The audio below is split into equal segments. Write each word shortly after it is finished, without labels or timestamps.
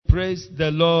Praise the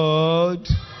Lord.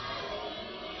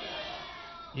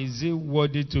 Is he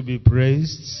worthy to be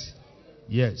praised?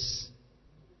 Yes.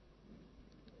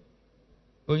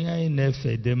 Onye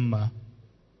nefe demma.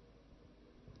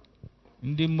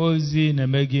 Ndi mozi na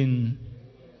megin.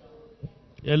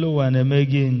 Yellow one na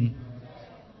megin.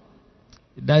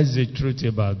 That's the truth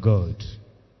about God.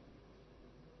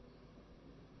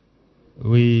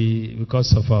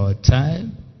 Because of our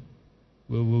time,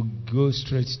 we will go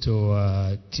straight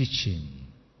to teaching.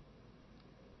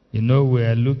 You know, we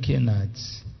are looking at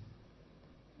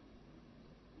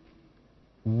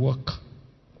walk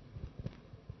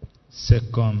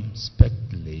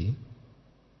circumspectly.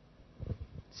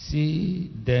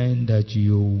 See then that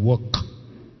you walk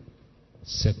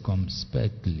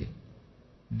circumspectly.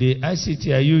 The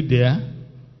ICT, are you there?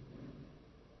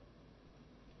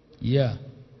 Yeah.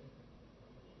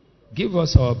 Give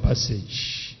us our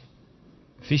passage.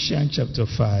 Ephesians chapter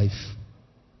 5.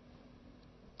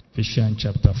 Ephesians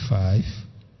chapter 5.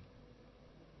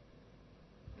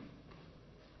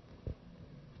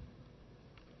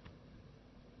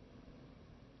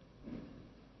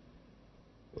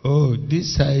 Oh,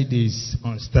 this side is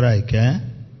on strike, eh?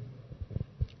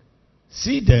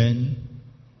 See then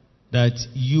that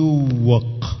you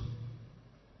walk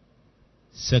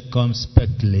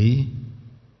circumspectly,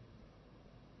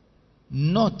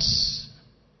 not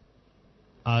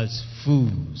as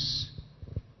fools,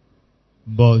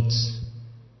 but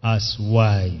as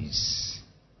wise.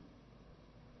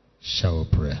 Shall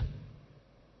we pray?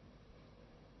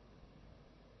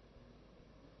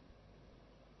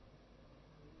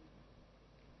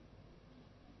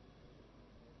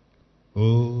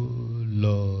 Oh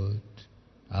Lord,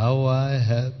 our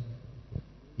help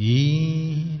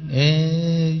in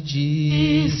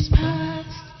ages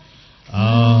past,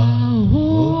 our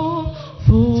hope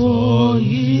for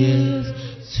years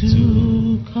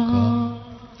to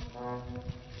come.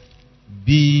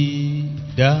 Be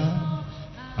thou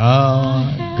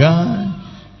our God,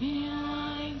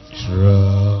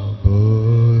 troubles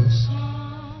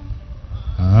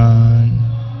and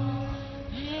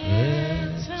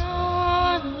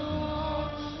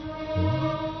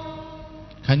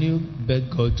can you beg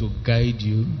God to guide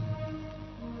you?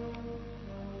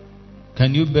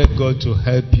 Can you beg God to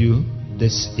help you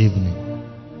this evening?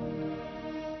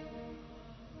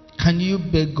 Can you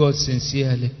beg God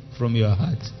sincerely from your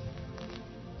heart?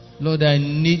 Lord, I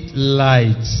need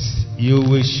light. You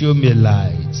will show me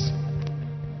light.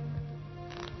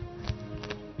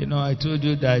 You know, I told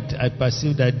you that I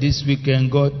perceive that this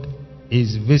weekend God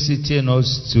is visiting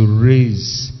us to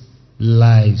raise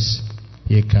lives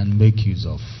He can make use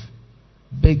of.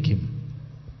 Beg Him.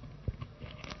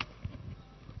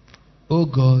 Oh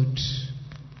God,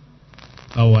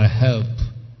 our help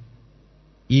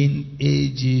in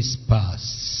ages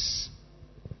past,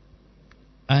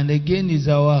 and again is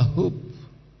our hope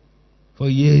for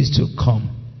years to come.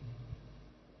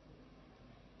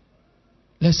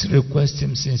 Let's request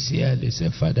Him sincerely. Say,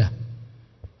 Father,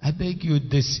 I beg you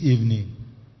this evening,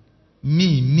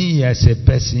 me as a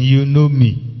person, you know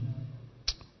me.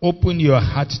 Open your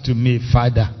heart to me,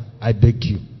 Father. I beg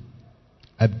you.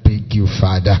 I beg you,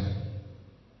 Father.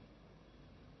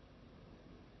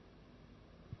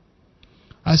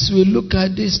 As we look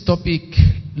at this topic,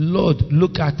 Lord,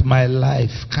 look at my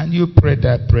life. Can you pray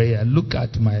that prayer? Look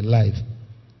at my life.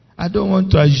 I don't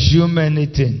want to assume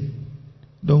anything.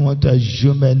 Don't want to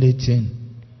assume anything.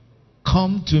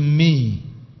 Come to me.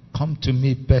 Come to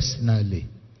me personally.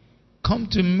 Come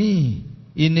to me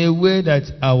in a way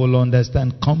that I will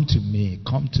understand. Come to me.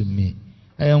 Come to me.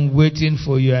 I am waiting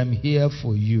for you. I'm here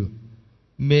for you.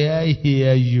 May I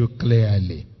hear you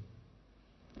clearly.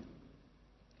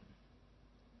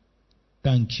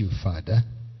 Thank you, Father.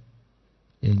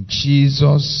 In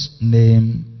Jesus'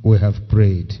 name we have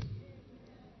prayed.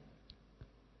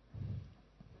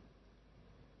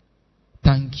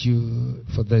 Thank you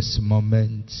for this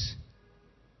moment.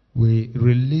 We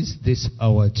release this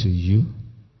hour to you.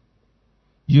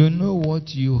 You know what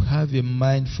you have in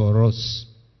mind for us.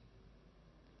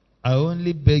 I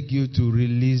only beg you to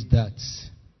release that.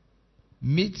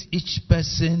 Meet each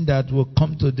person that will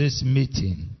come to this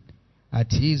meeting at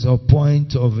his or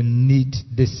point of need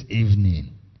this evening.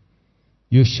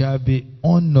 You shall be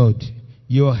honored.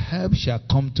 Your help shall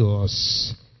come to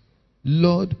us.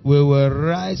 Lord, we will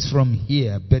rise from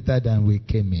here better than we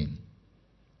came in.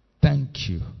 Thank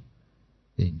you.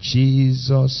 In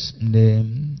Jesus'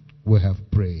 name we have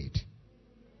prayed.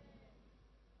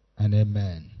 And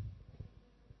amen.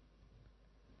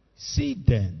 See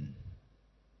then.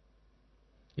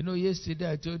 You know,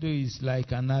 yesterday I told you it's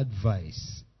like an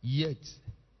advice. Yet,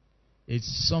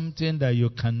 It's something that you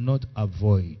cannot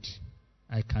avoid.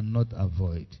 I cannot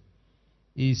avoid.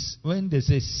 Is when they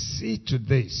say, see to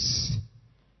this,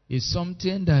 it's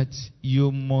something that you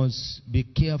must be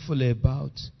careful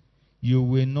about. You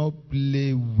will not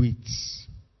play with.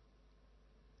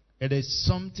 It is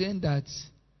something that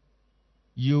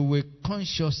you will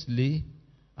consciously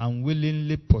and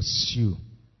willingly pursue.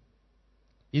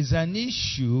 It's an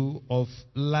issue of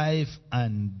life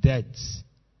and death.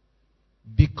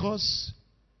 Because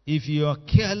if you are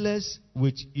careless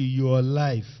with your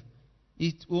life,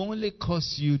 it will only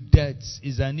cause you death.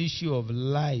 It's an issue of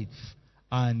life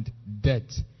and death.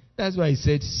 That's why he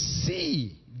said,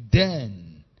 see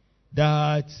then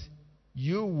that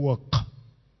you walk.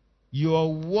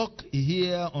 Your walk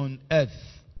here on earth,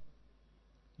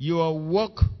 your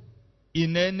walk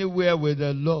in anywhere with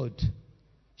the Lord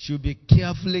should be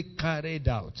carefully carried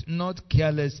out, not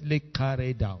carelessly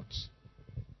carried out.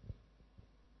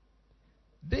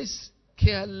 This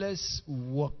careless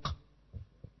walk,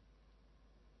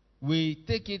 we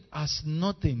take it as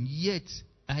nothing. Yet,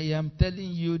 I am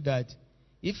telling you that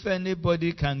if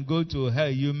anybody can go to hell,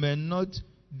 you may not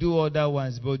do other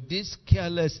ones, but this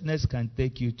carelessness can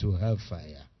take you to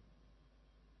hellfire.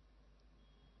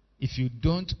 If you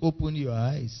don't open your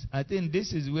eyes, I think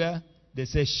this is where they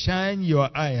say, shine your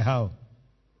eye. How?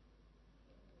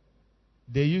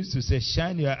 They used to say,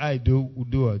 shine your eye, do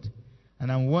what?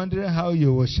 And I'm wondering how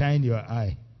you will shine your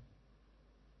eye.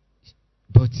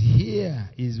 But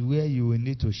here is where you will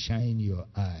need to shine your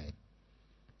eye.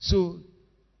 So,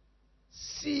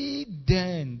 see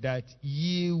then that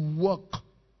ye walk.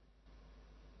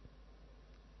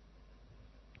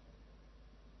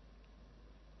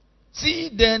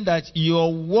 See then that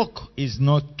your walk is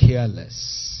not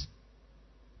careless.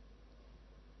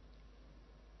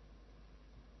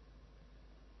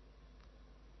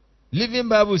 Living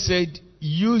Bible said,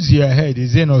 use your head.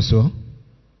 Is it not so?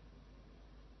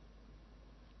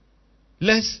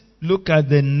 Let's look at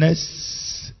the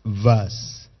next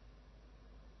verse.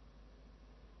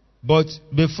 But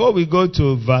before we go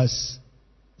to verse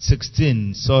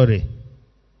 16,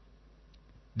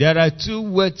 there are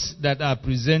two words that are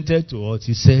presented to us.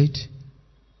 He said,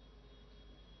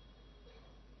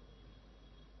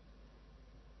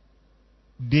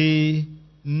 the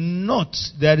not,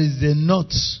 there is the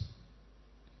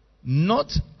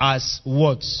not as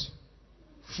what?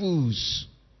 Fools.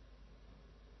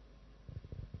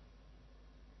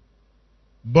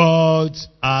 But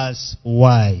as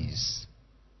wise.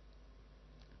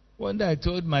 One day I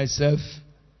told myself,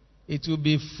 it will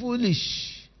be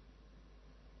foolish.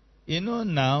 You know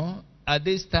now, at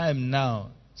this time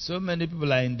now, so many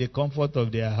people are in the comfort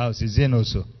of their house. Is it not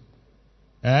so?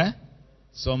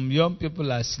 Some young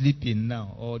people are sleeping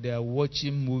now, or they are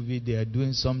watching movie, they are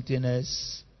doing something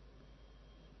else.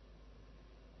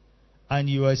 And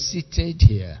you are seated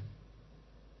here.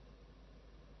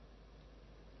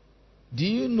 Do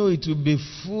you know it will be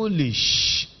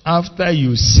foolish after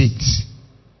you sit?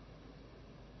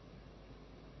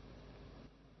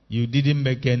 You didn't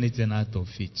make anything out of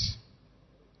it.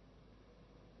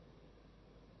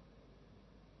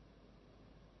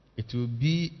 It will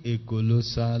be a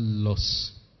colossal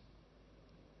loss.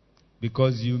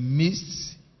 Because you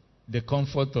missed the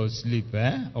comfort of sleep.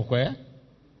 Okay?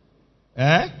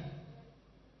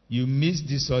 You missed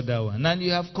this other one. And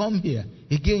you have come here.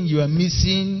 Again, you are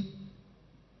missing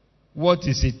what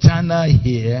is eternal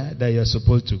here that you are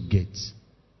supposed to get.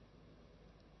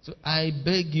 So I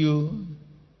beg you,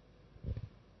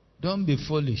 don't be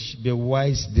foolish. Be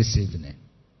wise this evening.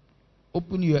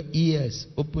 Open your ears,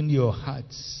 open your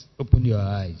hearts, open your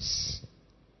eyes.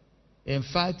 In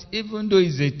fact, even though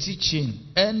it's a teaching,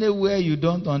 anywhere you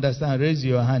don't understand, raise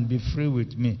your hand, be free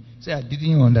with me. Say, I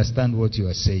didn't understand what you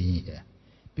are saying here.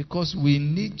 Because we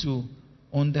need to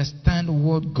understand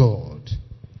what God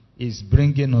is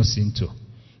bringing us into.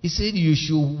 He said you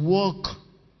should walk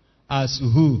as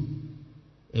who?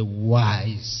 The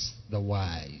wise,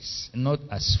 not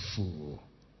as fool.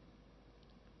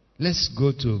 Let's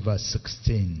go to verse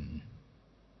 16.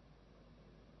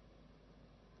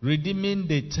 Redeeming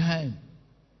the time,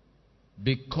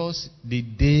 because the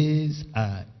days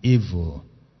are evil.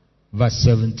 Verse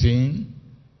 17.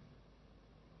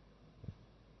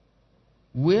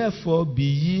 Wherefore be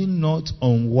ye not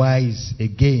unwise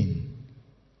again,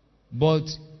 but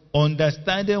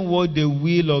understanding what the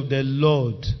will of the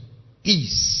Lord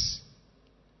is.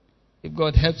 If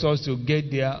God helps us to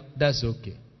get there, that's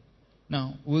okay.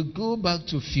 Now, we'll go back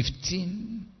to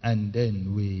 15 and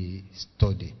then we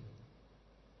study.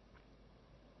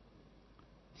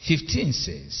 15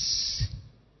 says,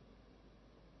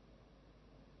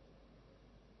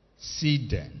 see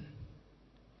then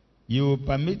You will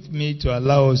permit me to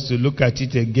allow us to look at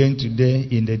it again today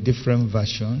in the different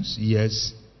versions.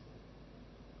 Yes.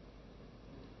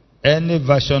 Any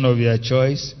version of your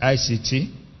choice,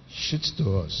 ICT, shoot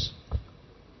to us.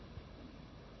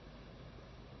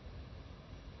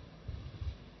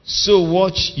 So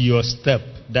watch your step.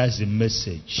 That's the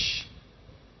message.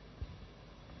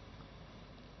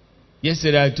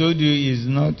 Yesterday I told you it's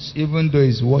not, even though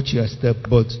it's watch your step,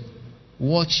 but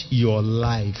watch your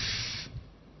life.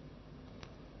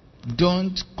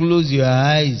 Don't close your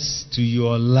eyes to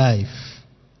your life.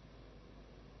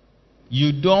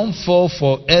 You don't fall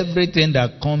for everything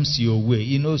that comes your way.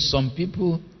 You know, some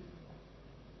people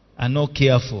are not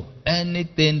careful.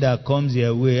 Anything that comes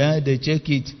their way, they check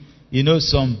it. You know,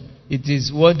 it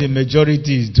is what the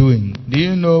majority is doing. Do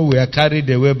you know we are carried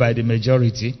away by the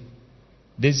majority?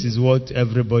 This is what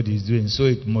everybody is doing, so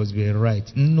it must be right.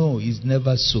 No, it's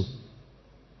never so.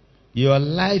 Your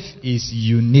life is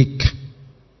unique.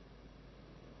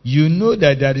 You know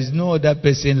that there is no other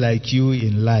person like you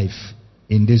in life,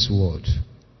 in this world.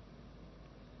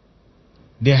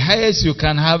 The highest you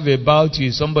can have about you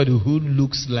is somebody who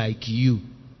looks like you.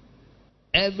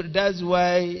 That's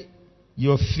why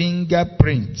your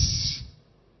fingerprints,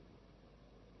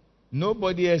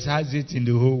 nobody else has it in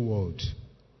the whole world.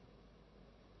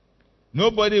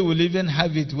 Nobody will even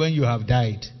have it when you have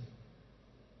died.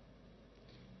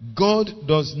 God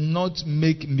does not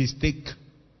make mistake.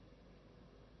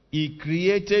 He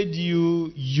created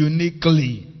you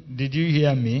uniquely. Did you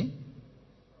hear me?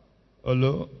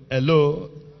 Hello? Hello?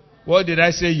 What did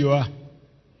I say you are?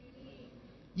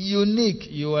 Unique.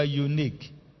 You are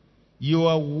unique. You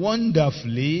are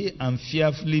wonderfully and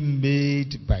fearfully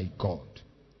made by God.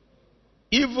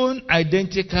 Even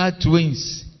identical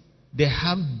twins, they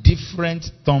have different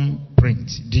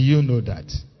thumbprints. Do you know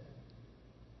that?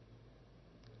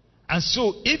 And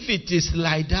so, if it is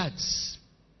like that,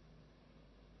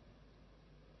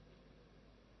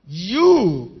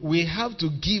 you will have to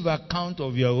give account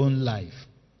of your own life.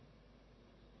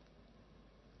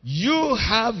 You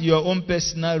have your own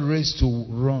personal race to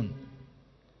run.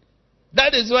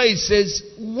 That is why it says,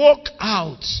 walk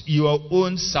out your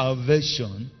own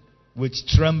salvation with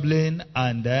trembling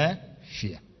and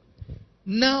fear.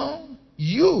 Now,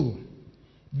 you,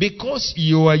 because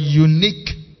you are unique,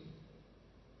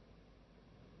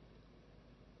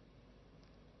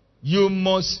 you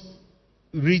must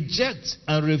reject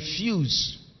and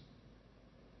refuse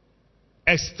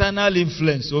external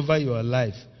influence over your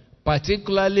life,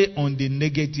 particularly on the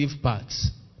negative parts.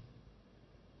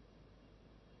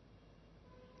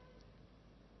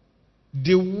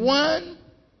 The one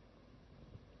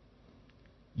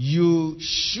you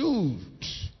should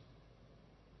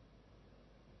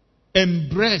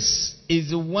embrace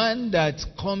is the one that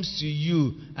comes to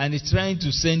you and is trying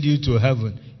to send you to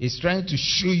heaven. It's trying to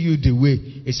show you the way.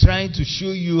 It's trying to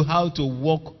show you how to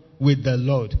walk with the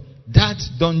Lord. That,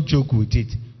 don't joke with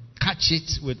it. Catch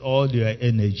it with all your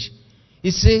energy. He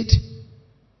said,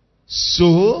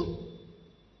 so,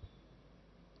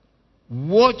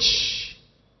 watch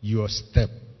your step.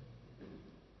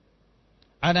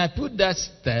 And I put that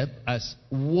step as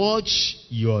watch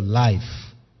your life.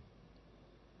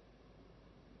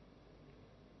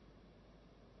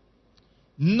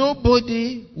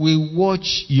 Nobody will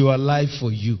watch your life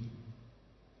for you.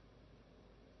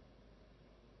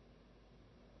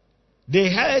 The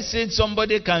highest thing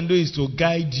somebody can do is to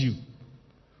guide you.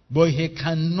 But he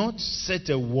cannot set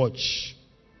a watch.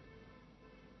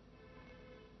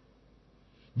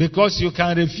 Because you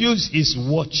can refuse his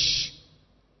watch.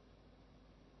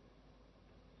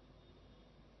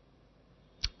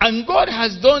 And God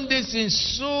has done this in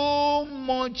so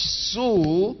much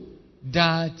so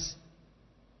that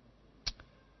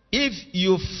if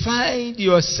you find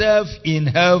yourself in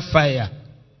hellfire,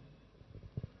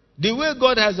 the way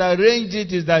God has arranged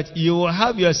it is that you will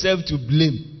have yourself to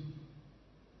blame.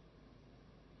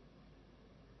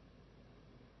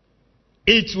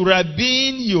 It would have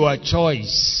been your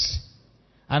choice.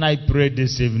 And I pray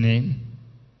this evening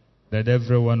that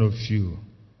every one of you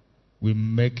will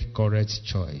make correct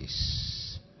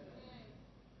choice.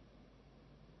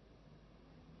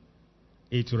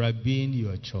 It would have been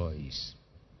your choice.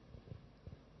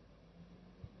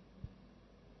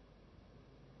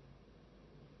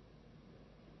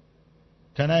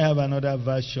 Can I have another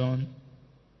version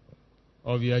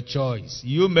of your choice?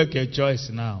 You make a choice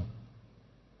now.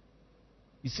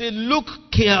 He said, look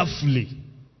carefully.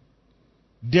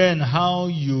 Then how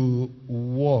you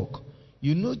walk.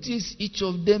 You notice each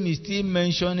of them is still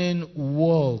mentioning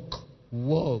walk.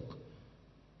 Walk.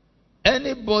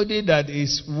 Anybody that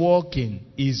is walking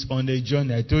is on a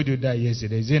journey. I told you that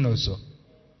yesterday. Is it not so?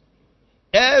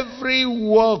 Every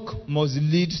walk must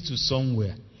lead to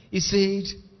somewhere. He said,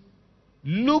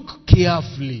 look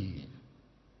carefully.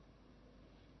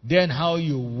 Then how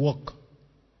you walk.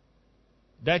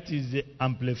 That is the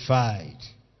amplified.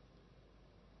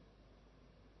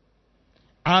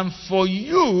 And for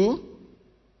you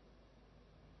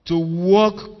to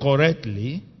walk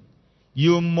correctly,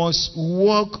 you must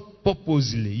walk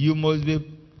purposely. You must be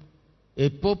a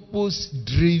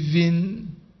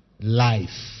purpose-driven life.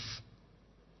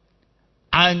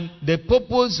 And the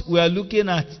purpose we are looking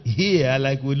at here,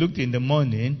 like we looked in the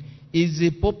morning, is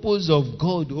the purpose of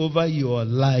God over your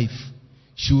life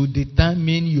should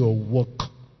determine your walk.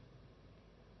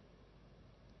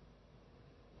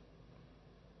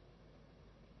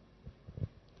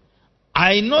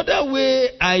 Another way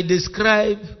I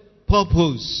describe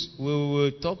purpose, we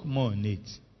will talk more on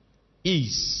it,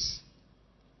 is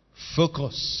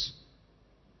focus.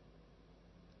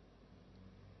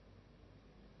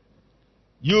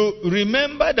 You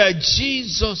remember that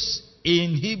Jesus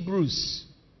in Hebrews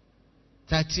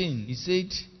 13, he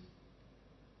said,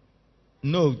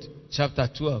 chapter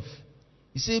 12,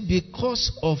 he said,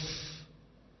 because of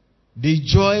the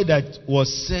joy that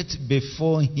was set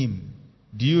before him.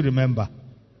 Do you remember?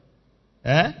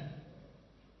 There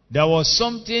was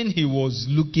something he was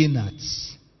looking at.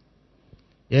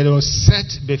 It was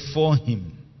set before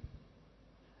him.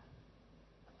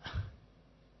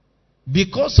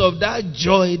 Because of that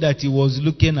joy that he was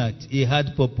looking at, he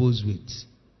had purpose with.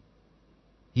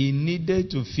 He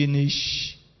needed to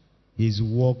finish his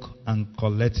work and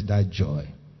collect that joy.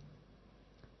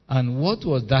 And what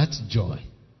was that joy?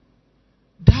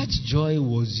 That joy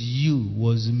was you,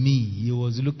 was me. He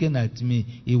was looking at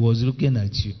me. He was looking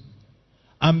at you.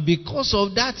 And because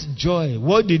of that joy,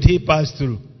 what did he pass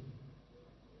through?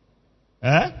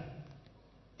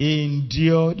 He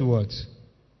endured what?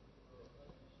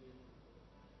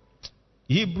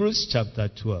 Hebrews chapter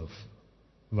 12,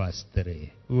 verse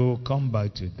 3. We will come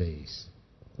back to this.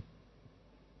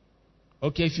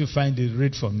 Okay, if you find it,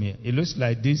 read for me. It looks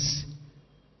like this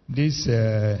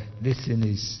thing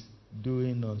is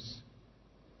doing us.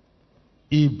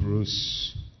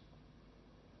 Hebrews.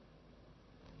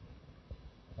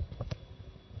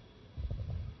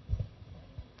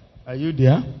 Are you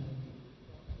there?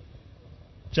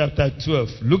 Chapter 12.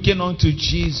 Looking unto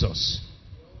Jesus,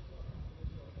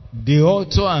 the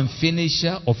author and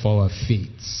finisher of our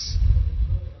faith.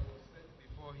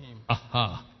 Before him,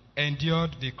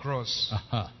 endured the cross,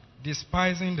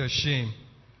 despising the shame,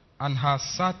 and has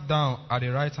sat down at the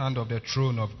right hand of the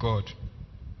throne of God.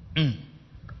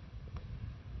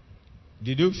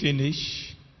 Did you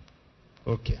finish?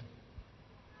 Okay.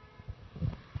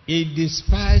 He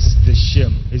despised the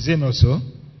shame. Is it not so?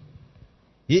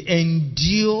 He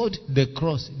endured the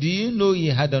cross. Do you know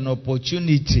he had an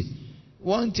opportunity?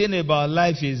 One thing about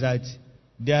life is that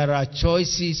there are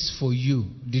choices for you.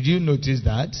 Did you notice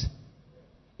that?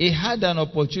 He had an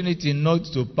opportunity not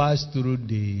to pass through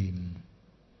the...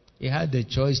 He had the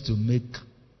choice to make.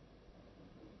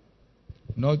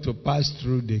 Not to pass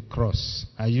through the cross.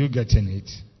 Are you getting it?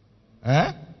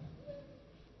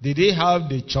 Did he have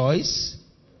the choice?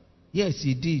 Yes,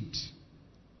 he did.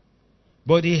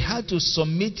 But he had to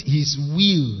submit his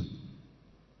will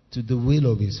to the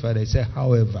will of his Father. He said,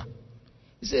 however,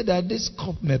 he said that this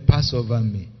cup may pass over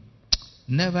me.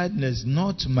 Nevertheless,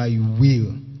 not my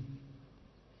will.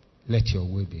 Let your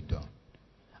will be done.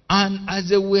 And as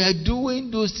they were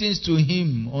doing those things to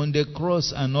him on the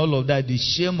cross and all of that, the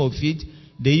shame of it,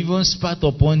 they even spat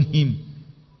upon him.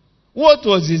 What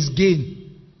was his gain?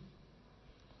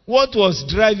 What was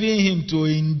driving him to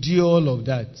endure all of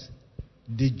that?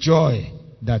 The joy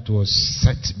that was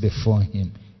set before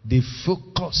him. The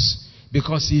focus.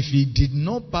 Because if he did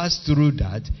not pass through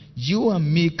that, you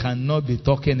and me cannot be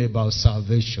talking about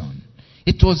salvation.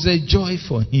 It was a joy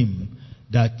for him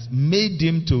that made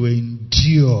him to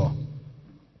endure.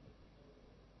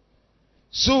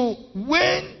 So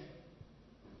when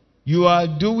you are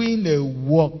doing a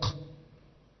walk,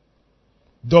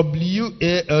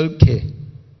 W-A-L-K,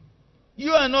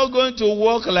 you are not going to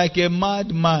walk like a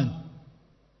madman.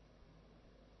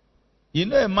 You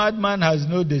know, a madman has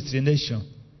no destination.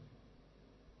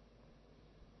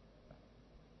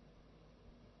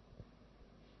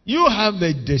 You have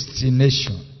a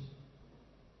destination.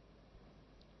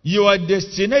 Your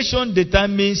destination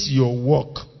determines your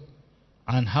walk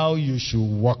and how you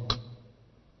should walk.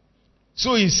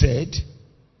 So he said,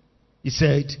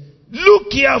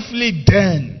 look carefully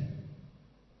then.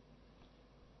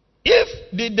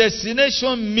 If the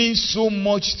destination means so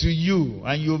much to you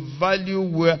and you value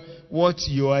what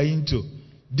you are into,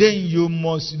 then you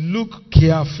must look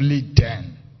carefully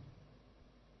then.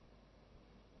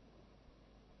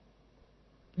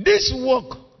 This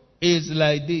work is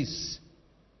like this.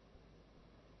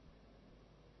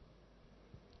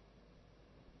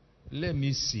 Let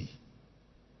me see.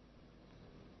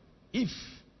 If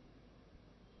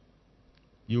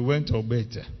you went to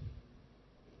Obeta,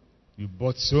 you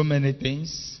bought so many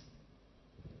things,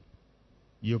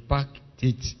 you packed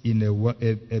it in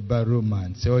a barrow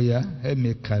man. Say, oh yeah, help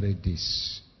me carry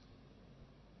this.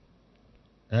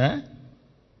 And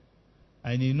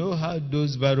you know how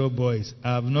those barrow boys,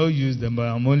 I have not used them, but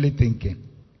I'm only thinking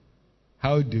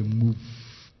how they move.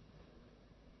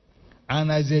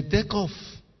 And as they take off,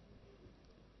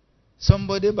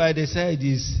 somebody by the side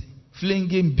is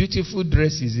flinging beautiful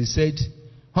dresses. He said,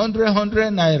 100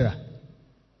 naira.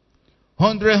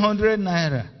 100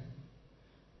 naira.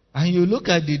 And you look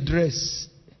at the dress.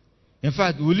 In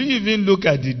fact, will you even look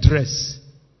at the dress?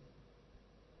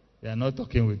 They are not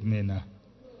talking with me now.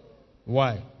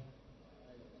 Why?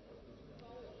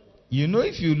 You know,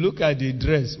 if you look at the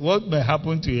dress, what may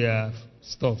happen to your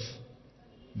stuff?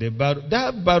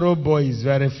 That barrow boy is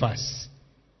very fast.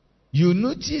 You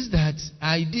notice that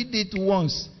I did it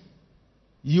once.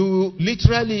 You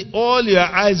literally, all your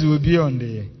eyes will be on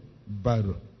the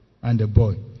barrow and the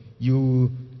boy. You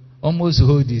almost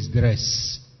hold his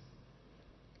dress.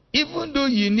 Even though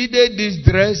you needed this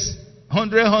dress,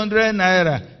 100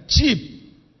 naira,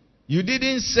 cheap, you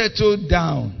didn't settle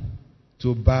down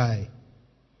to buy.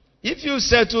 If you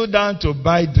settle down to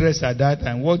buy dress at that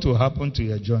time, what will happen to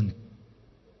your journey?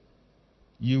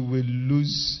 You will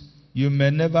lose. You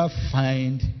may never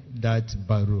find that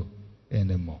barrow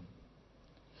anymore.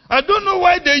 I don't know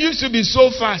why they used to be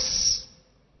so fast.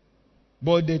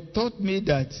 But they taught me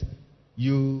that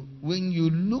when you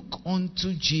look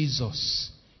unto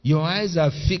Jesus, your eyes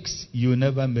are fixed, you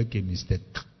never make a mistake.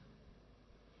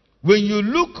 When you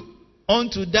look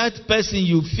unto that person,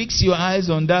 you fix your eyes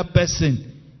on that person,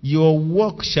 your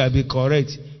work shall be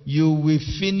correct. You will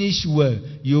finish well.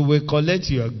 You will collect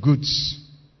your goods.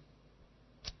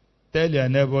 Tell your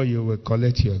neighbor you will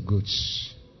collect your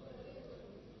goods.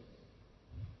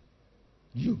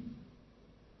 You.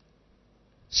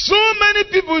 So many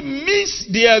people miss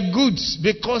their goods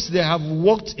because they have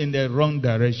walked in the wrong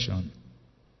direction.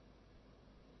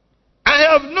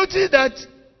 I have noticed that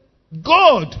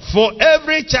God, for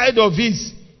every child of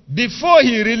his, before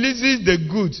he releases the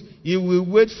goods, he will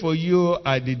wait for you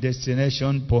at the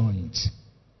destination point.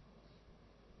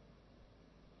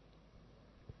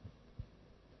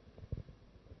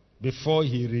 Before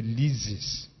he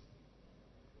releases.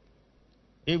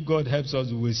 If God helps us,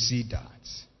 we will see that.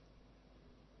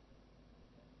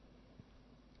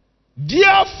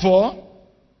 Therefore,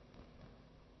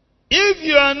 if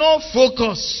you are not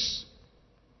focused,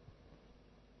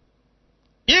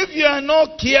 if you are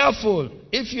not careful,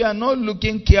 if you are not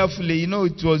looking carefully, you know,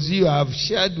 it was you I have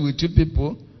shared with two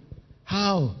people.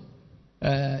 How?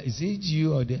 Is it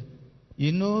you or the?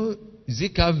 You know,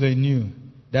 Zik Avenue,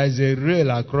 there is a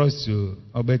rail across to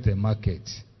Obete Market.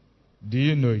 Do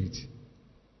you know it?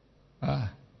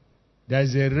 There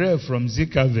is a rail from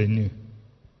Zik Avenue.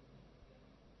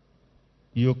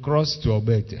 You cross to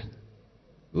Obete.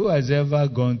 Who has ever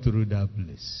gone through that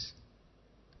place?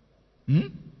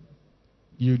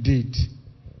 You did.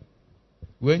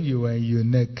 When you were in your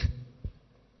neck.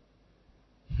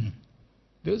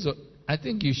 I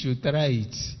think you should try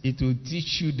it. It will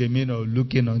teach you the meaning of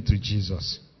looking unto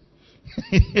Jesus.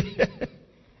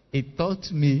 It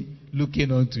taught me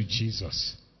looking unto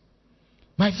Jesus.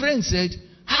 My friend said,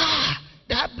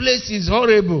 that place is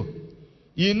horrible.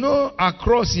 You know,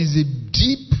 across is a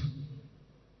deep,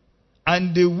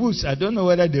 and the woods, I don't know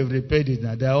whether they've repaired it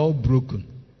now, they're all broken.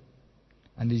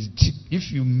 And it's deep.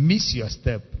 If you miss your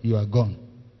step, you are gone.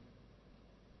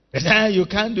 You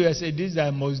can't do it. I said, this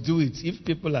I must do it. If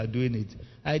people are doing it,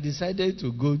 I decided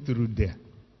to go through there.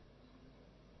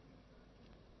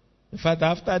 In fact,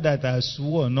 after that, I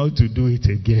swore not to do it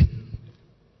again.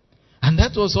 And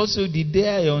that was also the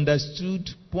day I understood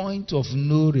point of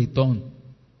no return.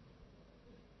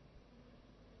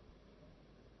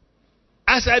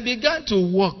 As I began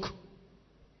to walk,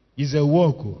 it's a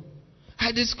walk,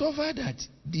 I discovered that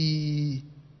the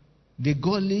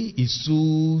gully is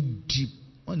so deep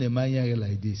on a mine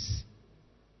like this.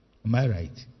 Am I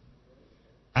right?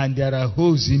 And there are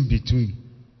holes in between.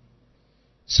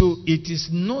 So it is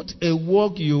not a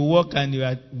walk you walk and you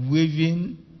are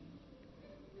waving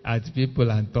at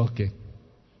people and talking.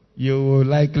 You will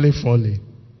likely fall in.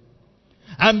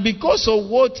 And because of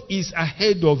what is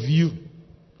ahead of you,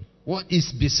 what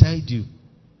is beside you,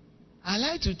 I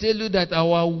like to tell you that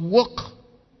our walk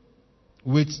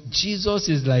with Jesus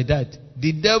is like that.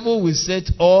 The devil will set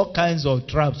all kinds of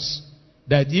traps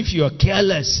that if you are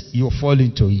careless, you fall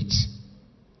into it.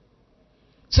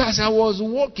 So as I was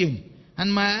walking,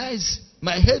 and my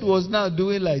head was now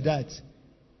doing like that.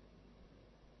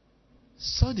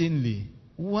 Suddenly,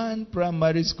 one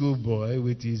primary school boy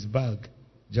with his bag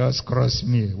just crossed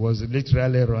me, was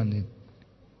literally running.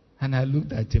 And I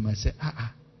looked at him and said,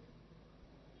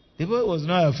 The boy was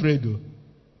not afraid though.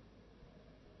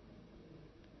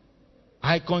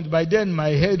 By then my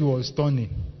head was turning.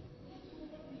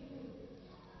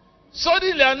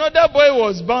 Suddenly another boy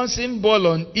was bouncing ball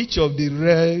on each of the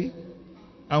rail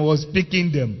and was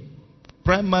picking them.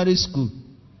 Primary school.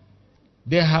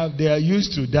 They are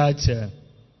used to that.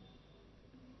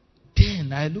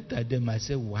 Then I looked at them, I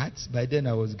said, what? By then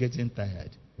I was getting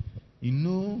tired.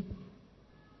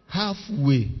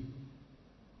 Halfway,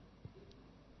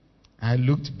 I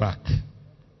looked back.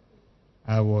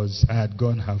 I had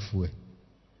gone halfway.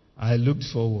 I looked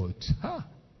forward.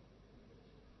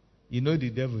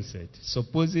 The devil said,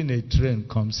 supposing a train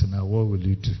comes now, what will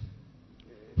you do?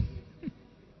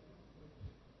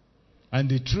 And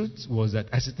the truth was that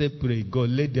I started praying, God,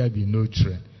 let there be no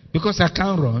train. Because I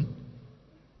can't run.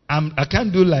 I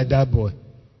can't do like that boy.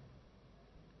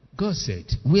 God said,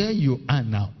 where you are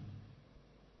now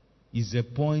is a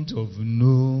point of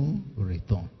no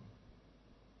return.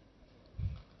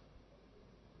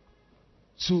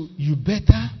 So you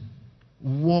better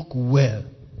walk well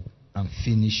and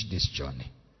finish this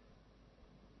journey.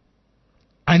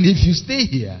 And if you stay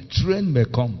here, train may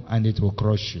come and it will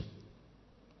crush you.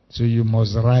 So you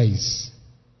must rise.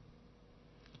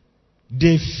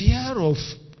 The fear of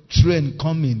train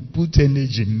coming put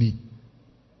energy in me.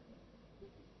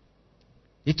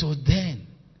 It was then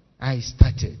I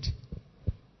started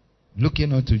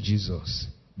looking unto Jesus,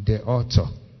 the author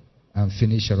and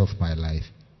finisher of my life.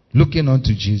 Looking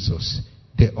unto Jesus,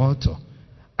 the author.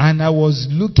 And I was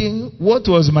looking, what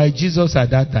was my Jesus at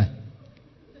that time?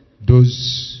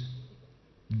 Those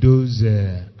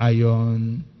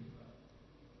iron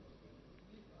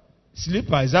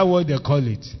slipper, is that what they call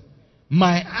it?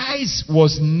 My eyes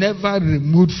was never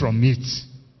removed from it.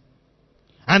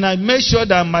 And I made sure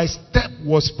that my step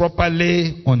was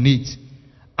properly on it.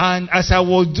 And as I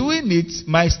was doing it,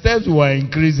 my steps were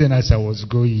increasing as I was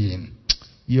going.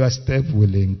 Your step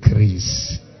will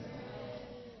increase.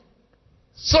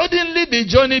 Suddenly the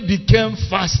journey became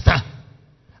faster.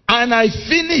 And I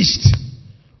finished.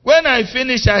 When I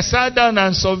finished, I sat down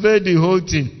and surveyed the whole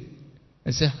thing.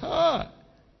 I said,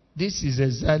 this is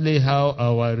exactly how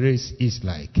our race is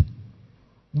like.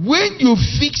 When you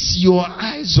fix your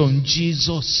eyes on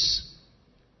Jesus,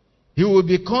 He will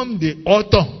become the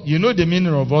author. You know the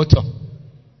meaning of author?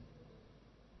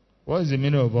 What is the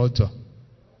meaning of author?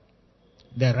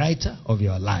 The writer of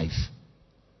your life.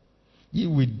 He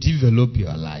will develop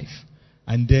your life.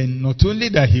 And then not only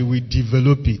that He will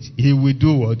develop it, He will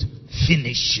do what?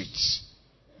 Finish it.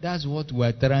 That's what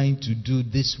we're trying to do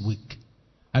this week.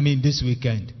 This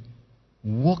weekend.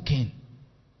 Walking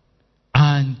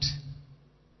and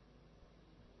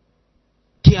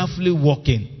carefully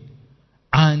walking,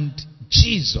 and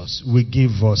Jesus will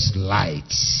give us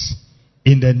light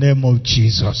in the name of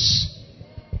Jesus.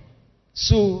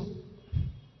 So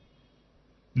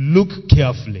look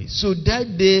carefully. So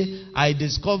that day I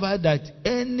discovered that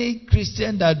any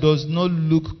Christian that does not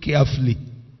look carefully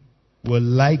will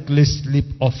likely slip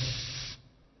off.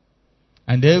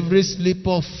 And every slip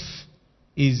off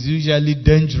is usually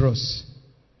dangerous.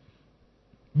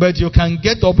 But you can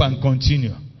get up and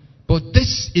continue. But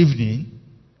this evening,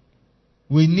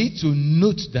 we need to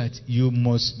note that you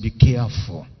must be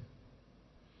careful.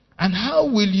 And how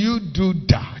will you do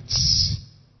that?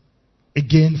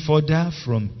 Again, further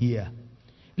from here.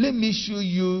 Let me show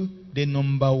you the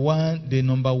number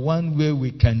one way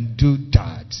we can do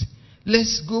that.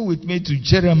 Let's go with me to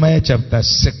Jeremiah chapter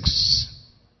 6.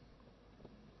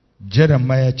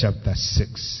 Jeremiah chapter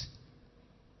 6.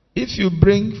 If you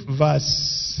bring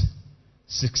verse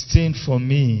 16 for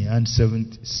me and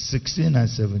 16 and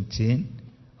 17,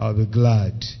 I'll be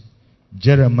glad.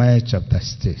 Jeremiah chapter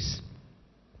 6.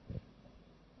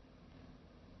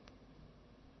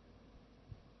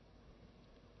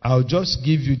 I'll just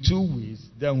give you 2 ways,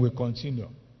 then we'll continue.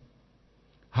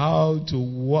 How to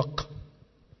walk,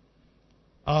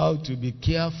 how to be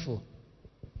careful,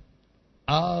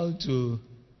 how to...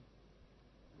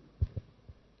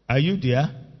 Are you there?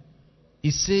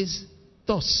 It says,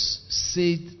 thus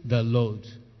saith the Lord,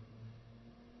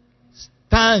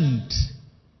 stand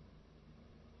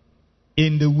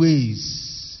in the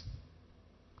ways.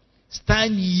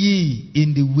 Stand ye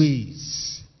in the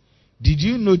ways. Did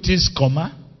you notice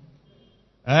comma?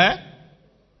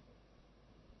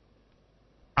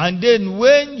 And then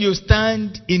when you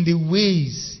stand in the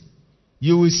ways,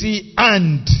 you will see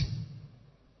and.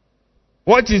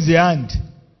 What is the and?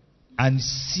 And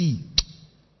see.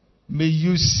 May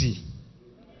you see.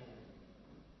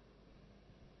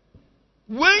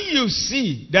 When you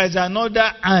see, there's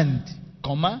another and,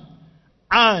 comma,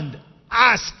 and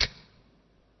ask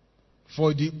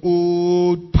for the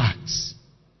old parts.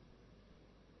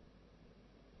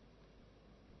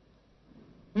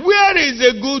 Where is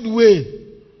a good way?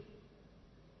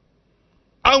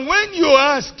 And when you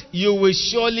ask, you will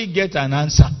surely get an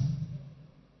answer.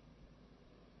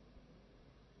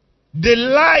 The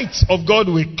light of God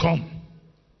will come.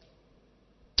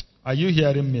 Are you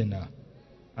hearing me now?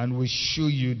 And will show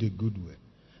you the good way.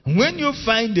 And when you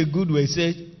find the good way, it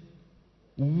says,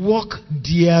 walk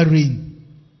therein.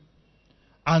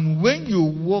 And when you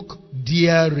walk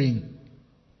therein,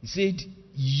 he said,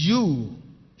 you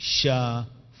shall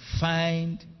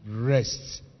find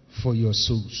rest for your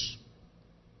souls.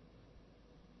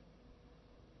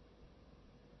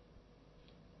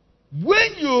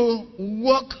 When you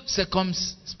walk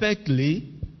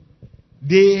circumspectly,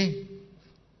 the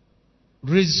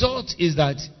result is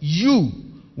that you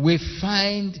will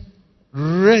find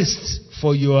rest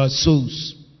for your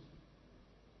souls.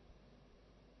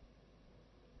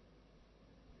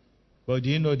 But do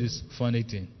you know this funny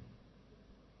thing?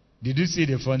 Did you see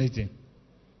the funny thing?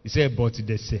 He said, but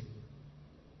they say,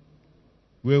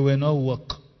 we will not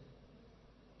walk.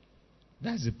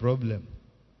 That's the problem.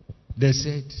 They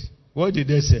said, what did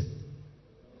they say?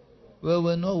 We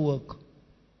will not walk.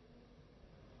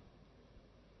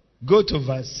 Go to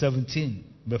verse 17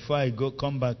 before I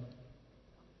come back.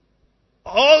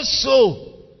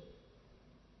 Also,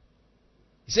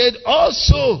 he said,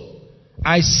 also,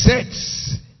 I've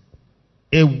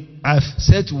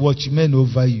set watchmen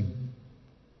over you,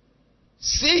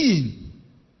 saying,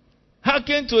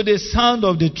 hearken to the sound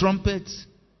of the trumpet.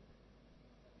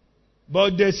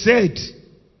 But they said,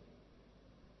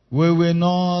 we will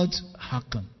not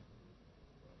hearken.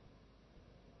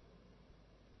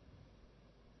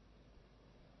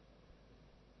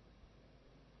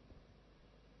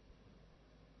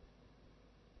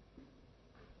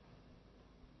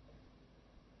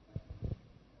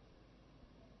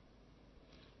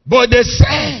 But they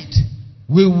said,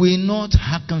 we will not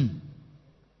hearken.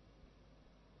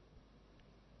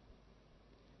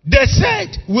 They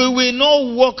said, we will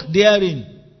not walk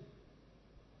therein.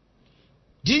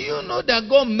 Do you know that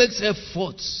God makes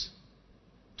efforts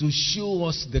to show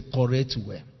us the correct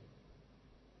way?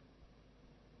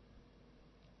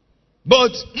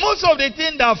 But most of the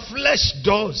things that flesh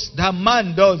does, that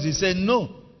man does, he said,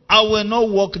 no, I will not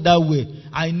walk that way.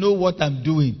 I know what I'm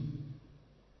doing.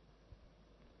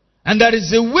 And there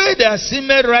is a way that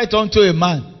seemeth right unto a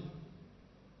man.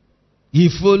 He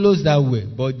follows that way.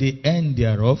 But the end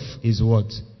thereof is what?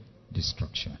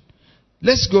 Destruction.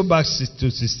 Let's go back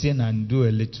to 16 and do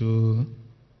a little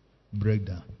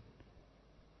breakdown.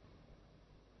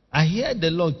 I hear the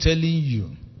Lord telling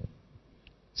you,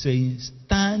 saying,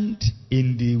 stand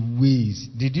in the ways.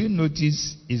 Did you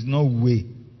notice it's not way?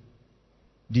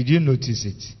 Did you notice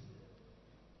it?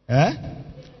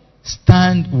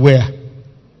 Stand where?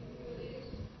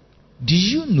 Do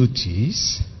you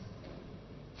notice?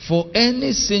 For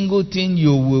any single thing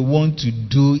you will want to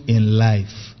do in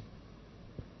life,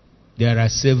 there are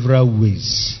several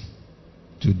ways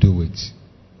to do it.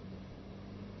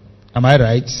 Am I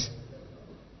right?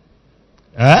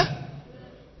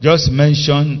 Just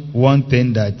mention one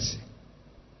thing that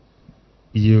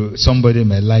somebody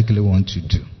may likely want to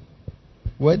do.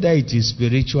 Whether it is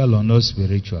spiritual or not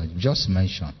spiritual, just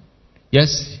mention.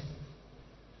 Yes?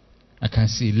 I can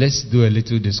see. Let's do a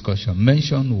little discussion.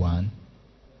 Mention one.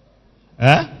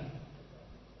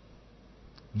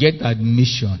 Get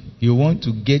admission. You want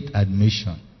to get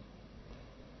admission.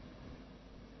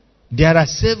 There are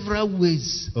several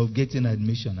ways of getting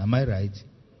admission. Am I right?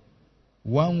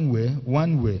 One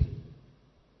way.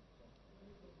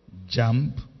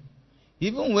 Jump.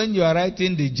 Even when you are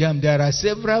writing the jump, there are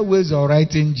several ways of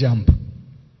writing jump.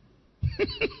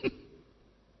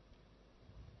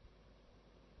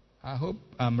 I hope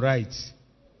I'm right.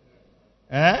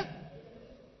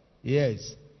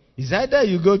 Yes. It's either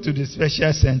you go to the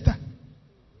special center.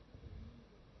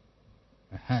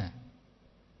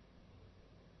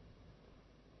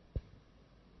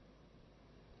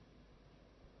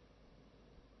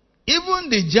 Even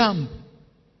the jump.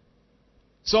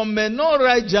 Some may not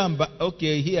write jump, but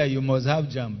okay, here you must have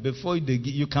jump. Before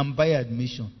you can buy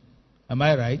admission. Am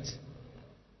I right?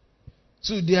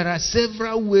 So there are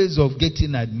several ways of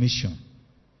getting admission.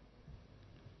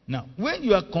 Now, when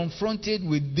you are confronted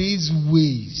with these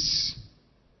ways,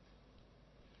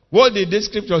 What did the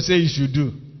scripture say you should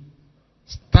do?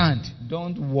 Stand.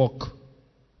 Don't walk.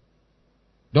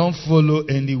 Don't follow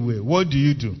any way. What do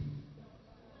you do?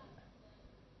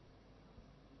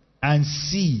 And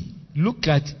see. Look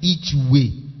at each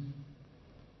way.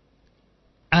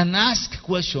 And ask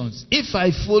questions. If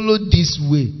I follow this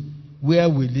way, where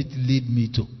will it lead me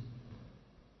to?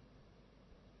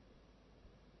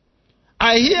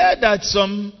 I hear that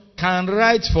some can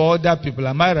write for other people.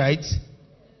 Am I right?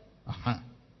 Uh-huh.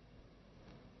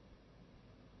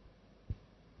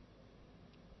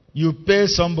 You pay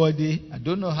somebody. I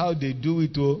don't know how they do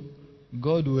it. Oh,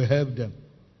 God will help them.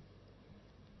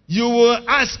 You will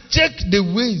ask, check the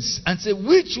ways and say,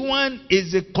 which one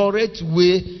is the correct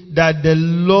way that the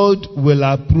Lord will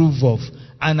approve of?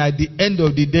 And at the end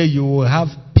of the day, you will have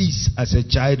peace as a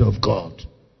child of God.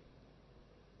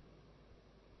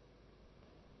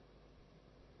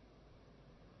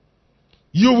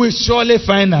 You will surely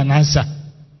find an answer.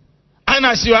 And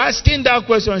as you're asking that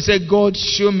question, say, God,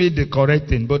 show me the correct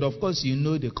thing. But of course, you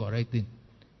know the correct thing.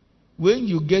 When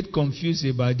you get confused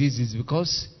about this, it's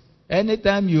because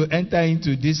anytime you enter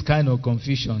into this kind of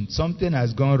confusion, something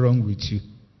has gone wrong with you.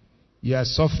 You are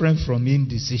suffering from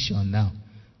indecision now,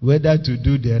 whether to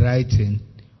do the right thing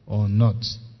or not.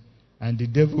 And the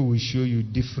devil will show you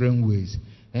different ways.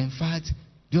 In fact,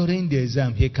 during the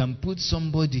exam, he can put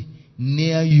somebody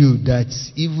near you that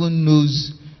even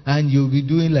knows, and you'll be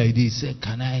doing like this. Say,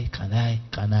 can I?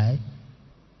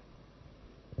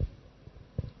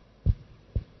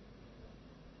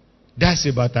 That's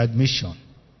about admission.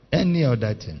 Any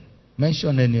other thing.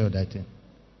 Mention any other thing.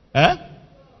 Huh?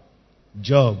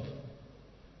 Job.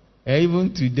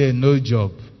 Even today, no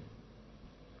job.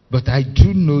 But I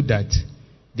do know that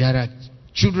there are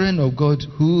children of God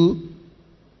who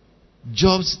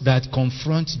jobs that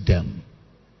confront them,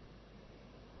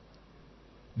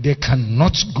 they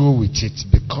cannot go with it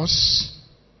because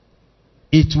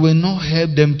it will not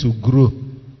help them to grow.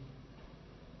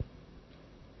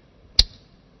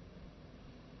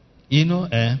 You know,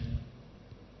 there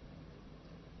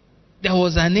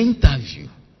was an interview.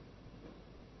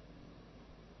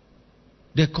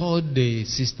 They called the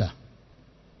sister.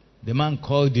 The man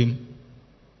called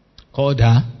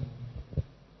her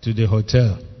to the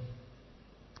hotel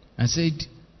and said,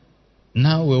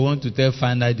 now we want to take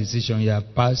final decision. You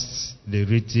have passed the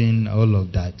written, all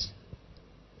of that.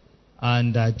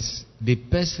 And that the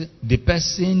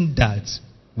person that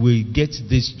will get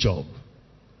this job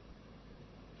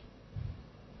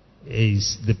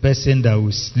is the person that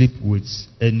will sleep with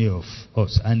any of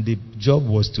us. And the job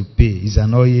was to pay. It's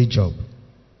an oil job.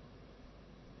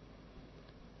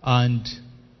 And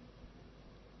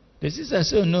the sister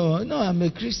said, no, I'm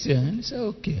a Christian. He said,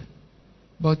 okay.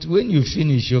 But when you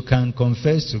finish, you can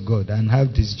confess to God and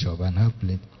have this job and have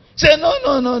plenty. Say, no.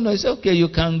 It's okay, you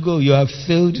can go. You have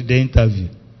failed the interview.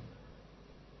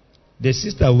 The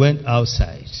sister went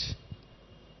outside.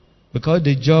 Because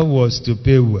the job was to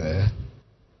pay well,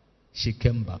 she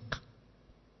came back.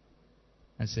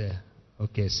 I said,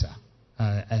 okay, sir,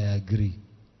 I agree.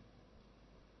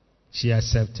 She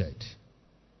accepted.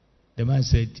 The man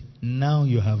said, now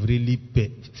you have really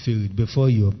failed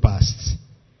before you passed.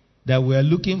 That we are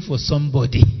looking for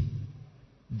somebody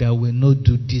that will not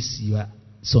do this you are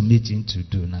submitting to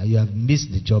do. Now you have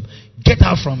missed the job. Get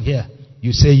out from here.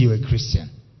 You say you're a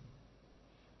Christian.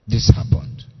 This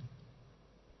happened.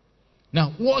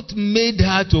 Now what made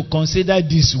her to consider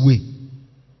this way?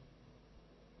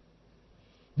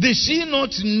 Did she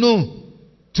not know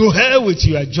to hell with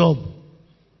your job?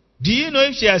 Do you know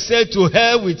if she has said to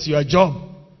hell with your job?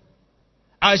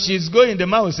 As she's going, the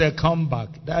man will say, come back.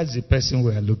 That's the person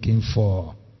we are looking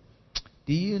for.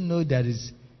 Do you know that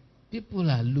people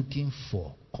are looking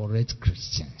for correct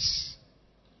Christians?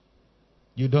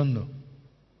 You don't know.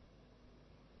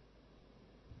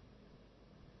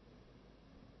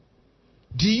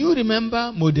 Do you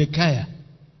remember Mordecai,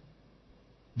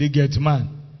 the gate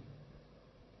man?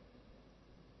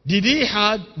 Did he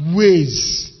have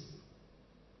ways?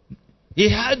 He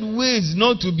had ways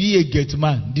not to be a gate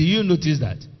man. Do you notice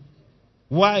that?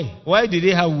 Why? Why did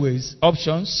he have ways?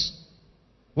 Options?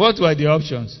 What were the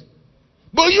options?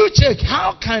 But you check,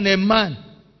 how can a man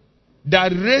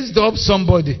that raised up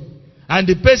somebody and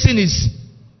the person is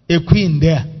a queen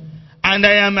there and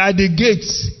I am at the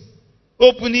gates,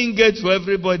 opening gates for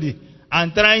everybody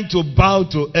and trying to bow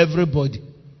to everybody?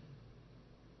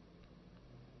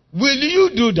 Will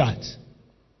you do that?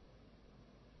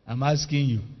 I'm asking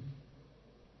you.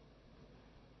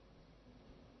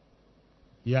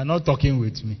 You are not talking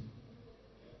with me.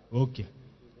 Okay.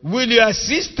 Will your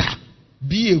sister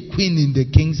be a queen in the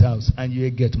king's house and you a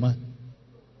gate man?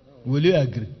 Will you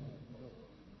agree?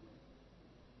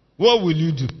 what will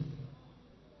you do?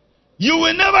 You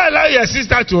will never allow your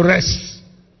sister to rest.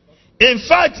 In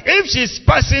fact, if she's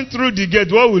passing through the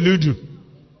gate, what will you do?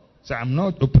 So I'm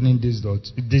not opening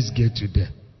this gate today.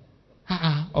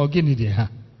 How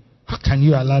can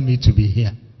you allow me to be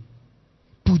here?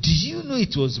 But do you know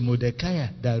it was Mordecai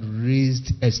that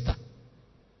raised Esther?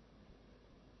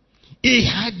 He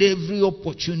had every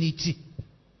opportunity.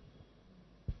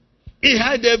 He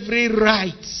had every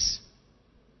right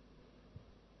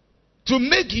to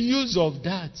make use of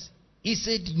that. He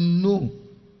said no.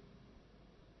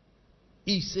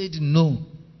 He said no.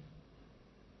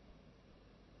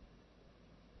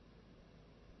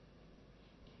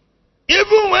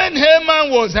 Even when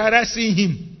Haman was harassing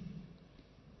him,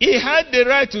 he had the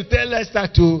right to tell Esther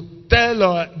to tell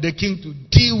the king to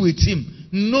deal with him.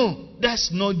 No,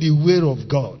 that's not the way of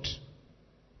God.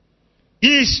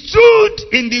 He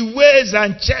stood in the ways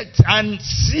and checked and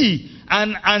see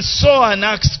and saw and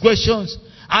asked questions.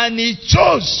 And he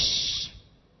chose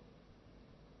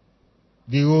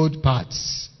the old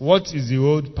parts. What is the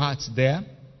old part there?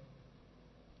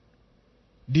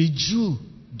 The Jew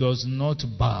does not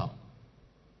bow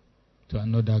to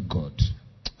another God.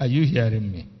 Are you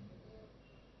hearing me?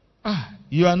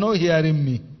 You are not hearing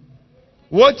me.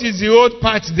 What is the old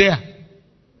part there?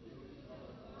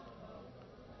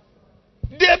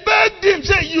 They begged him,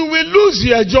 say, you will lose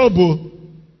your job.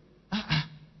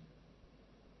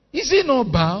 Is he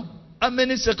not bow? How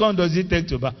many seconds does it take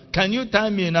to bow? Can you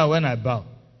time me now when I bow?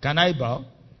 Can I bow?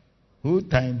 Who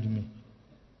timed me?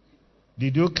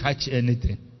 Did you catch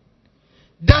anything?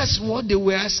 That's what they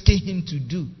were asking him to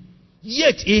do.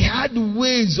 Yet he had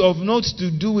ways of not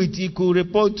to do it. He could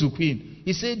report to Queen.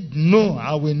 He said, no,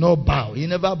 I will not bow. He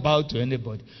never bowed to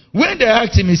anybody. When they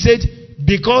asked him, he said,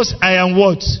 because I am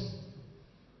what?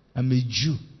 I'm a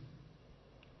Jew.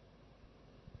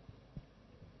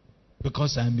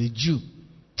 Because I'm a Jew.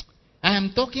 I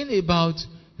am talking about,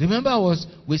 remember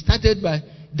we started by,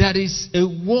 there is a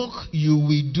work you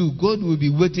will do. God will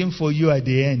be waiting for you at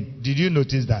the end. Did you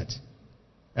notice that?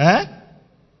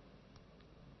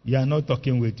 You are not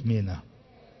talking with me now.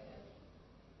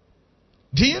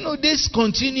 Do you know this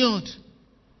continued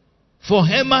for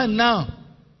Haman now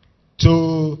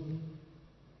to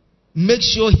make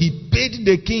sure he paid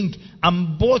the king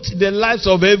and bought the lives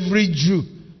of every Jew?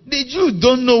 The Jews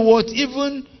don't know what,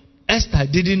 even Esther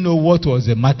didn't know what was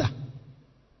the matter.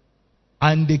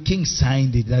 And the king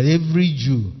signed it that every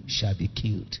Jew shall be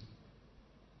killed.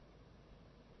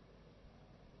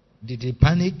 Did he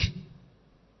panic?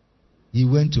 He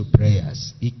went to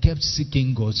prayers. He kept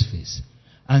seeking God's face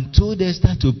and told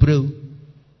Esther to pray.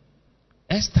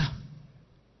 Esther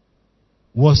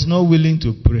was not willing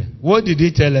to pray. What did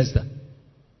he tell Esther?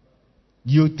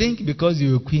 You think because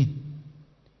you're a queen.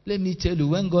 Let me tell you,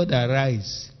 when God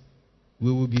arises,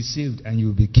 we will be saved and you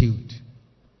will be killed.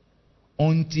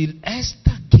 Until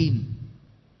Esther came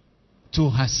to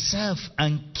herself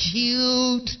and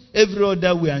killed every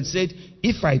other way and said,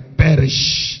 if I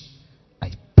perish,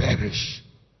 I perish.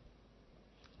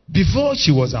 Before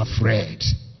she was afraid.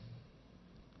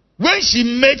 When she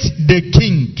met the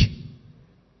king,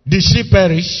 did she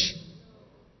perish?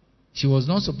 She was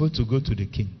not supposed to go to the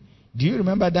king. Do you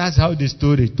remember that's how the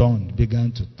story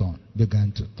began to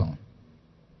turn.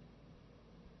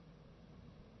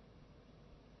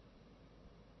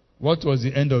 What was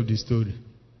the end of the story?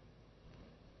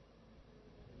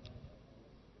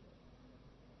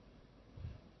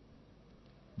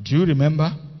 Do you remember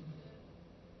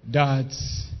that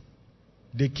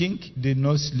the king did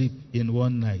not sleep in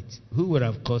one night? Who would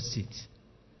have caused it?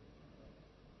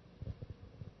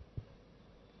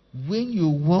 When you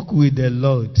walk with the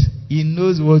Lord, He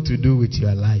knows what to do with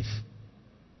your life.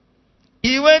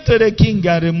 He went to the king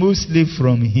and removed sleep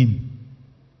from him.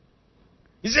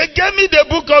 He said, get me the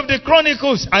book of the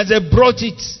Chronicles. As they brought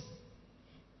it,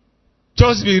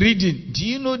 just be reading. Do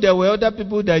you know there were other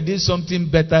people that did something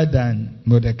better than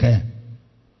Mordecai?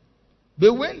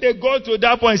 But when they got to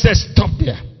that point, he said, stop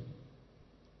there.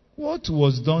 What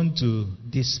was done to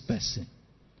this person?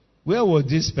 Where was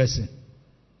this person?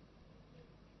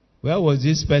 Where was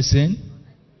this person?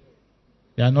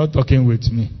 They are not talking with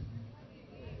me.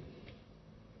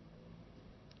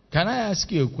 Can I ask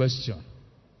you a question?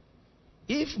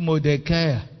 If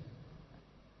Mordecai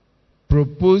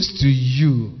proposed to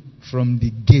you from the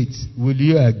gate, will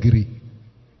you agree?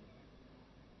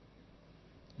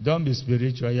 Don't be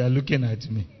spiritual. You are looking at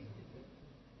me.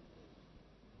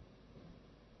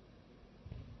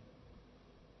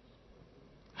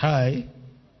 Hi.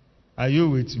 Are you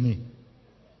with me?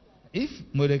 If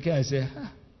Mordecai said,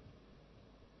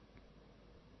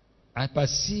 I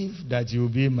perceive that you will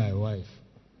be my wife.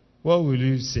 What will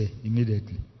you say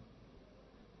immediately?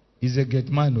 He's a great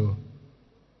man, oh.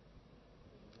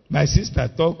 My sister,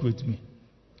 talk with me.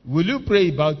 Will you pray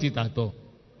about it at all?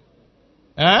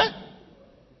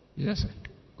 Yes, sir.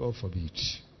 God forbid.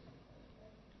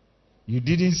 You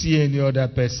didn't see any other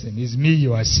person. It's me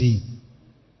you are seeing.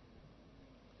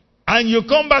 And you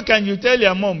come back and you tell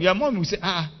your mom. Your mom will say,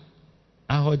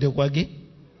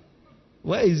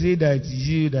 why is it that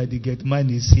you that the gate man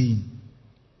is seeing?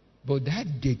 But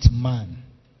that gate man,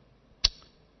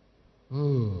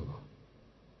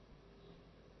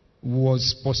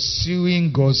 was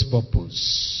pursuing God's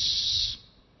purpose,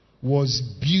 was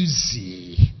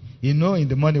busy. In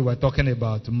the morning we're talking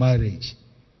about marriage.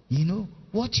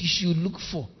 What you should look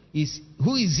for is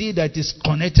who is he that is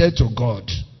connected to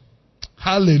God.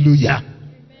 Hallelujah.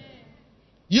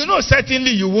 Amen.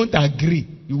 Certainly you won't agree.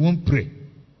 You won't pray.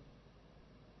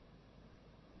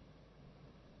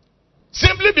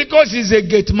 Simply because he's a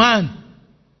gate man.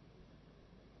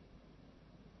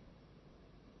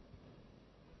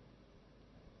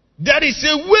 There is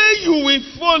a way you will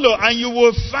follow and you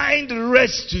will find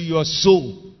rest to your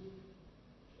soul.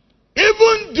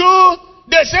 Even though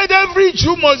they said every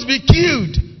Jew must be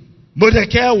killed,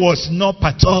 Mordecai was not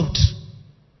perturbed.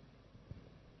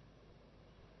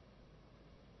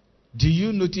 Do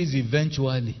you notice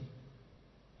eventually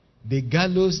the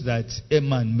gallows that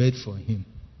Haman made for him?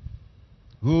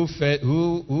 Who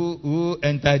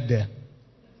entered there?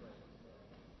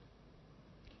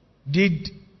 Did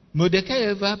Mordecai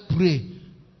ever pray,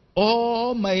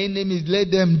 all my enemies,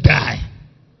 let them die?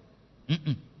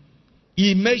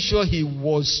 He made sure he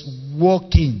was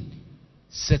walking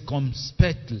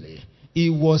circumspectly. He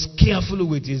was careful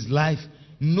with his life.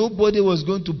 Nobody was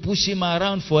going to push him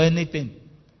around for anything.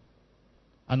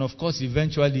 And of course,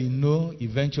 eventually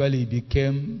he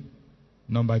became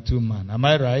number 2 man. Am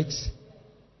I right?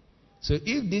 So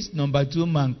if this number 2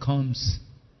 man comes,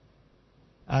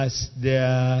 as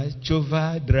their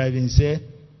chauffeur driving, say,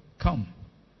 come,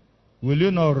 will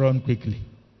you not run quickly?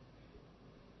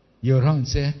 You run,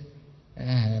 say,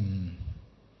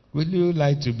 will you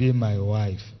like to be my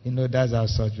wife? That's how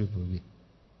such people be.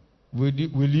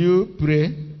 Will you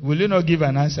pray? Will you not give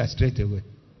an answer straight away?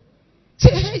 Say,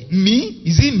 hey, me?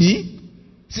 Is it me?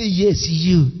 Say, yes,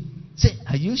 you. Say,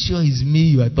 are you sure it's me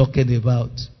you are talking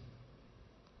about?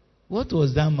 What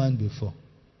was that man before?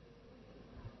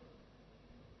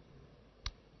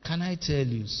 Can I tell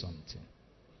you something?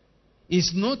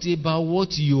 It's not about what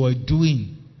you are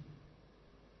doing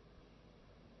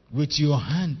with your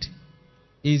hand.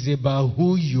 It's about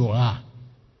who you are.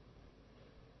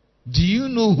 Do you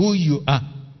know who you are?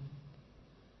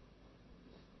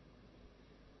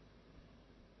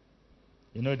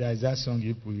 There's that song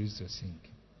people used to sing.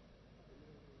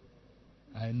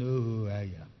 I know who I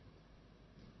am.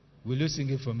 Will you sing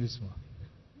it for me small?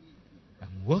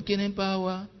 I'm walking in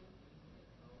power.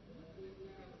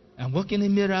 I'm walking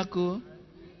in miracle.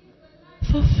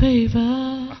 For favor.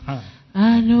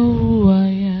 I know who I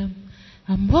am.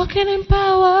 I'm walking in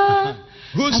power.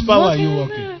 Whose power are you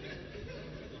walking?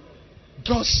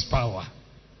 God's power.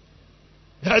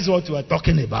 That's what we are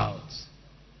talking about.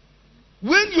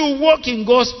 When you walk in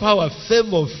God's power,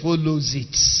 favor follows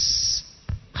it.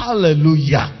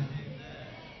 Hallelujah.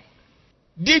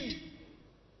 Did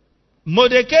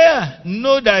Mordecai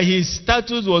know that his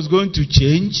status was going to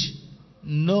change?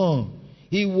 No.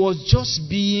 He was just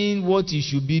being what he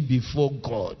should be before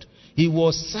God. He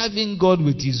was serving God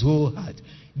with his whole heart.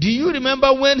 Do you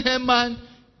remember when Haman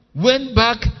went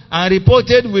back and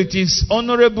reported with his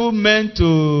honorable men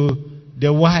to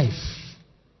the wife?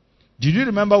 Did you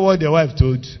remember what the wife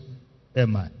told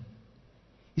Haman?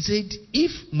 He said,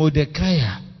 if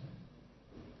Mordecai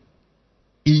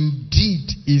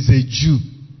indeed is a Jew,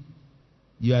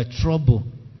 your trouble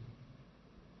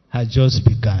has just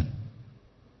begun.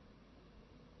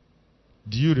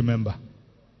 Do you remember?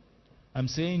 I'm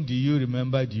saying, do you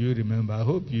remember? Do you remember? I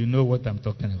hope you know what I'm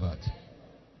talking about.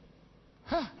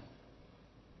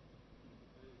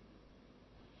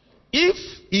 If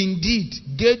indeed,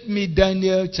 get me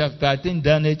Daniel chapter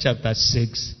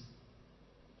 6.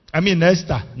 I mean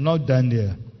Esther, not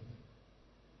Daniel.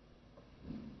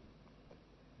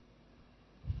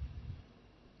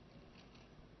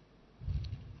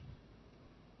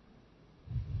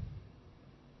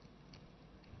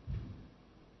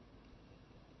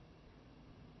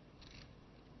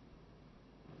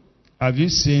 Have you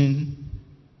seen?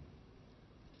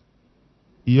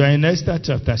 You are in Esther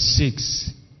chapter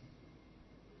 6.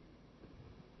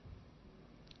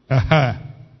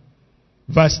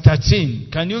 Verse 13.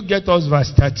 Can you get us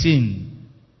verse 13?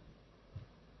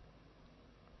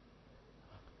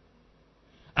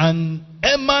 And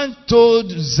Haman told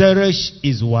Zeresh,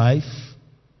 his wife,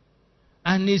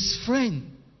 and his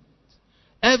friend,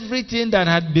 everything that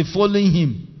had befallen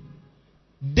him.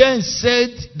 Then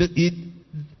said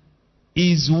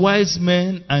his wise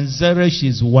men and Zeresh,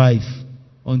 his wife,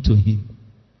 unto him.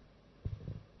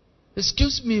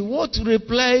 Excuse me, what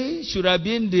reply should have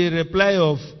been the reply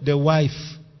of the wife?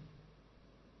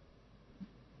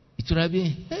 It would have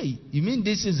been, hey, you mean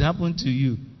this has happened to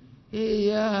you? Hey,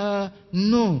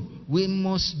 no, we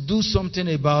must do something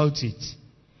about it.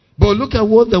 But look at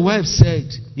what the wife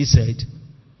said. He said,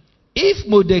 if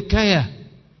Mordecai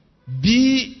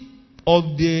be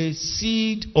of the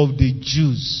seed of the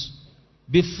Jews,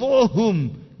 before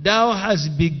whom thou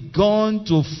hast begun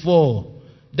to fall,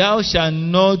 thou shalt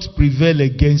not prevail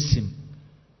against him,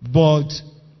 but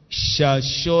shalt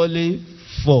surely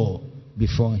fall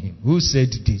before him. Who said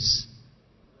this?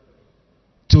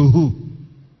 To who?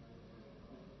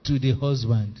 To the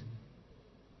husband.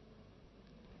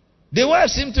 The wife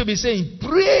seemed to be saying,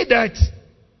 pray that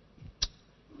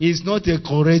he's not a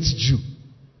correct Jew.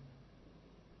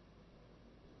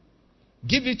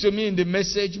 Give it to me in the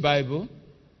Message Bible.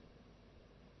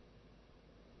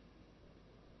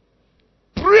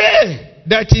 Pray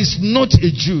that he's not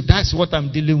a Jew. That's what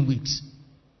I'm dealing with.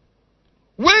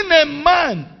 When a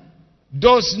man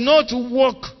does not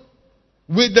walk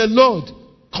with the Lord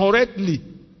correctly,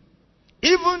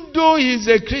 even though he's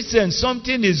a Christian,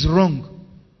 something is wrong.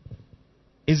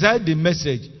 Is that the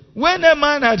message? When a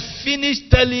man had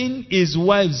finished telling his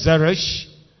wife Zeresh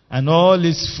and all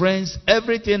his friends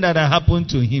everything that had happened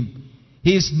to him,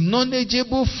 his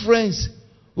knowledgeable friends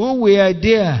who were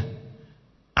there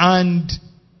and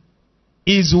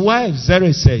his wife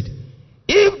Zeresh said,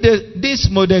 if this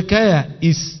Mordecai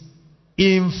is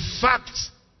in fact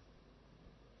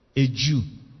a Jew,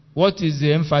 what is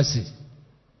the emphasis?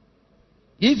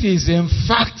 If he is in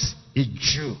fact a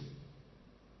Jew,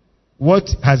 what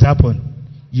has happened?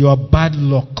 Your bad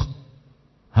luck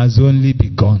has only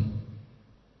begun.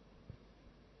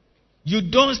 You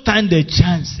don't stand a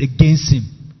chance against him.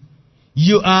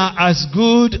 You are as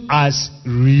good as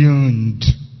ruined.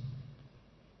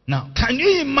 Now, can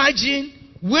you imagine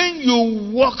when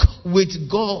you walk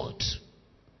with God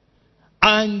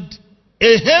and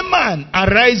a Haman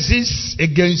arises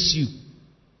against you?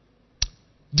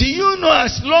 Do you know,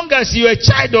 as long as you're a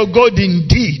child of God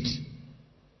indeed,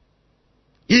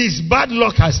 his bad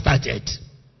luck has started?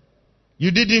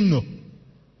 You didn't know.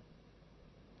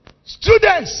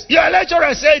 Students, your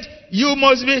lecturer said you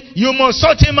must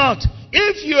sort him out.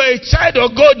 If you're a child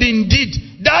of God indeed,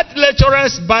 that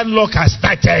lecturer's bad luck has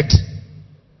started.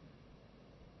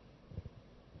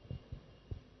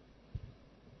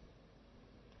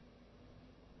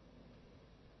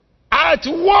 At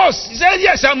worst, he said,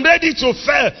 yes, I'm ready to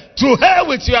fail. To hell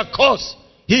with your cause.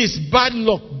 His bad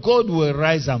luck, God will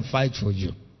rise and fight for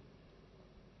you.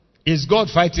 Is God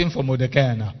fighting for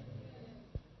Mordecai now?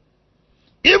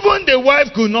 Even the wife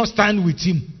could not stand with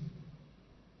him.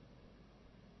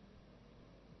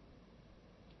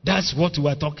 That's what we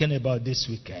are talking about this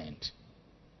weekend.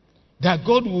 That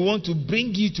God will want to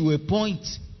bring you to a point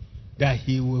that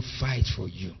he will fight for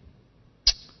you.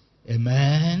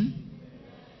 Amen.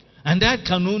 And that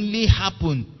can only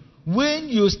happen when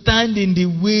you stand in the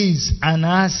ways and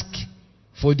ask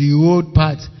for the old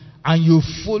path and you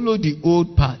follow the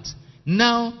old path.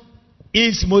 Now,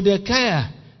 is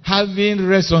Mordecai having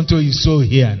rest unto his soul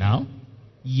here now?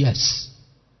 Yes.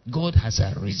 God has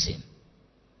arisen.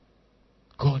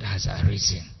 God has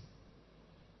arisen.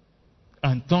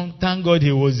 And thank God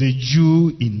he was a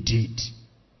Jew indeed.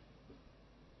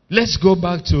 Let's go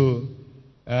back to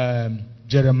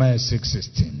Jeremiah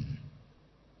 6:16.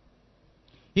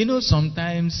 You know,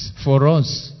 sometimes for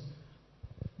us,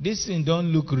 this thing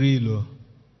don't look real.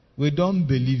 We don't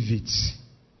believe it.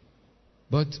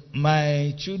 But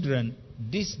my children,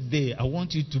 this day, I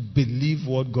want you to believe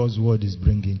what God's word is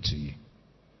bringing to you.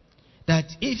 That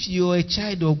if you're a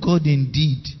child of God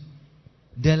indeed,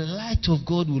 the light of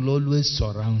God will always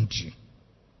surround you.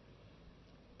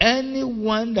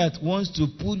 Anyone that wants to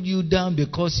pull you down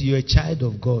because you're a child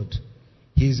of God,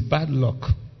 his bad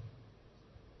luck.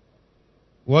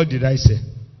 What did I say?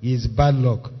 His bad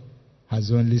luck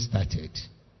has only started.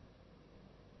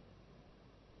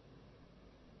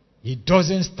 He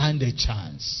doesn't stand a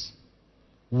chance.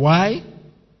 Why?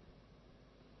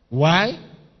 Why?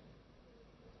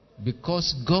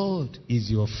 Because God is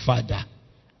your Father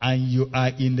and you are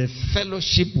in a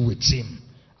fellowship with him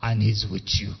and he's with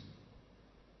you.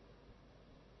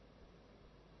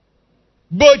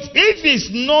 But if he's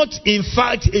not in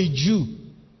fact a Jew,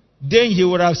 then he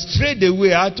would have strayed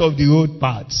away out of the old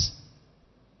paths.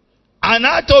 And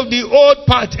out of the old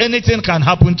part, anything can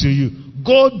happen to you.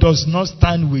 God does not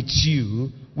stand with you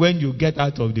when you get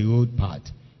out of the old part.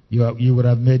 You would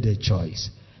have made a choice.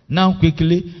 Now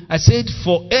quickly, I said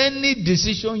for any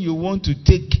decision you want to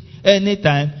take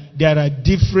anytime, there are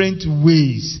different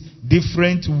ways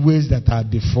that are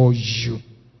before you.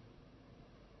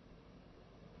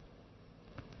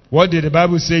 What did the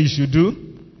Bible say you should do?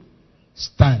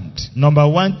 Stand. Number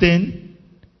one thing,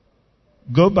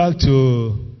 go back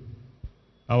to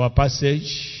our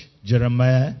passage,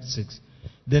 Jeremiah 6.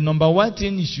 The number one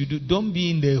thing you should do, don't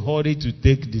be in a hurry to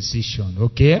take decision,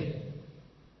 okay?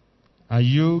 Are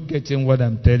you getting what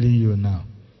I'm telling you now?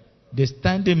 The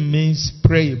standing means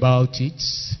pray about it,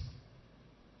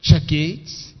 check it.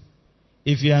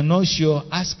 If you are not sure,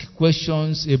 ask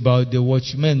questions about the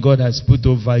watchmen God has put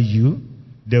over you.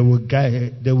 They will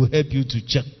help you to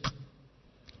check.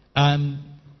 I'm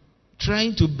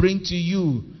trying to bring to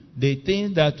you the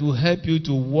thing that will help you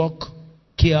to walk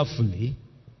carefully.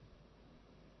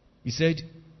 He said,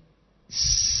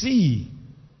 see,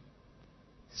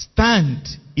 stand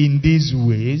in these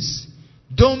ways.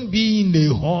 Don't be in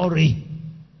a hurry.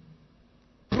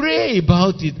 Pray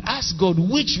about it. Ask God,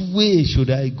 which way should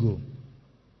I go?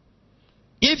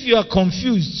 If you are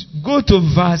confused, go to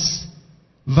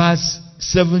verse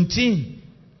 17.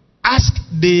 Ask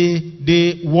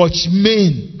the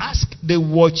watchmen. Ask the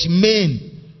watchmen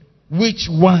which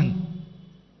one.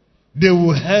 They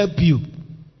will help you.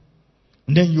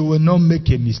 Then you will not make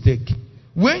a mistake.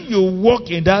 When you walk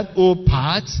in that old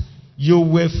path, you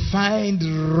will find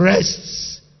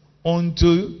rest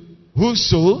unto whose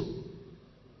soul?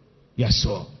 Your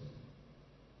soul.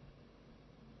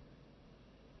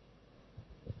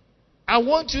 I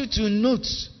want you to note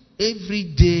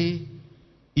every day,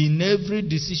 in every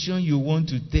decision you want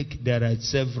to take, there are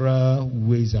several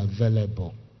ways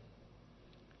available.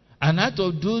 And out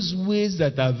of those ways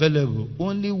that are available,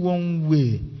 only one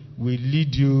way will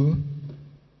lead you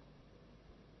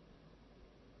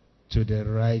to the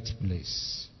right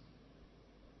place.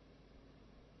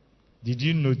 Did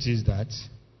you notice that?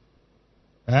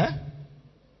 Huh?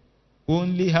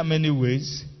 Only how many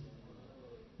ways?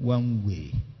 One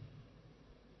way.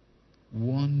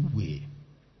 One way.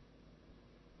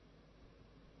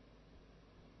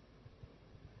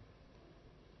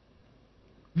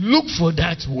 Look for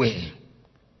that way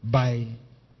by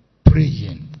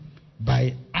praying,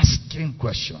 by asking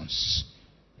questions.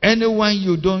 Anyone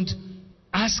you don't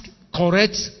ask,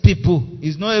 correct people.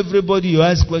 It's not everybody you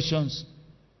ask questions.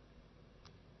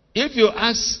 If you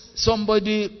ask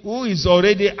somebody who is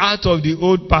already out of the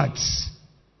old paths,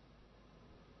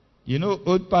 you know,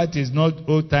 old path is not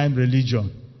old time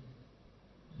religion.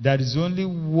 There is only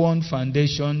one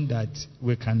foundation that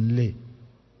we can lay,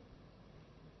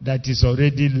 that is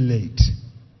already laid.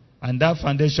 And that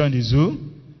foundation is who?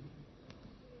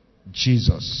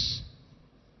 Jesus.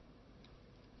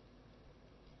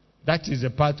 That is the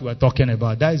part we are talking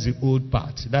about. That is the old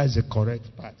part. That is the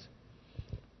correct part.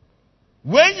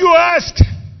 When you ask,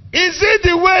 is it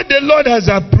the way the Lord has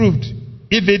approved?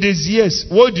 If it is yes,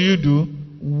 what do?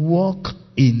 Walk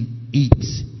in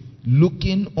it.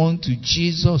 Looking unto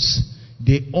Jesus,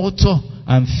 the author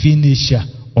and finisher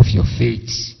of your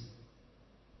faith.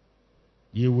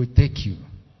 He will take you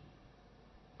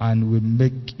and will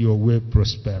make your way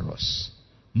prosperous.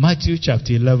 Matthew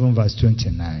chapter 11 verse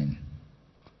 29.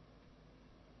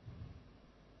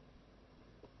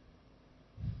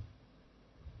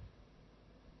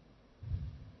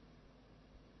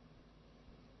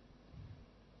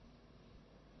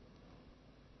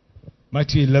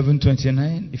 Matthew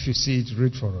 11:29. If you see it,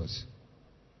 read for us.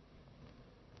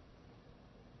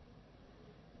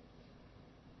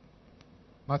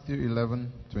 Matthew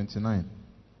 11:29.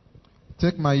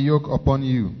 Take my yoke upon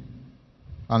you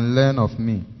and learn of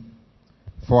me,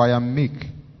 for I am meek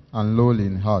and lowly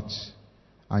in heart,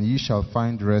 and ye shall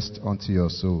find rest unto your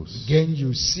souls. Again,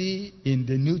 you see in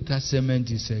the New Testament,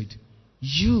 he said,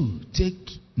 you take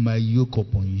my yoke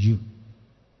upon you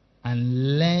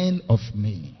and learn of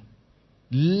me.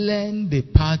 Learn the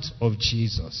path of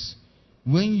Jesus.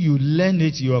 When you learn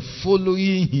it, you are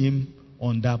following him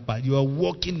on that path. You are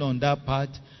walking on that path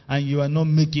and you are not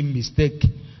making mistake.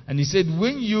 And he said,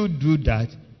 when you do that,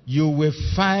 you will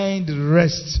find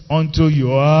rest unto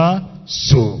your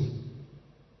soul.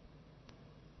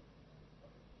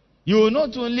 You will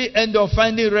not only end up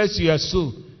finding rest to your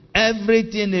soul,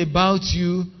 everything about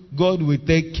you, God will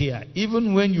take care.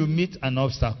 Even when you meet an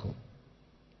obstacle,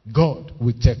 God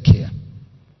will take care.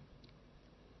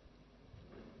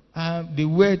 The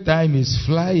way time is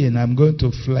flying, I'm going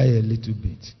to fly a little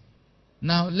bit.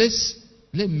 Now, let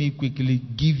me quickly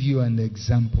give you an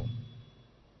example.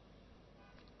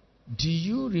 Do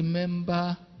you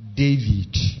remember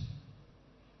David?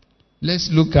 Let's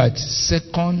look at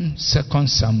Second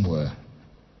Samuel.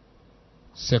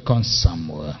 2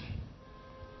 Samuel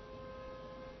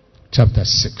chapter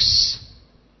 6.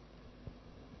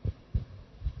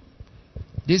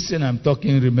 This thing I'm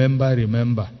talking,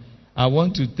 remember. I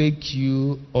want to take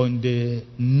you on the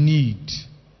need,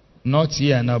 not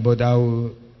here now, but I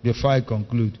will, before I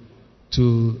conclude,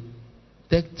 to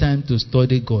take time to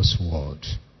study God's word.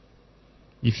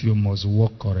 If you must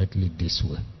walk correctly this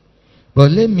way. But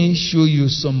let me show you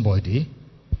somebody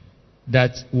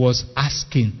that was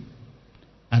asking.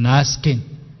 And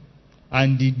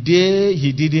the day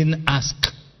he didn't ask,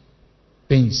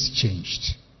 things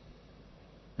changed.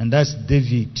 And that's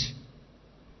David.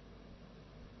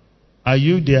 Are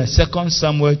you there? 2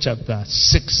 Samuel chapter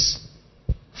 6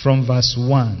 from verse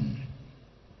 1.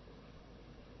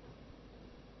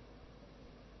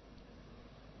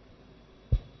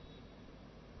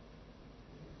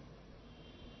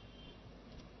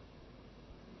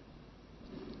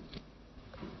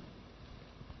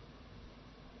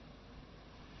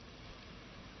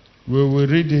 We will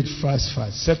read it fast.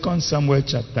 2 Samuel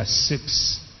chapter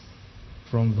 6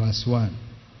 from verse 1.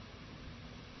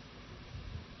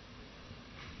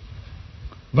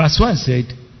 Verse 1 said,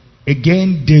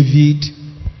 Again David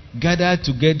gathered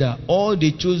together all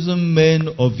the chosen men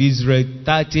of Israel,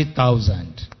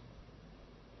 30,000.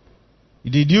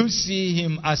 Did you see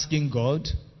him asking God?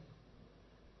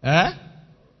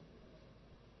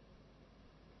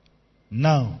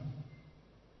 Now,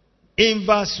 in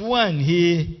verse 1,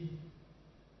 he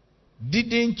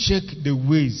didn't check the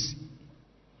ways.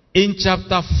 In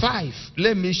chapter 5,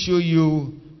 let me show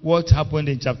you what happened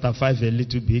in chapter 5 a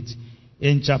little bit.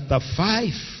 In chapter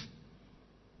 5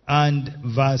 and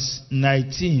verse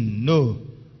 18,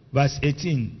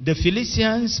 the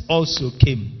Philistines also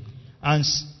came and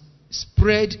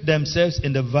spread themselves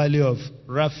in the valley of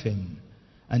Rephaim.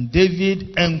 And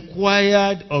David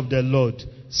inquired of the Lord,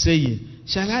 saying,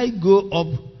 Shall I go up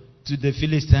to the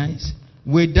Philistines?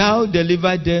 Wilt thou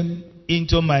deliver them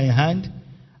into my hand?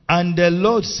 And the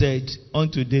Lord said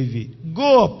unto David,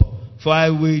 Go up, for I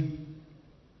will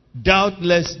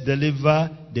doubtless deliver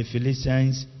the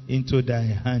Philistines into thy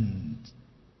hand.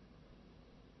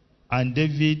 And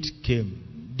David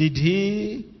came. Did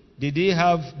he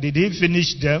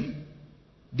finish them?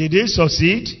 Did he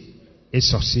succeed? He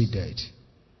succeeded.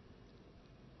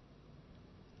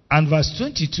 And verse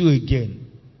 22 again.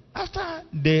 After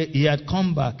he had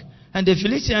come back, and the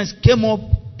Philistines came up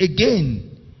again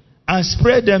and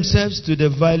spread themselves to the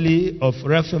valley of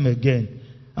Rephaim again.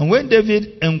 And when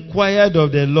David inquired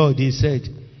of the Lord, he said,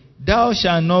 Thou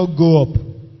shalt not go up,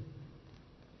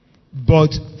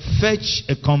 but fetch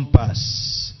a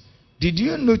compass. Did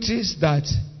you notice that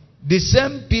the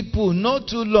same people, not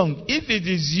too long, if it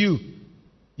is you,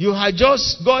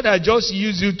 God had just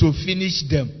used you to finish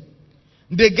them.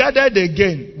 They gathered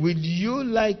again. Will you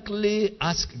likely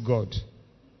ask God?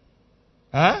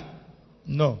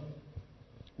 No.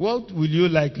 What will you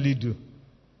likely do?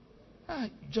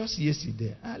 Just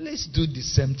yesterday. Let's do the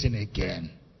same thing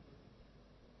again.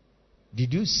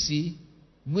 Did you see?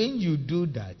 When you do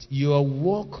that, your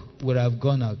work would have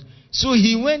gone out. So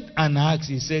he went and asked,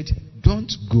 he said,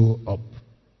 Don't go up.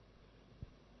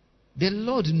 The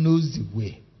Lord knows the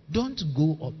way. Don't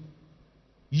go up.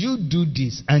 You do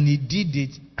this. And he did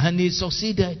it. And he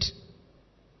succeeded.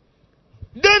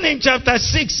 Then in chapter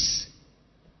 6,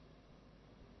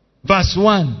 verse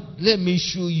 1, let me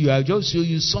show you. I'll just show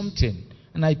you something.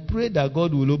 And I pray that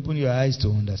God will open your eyes to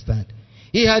understand.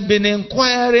 He had been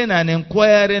inquiring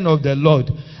of the Lord.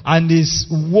 And his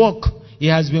work, he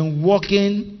has been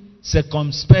working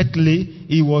circumspectly.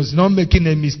 He was not making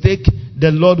a mistake.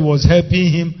 The Lord was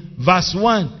helping him. Verse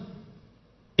 1.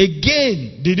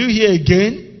 Again, did you hear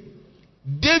again?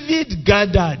 David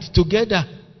gathered together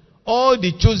all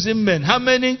the chosen men. How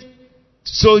many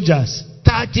soldiers?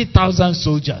 30,000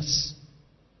 soldiers.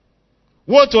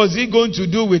 What was he going to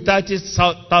do with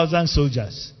 30,000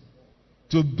 soldiers?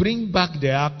 To bring back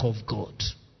the ark of God.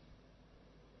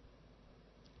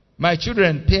 My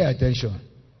children, pay attention.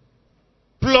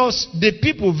 Plus the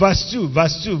people, verse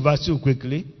 2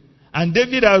 quickly. And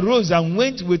David arose and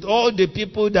went with all the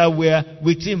people that were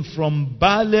with him from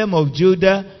Baalim of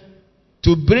Judah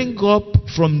to bring up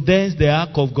from thence the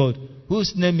ark of God,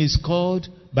 whose name is called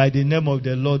by the name of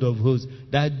the Lord of hosts,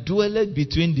 that dwelleth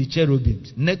between the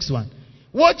cherubims. Next one.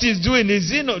 What he's doing,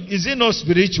 is it not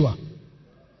spiritual?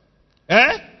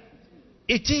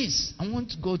 It is. I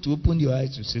want God to open your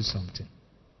eyes to see something.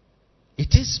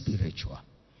 It is spiritual.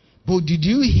 But did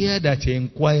you hear that he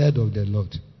inquired of the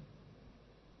Lord?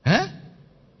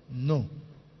 No.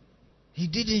 He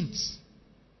didn't.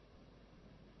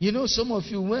 You know, some of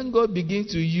you, when God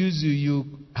begins to use you, you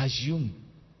assume.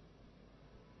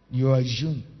 You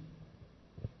assume.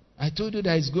 I told you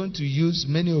that He's going to use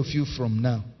many of you from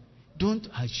now. Don't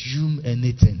assume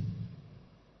anything.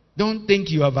 Don't think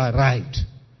you have arrived.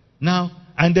 Now,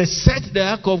 and they set the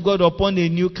ark of God upon a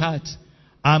new cart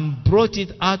and brought it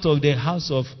out of the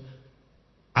house of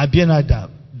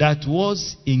Abinadab that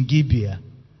was in Gibeah.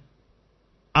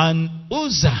 And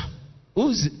Uzzah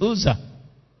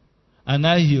and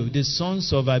Ahio, the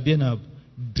sons of Abinadab,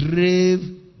 drave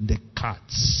the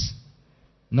carts.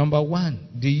 Number one,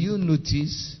 do you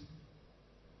notice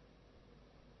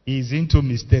he's into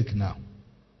mistake now?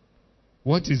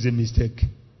 What is the mistake?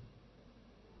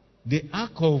 The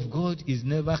ark of God is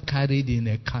never carried in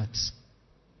a cart.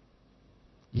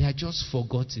 He had just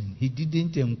forgotten. He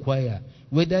didn't inquire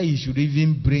whether he should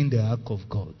even bring the ark of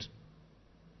God.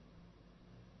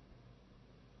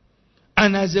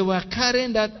 And as they were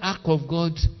carrying that ark of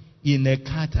God in a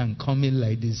cart and coming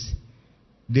like this,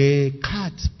 the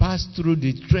cart passed through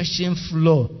the threshing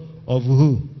floor of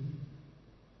who?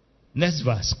 Next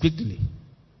verse, quickly.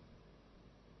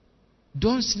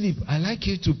 Don't sleep. I like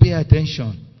you to pay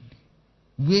attention.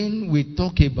 When we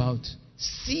talk about,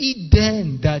 see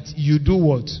then that you do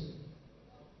what?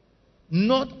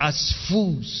 Not as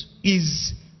fools.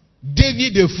 Is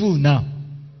David a fool now?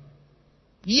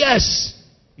 Yes.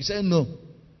 You say no.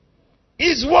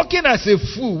 He's walking as a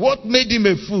fool. What made him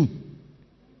a fool?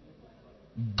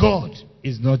 God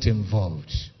is not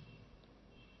involved.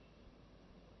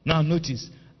 Now notice.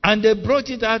 And they brought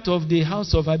it out of the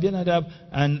house of Abinadab,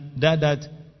 and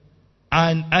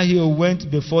and Ahio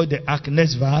went before the ark.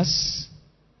 Next verse.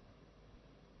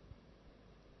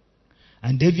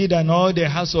 And David and all the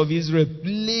house of Israel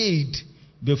played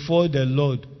before the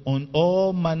Lord on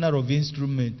all manner of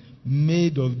instruments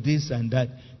made of this and that.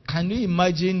 Can you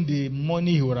imagine the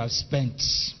money he would have spent?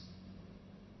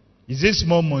 Is it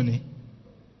small money?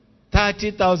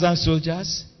 30,000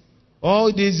 soldiers,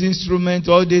 all these instruments,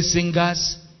 all these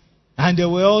singers, and they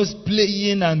were all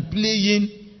playing and playing.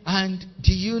 And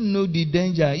do you know the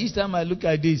danger? Each time I look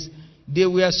at this, they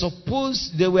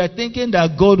were thinking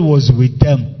that God was with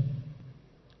them.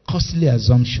 Costly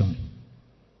assumption.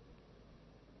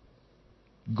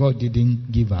 God didn't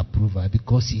give approval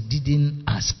because he didn't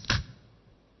ask.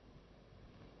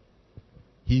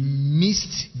 He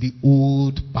missed the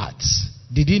old parts.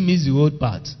 Did he miss the old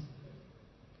part?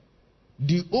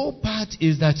 The old part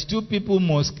is that two people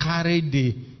must carry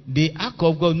the ark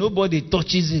of God. Nobody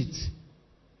touches it.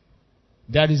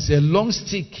 There is a long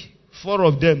stick, 4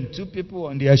 of them, 2 people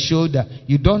on their shoulder.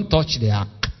 You don't touch the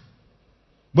ark.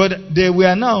 But they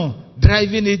were now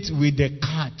driving it with the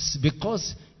carts,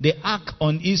 because the ark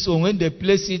on its own, when they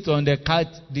placed it on the cart,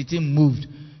 the thing moved.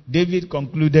 David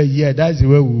concluded, yeah, that's the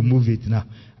way we'll move it now.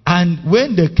 And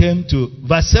when they came to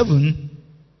verse 7,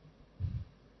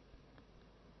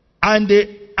 and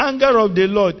the anger of the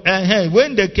Lord,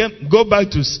 when they came, go back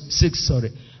to 6,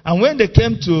 sorry. And when they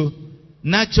came to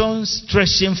Nachon's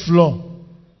threshing floor,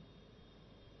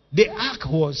 the ark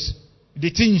the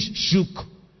thing shook.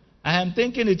 I am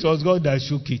thinking it was God that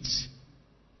shook it.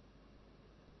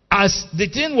 As the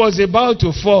thing was about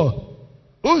to fall,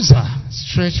 Uzzah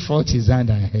stretched forth his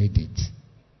hand and held it.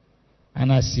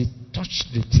 And as he touched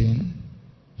the thing,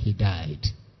 he died.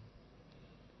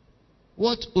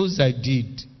 What Uzzah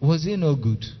did, was it no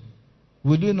good?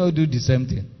 Will you not do the same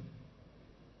thing?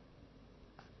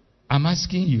 I'm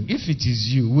asking you, if it is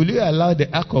you, will you allow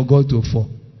the ark of God to fall?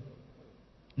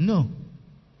 No.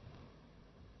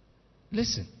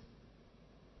 Listen.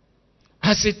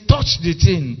 As he touched the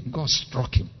thing, God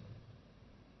struck him.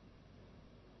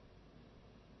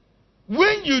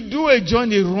 When you do a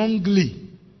journey wrongly,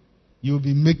 you'll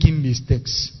be making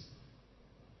mistakes.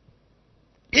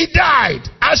 He died.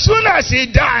 As soon as he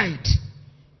died,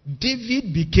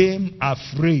 David became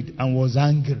afraid and was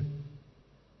angry.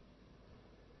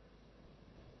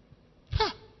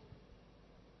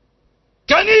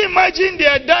 Can you imagine they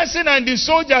are dancing and the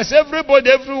soldiers, everybody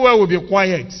everywhere will be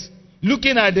quiet,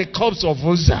 looking at the corpse of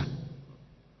Uzzah?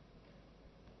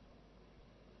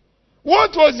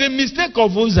 What was the mistake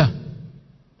of Uzzah?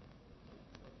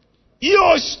 He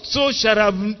also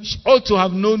ought to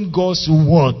have known God's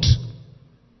word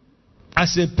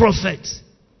as a prophet,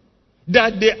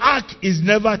 that the ark is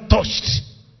never touched.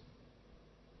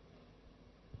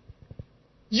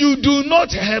 You do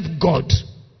not help God.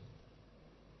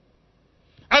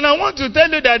 And I want to tell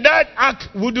you that ark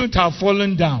wouldn't have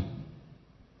fallen down.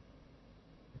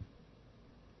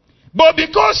 But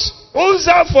because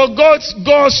Uzzah forgot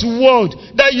God's word,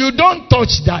 that you don't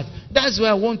touch that. That's why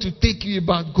I want to take you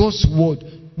about God's word.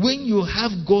 when you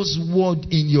have God's word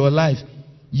in your life,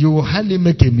 you will hardly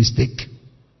make a mistake.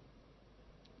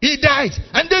 He died,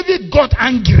 and David got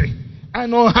angry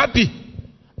and unhappy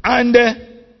and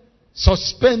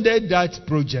suspended that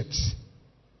project.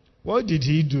 What did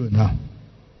he do now?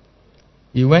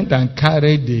 He went and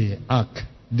carried the ark.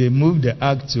 They moved the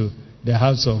ark to the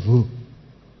house of who?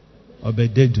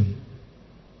 Obed-Edom.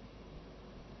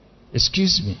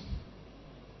 Excuse me.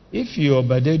 If you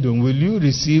Obed-Edom, will you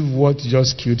receive what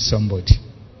just killed somebody?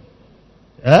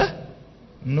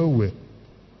 No way.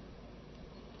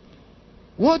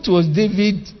 What was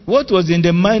in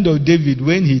the mind of David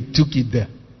when he took it there?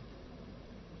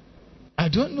 I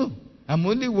don't know. I'm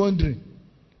only wondering.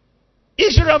 He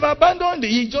should have abandoned it.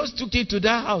 He just took it to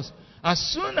that house. As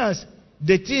soon as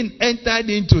the thing entered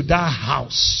into that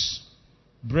house,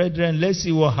 brethren, let's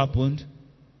see what happened.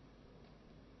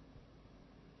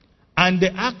 And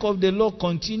the ark of the Lord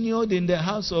continued in the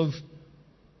house of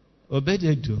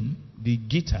Obed-Edom, the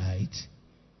Gittite,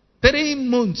 3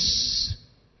 months.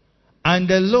 And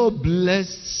the Lord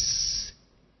blessed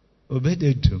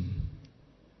Obed-Edom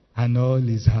and all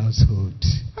his household.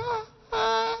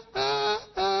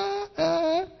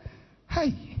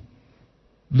 Hi.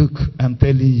 Look, I'm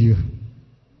telling you.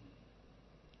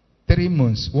 3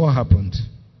 months, what happened?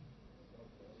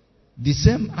 The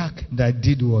same ark that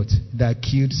did what? That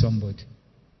killed somebody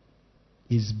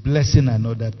is blessing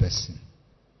another person.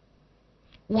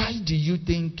 Why do you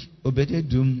think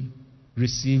Obed-Edom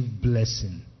received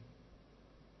blessing?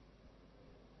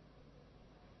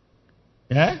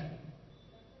 Yeah?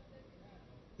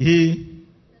 He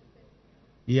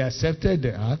accepted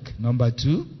the ark. Number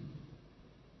 2,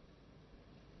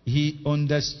 he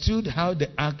understood how the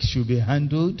ark should be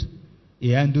handled.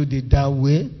 He handled it that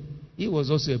way. He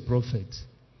was also a prophet.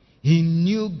 He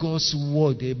knew God's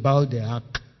word about the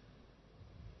ark.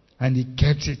 And he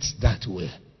kept it that way.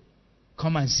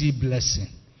 Come and see blessing.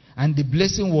 And the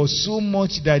blessing was so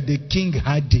much that the king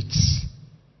had it.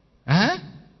 Huh?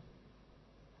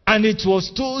 And it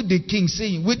was told the king,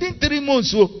 saying, within 3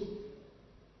 months,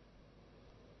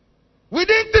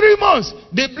 within 3 months,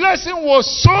 the blessing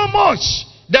was so much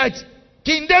that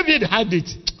King David had it.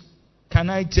 Can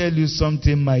I tell you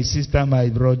something, my sister, my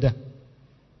brother?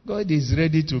 God is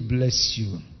ready to bless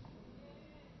you.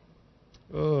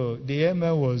 Oh, the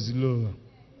amen was low.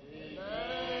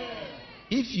 Amen.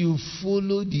 If you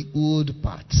follow the old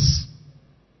paths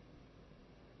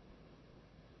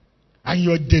and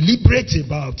you're deliberate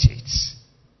about it.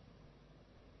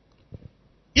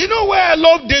 You know why I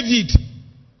love David?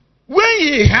 When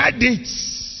he had it,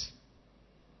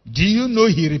 do you know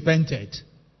he repented?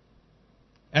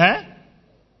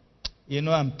 You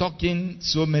know, I'm talking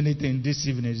so many things this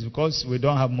evening because we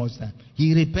don't have much time.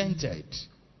 He repented.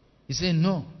 He said,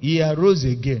 no. He arose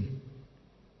again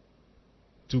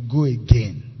to go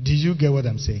again. Did you get what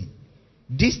I'm saying?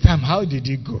 This time, how did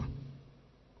he go?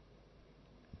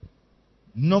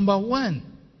 Number 1,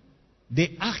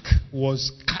 the ark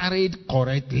was carried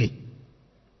correctly.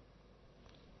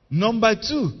 Number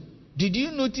 2, did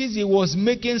you notice he was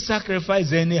making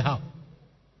sacrifice anyhow?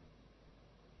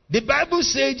 The Bible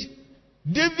said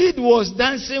David was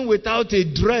dancing without a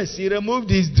dress. He removed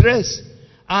his dress.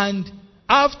 And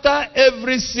after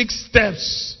every 6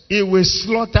 steps, he will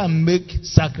slaughter and make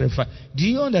sacrifice. Do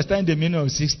you understand the meaning of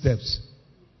 6 steps?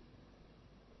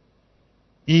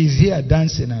 He is here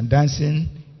dancing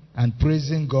and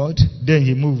praising God. Then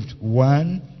he moved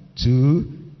 1,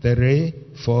 2, 3,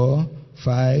 4,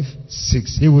 5,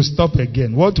 6. He will stop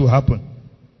again. What will happen?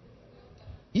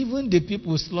 Even the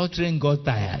people slaughtering got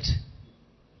tired.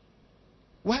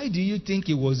 Why do you think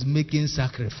he was making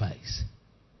sacrifice?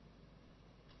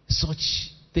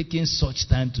 Taking such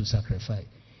time to sacrifice.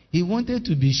 He wanted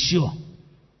to be sure.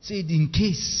 Said, in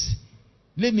case,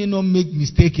 let me not make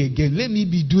mistake again. Let me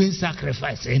be doing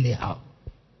sacrifice anyhow.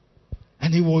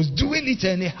 And he was doing it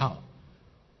anyhow.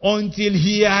 Until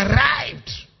he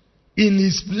arrived in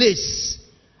his place.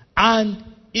 And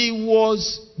he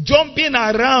was jumping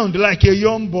around like a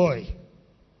young boy.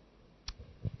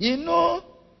 You know,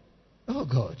 oh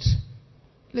God,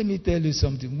 let me tell you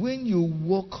something. When you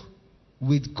walk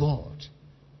with God,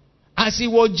 as he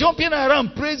was jumping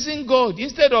around praising God,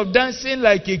 instead of dancing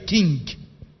like a king,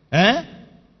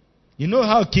 you know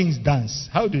how kings dance?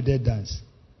 How do they dance?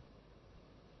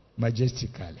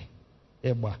 Majestically.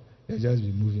 They just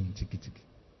be moving. Tiki, tiki.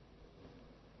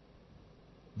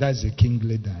 That's a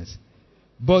kingly dance.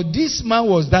 But this man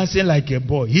was dancing like a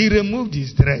boy. He removed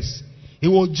his dress. He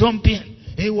was jumping.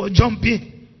 He was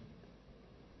jumping.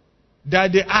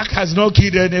 That the ark has not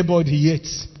killed anybody yet.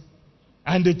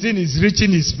 And the thing is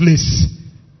reaching his place.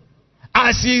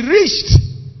 As he reached,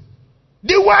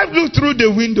 The wife looked through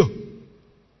the window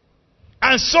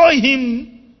and saw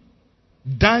him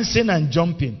dancing and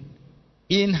jumping.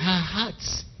 In her heart,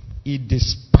 he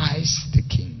despised the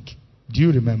king. Do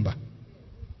you remember?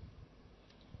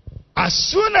 As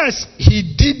soon as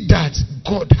he did that,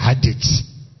 God had it.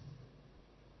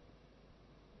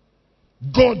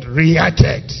 God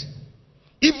reacted.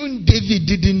 Even David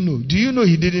didn't know. Do you know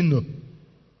he didn't know?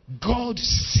 God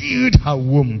sealed her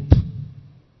womb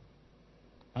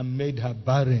and made her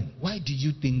barren. Why do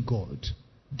you think God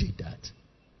did that?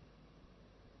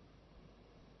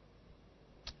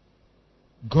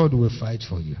 God will fight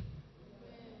for you.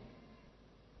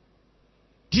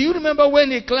 Do you remember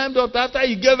when he climbed up after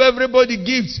he gave everybody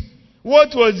gifts?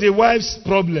 What was the wife's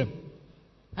problem?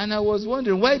 And I was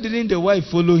wondering, why didn't the wife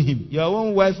follow him? Your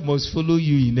own wife must follow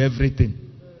you in everything.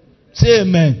 Say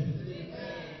amen.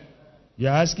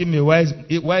 You're asking me,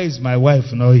 why is my wife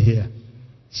not here?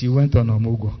 She went on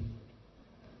Omugo.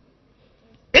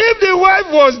 If the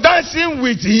wife was dancing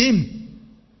with him,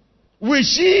 will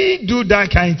she do that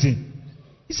kind of thing?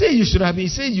 He said you should have been. He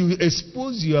said you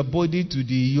expose your body to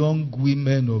the young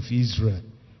women of Israel.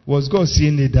 Was God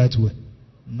seeing it that way?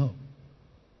 No.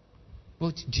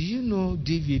 But do you know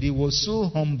David? He was so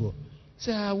humble. He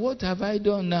said, what have I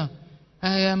done now?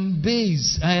 I am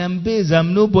base.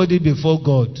 I'm nobody before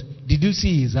God. Did you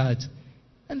see his heart?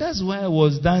 And that's why I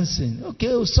was dancing.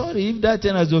 Okay, sorry if that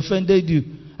thing has offended you.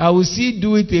 I will still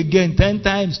do it again 10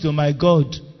 times to my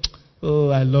God. Oh,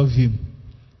 I love him.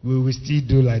 We will still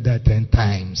do like that 10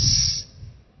 times.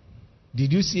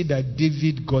 Did you see that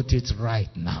David got it right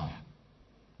now?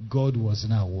 God was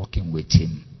now working with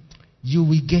him. You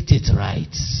will get it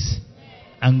right.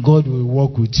 And God will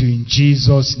work with you in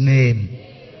Jesus' name.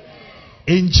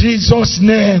 In Jesus'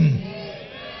 name.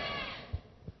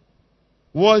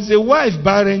 Was the wife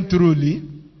barren truly?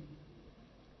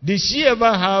 Did she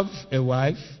ever have a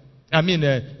wife?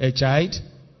 A child?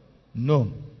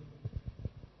 No.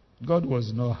 God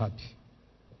was not happy.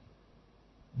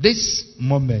 This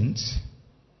moment,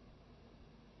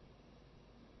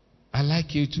 I'd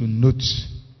like you to note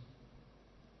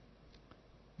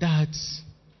that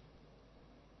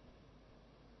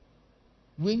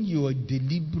when you are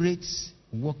deliberate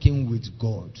working with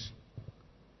God,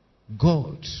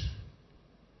 God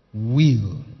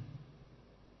will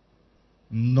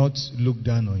not look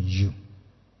down on you.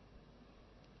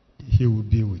 He will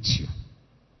be with you.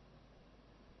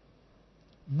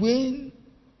 When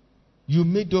you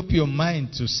made up your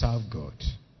mind to serve God,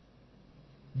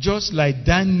 just like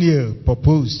Daniel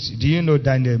proposed, do you know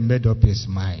Daniel made up his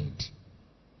mind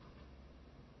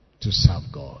to serve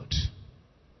God?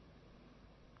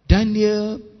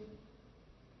 Daniel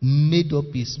made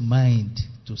up his mind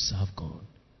to serve God.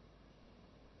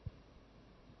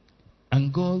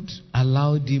 And God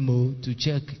allowed him to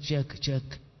check.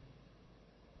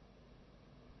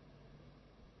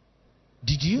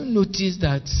 Did you notice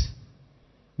that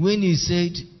when he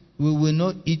said, we will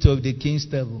not eat of the king's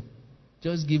table,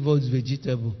 just give us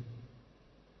vegetable?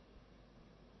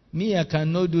 Me, I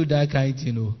cannot do that kind of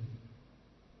thing.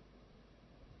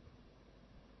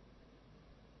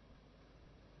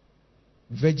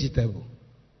 Vegetable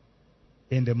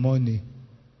in the morning,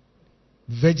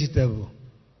 vegetable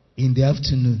in the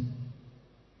afternoon,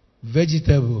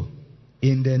 vegetable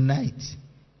in the night.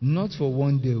 Not for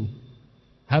one day.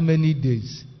 How many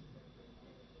days?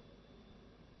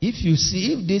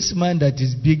 If this man that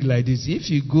is big like this, if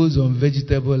he goes on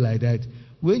vegetable like that,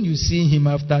 when you see him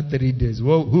after 3 days, who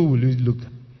will you look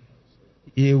at?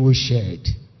 He will shed.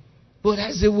 But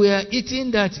as they were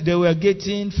eating that, they were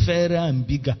getting fairer and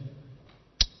bigger.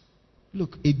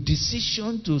 Look, a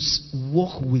decision to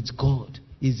walk with God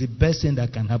is the best thing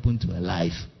that can happen to a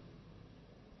life.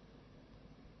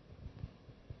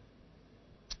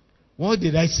 What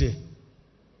did I say?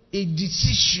 A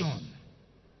decision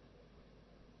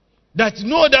that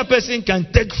no other person can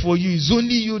take for you. Is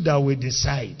only you that will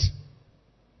decide.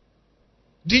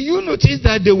 Do you notice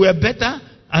that they were better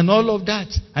and all of that,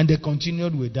 and they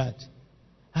continued with that,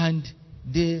 and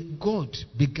God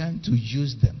began to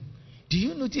use them? Do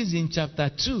you notice in chapter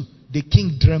 2 the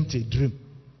king dreamt a dream?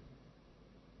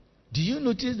 Do you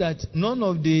notice that none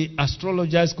of the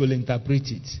astrologers could interpret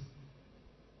it?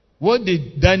 What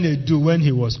did Daniel do when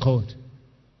he was called?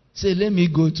 Say, let me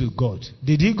go to God.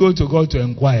 Did he go to God to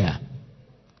inquire?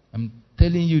 I'm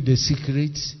telling you the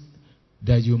secret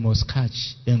that you must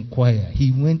catch. Inquire.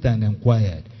 He went and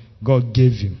inquired. God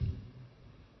gave him.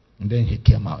 And then he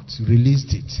came out,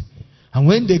 released it. And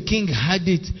when the king had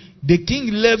it, the king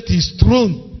left his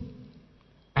throne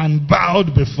and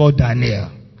bowed before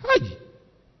Daniel.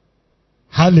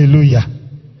 Hallelujah.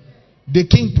 The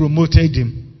king promoted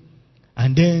him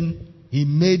And then he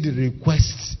made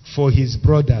requests for his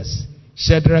brothers,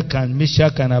 Shadrach and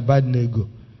Meshach and Abednego,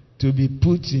 to be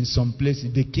put in some place.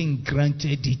 The king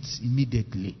granted it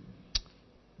immediately.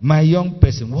 My young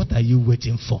person, what are you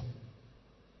waiting for?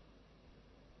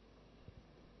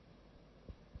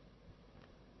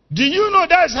 Do you know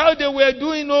that's how they were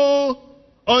doing?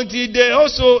 Until they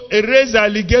also raised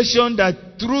allegation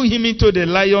that threw him into the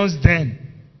lion's den.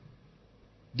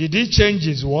 Did he change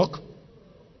his work?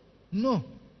 No.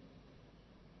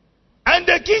 And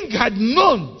the king had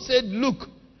known, said, look,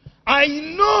 I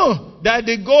know that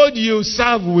the God you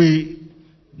serve will.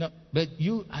 No, but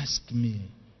you ask me,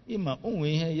 in my own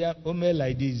way,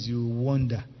 like this, you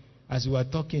wonder, as we were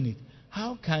talking it,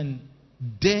 how can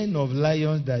den of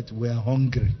lions that were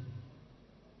hungry?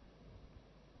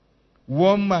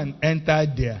 One man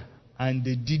entered there and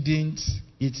they didn't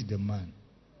eat the man.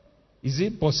 Is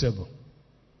it possible?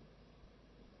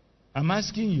 I'm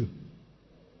asking you.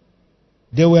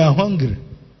 They were hungry.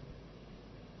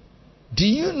 Do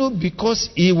you know, because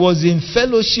he was in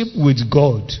fellowship with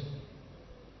God,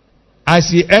 as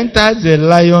he entered the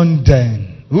lion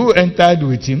den, who entered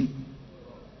with him?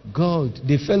 God.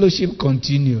 The fellowship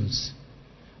continues.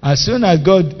 As soon as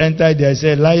God entered there, he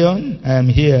said, Lion, I am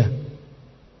here.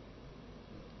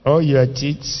 All your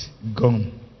teeth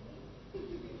gone.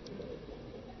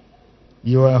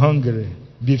 You are hungry.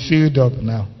 Be filled up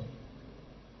now.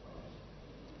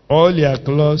 All your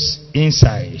clothes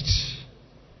inside.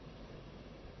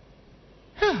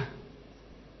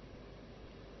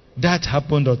 That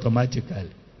happened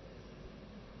automatically.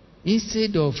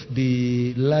 Instead of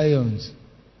the lions,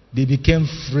 they became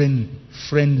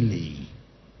friendly.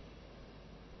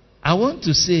 I want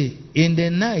to say, in the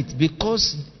night,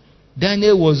 because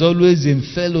Daniel was always in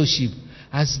fellowship,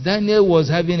 as Daniel was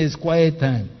having his quiet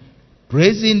time,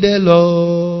 praising the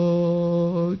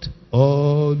Lord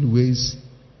always.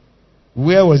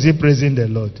 Where was he praising the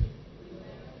Lord?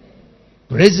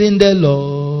 Praising the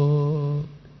Lord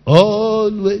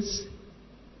always.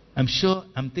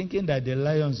 I'm thinking that the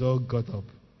lions all got up.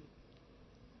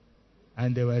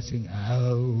 And they were saying,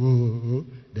 oh,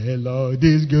 the Lord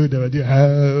is good.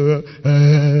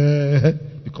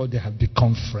 Because they have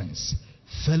become friends.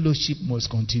 Fellowship must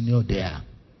continue there.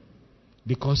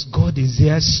 Because God is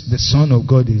there, the Son of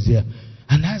God is there.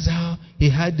 And that's how he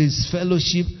had this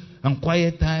fellowship and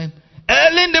quiet time.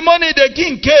 Early in the morning, the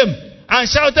king came and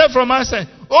shouted from outside,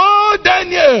 oh,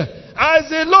 Daniel, as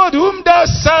the Lord whom thou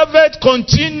servest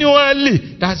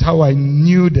continually. That's how I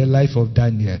knew the life of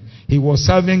Daniel. He was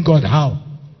serving God how?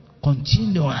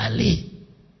 Continually.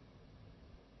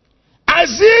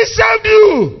 As he served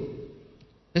you.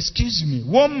 Excuse me,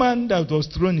 one man that was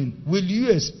thrown in, will you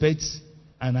expect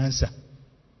an answer?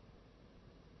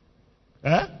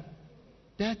 Huh?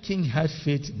 That king had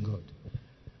faith in God.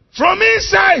 From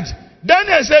inside,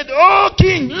 Daniel said, oh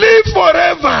king, live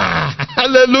forever.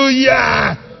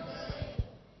 Hallelujah.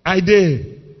 I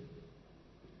did.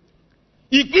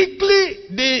 He quickly,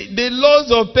 the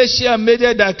laws of Persia made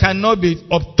it that cannot be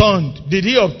upturned. Did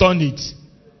he upturn it?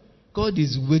 God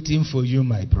is waiting for you,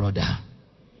 my brother.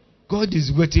 God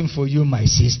is waiting for you, my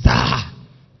sister,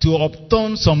 to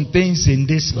upturn some things in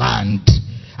this land.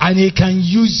 And he can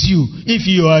use you if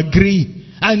you agree.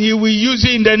 And he will use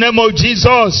you in the name of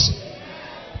Jesus.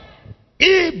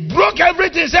 He broke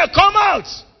everything, said, come out.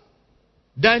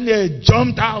 Daniel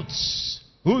jumped out.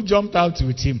 Who jumped out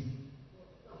with him?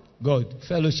 God.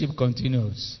 Fellowship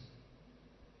continues.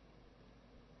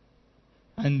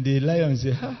 And the lion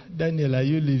said, Daniel, are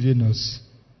you leaving us?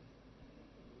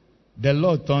 The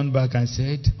Lord turned back and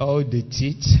said, all the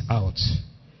teeth out.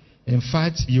 In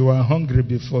fact, you were hungry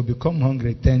before, become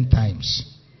hungry 10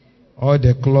 times. All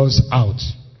the claws out.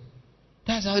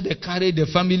 That's how they carried the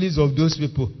families of those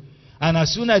people. And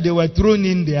as soon as they were thrown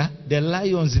in there, the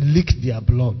lions licked their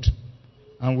blood.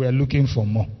 And were looking for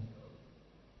more.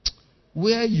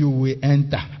 Where you will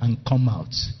enter and come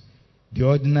out, the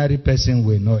ordinary person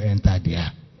will not enter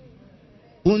there.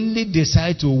 Only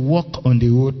decide to walk on the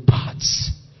old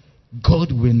paths.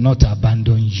 God will not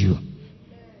abandon you.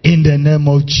 In the name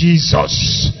of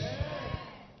Jesus.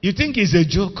 You think it's a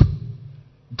joke?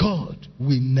 God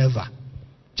will never.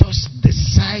 Just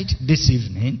decide this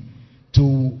evening to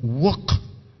walk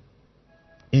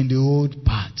in the old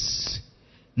paths.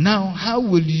 Now, how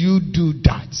will you do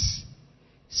that?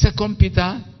 2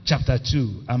 Peter chapter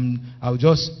 2. I'll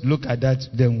just look at that,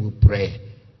 then we'll pray.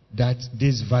 That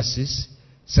these verses,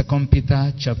 2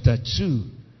 Peter chapter 2,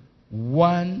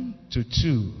 1 to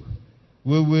 2.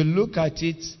 We will look at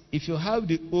it. If you have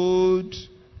the old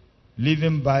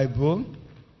Living Bible,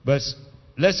 but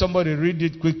let somebody read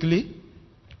it quickly.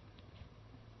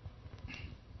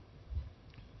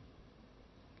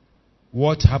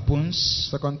 what happens?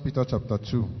 2 Peter chapter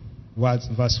 2.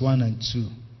 Verse 1 and 2.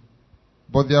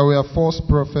 But there were false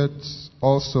prophets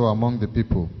also among the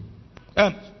people.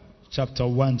 Chapter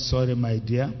 1, sorry, my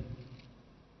dear.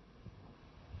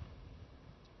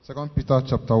 2 Peter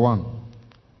chapter 1,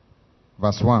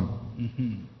 verse 1.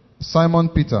 Mm-hmm. Simon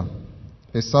Peter,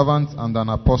 a servant and an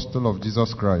apostle of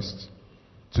Jesus Christ,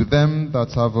 to them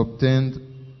that have obtained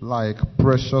like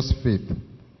precious faith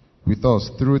with us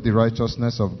through the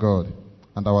righteousness of God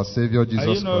and our Savior Jesus Christ.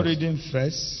 Are you not reading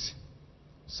first?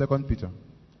 2 Peter.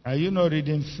 Are you not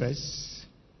reading first?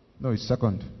 No, it's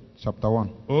 2nd, chapter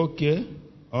 1. Okay.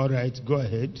 All right, go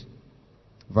ahead.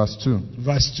 Verse 2.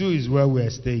 Verse 2 is where we are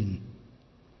staying.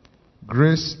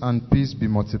 Grace and peace be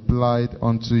multiplied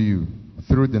unto you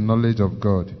through the knowledge of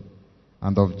God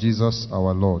and of Jesus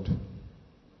our Lord.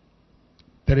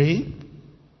 3.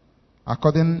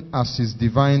 According as his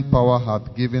divine power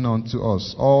hath given unto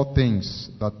us all things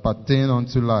that pertain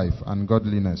unto life and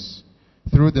godliness,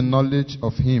 through the knowledge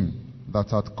of him that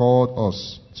hath called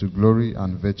us to glory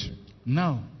and virtue.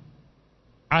 Now,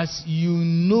 as you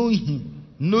know him,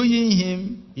 knowing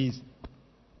him is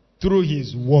through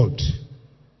his word.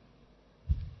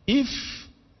 If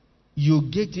you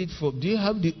get it from, do you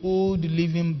have the Old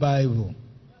Living Bible?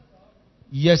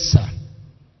 Yes, sir.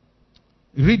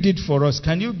 Read it for us.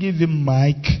 Can you give him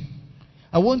mic?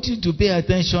 I want you to pay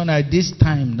attention at this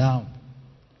time now.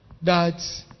 That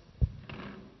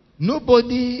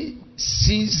nobody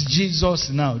sees Jesus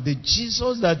now. The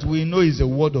Jesus that we know is the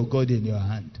word of God in your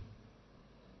hand.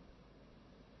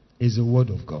 Is the word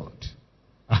of God.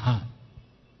 Aha.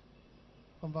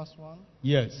 From verse 1.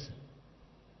 Yes.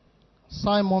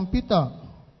 Simon Peter,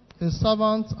 a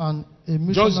servant and a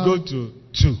missionary. Just go to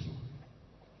 2.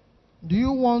 Do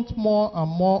you want more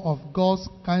and more of God's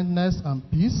kindness and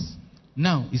peace?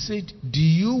 Now, he said, do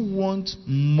you want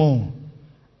more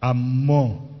and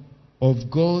more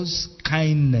of God's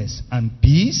kindness and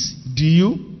peace? Do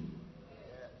you?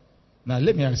 Now,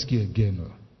 let me ask you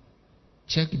again.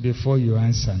 Check before you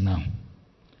answer now.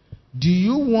 Do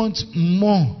you want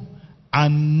more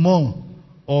and more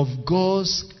of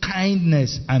God's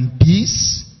kindness and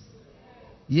peace?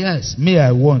 Yes, me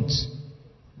I want.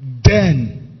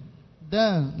 Then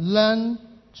learn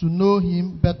to know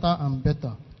him better and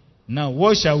better. Now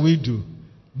what shall we do?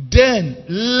 Then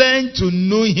learn to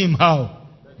know him how?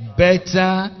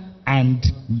 Better and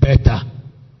better.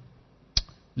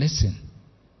 Listen.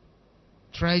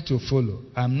 Try to follow.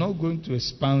 I'm not going to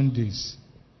expound this.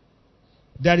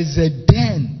 There is a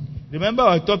then. Remember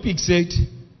our topic said,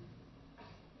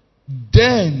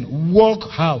 then walk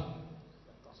how?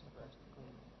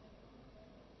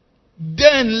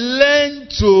 Then learn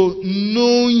to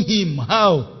know him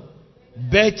how?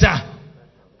 Better.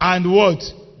 And what?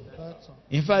 Better.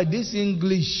 In fact, this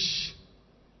English,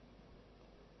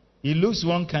 it looks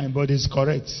one kind, but it's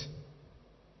correct.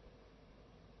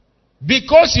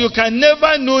 Because you can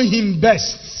never know him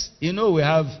best. You know we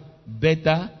have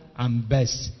better and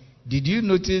best. Did you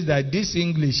notice that this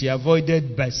English, he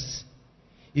avoided best?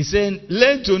 He said,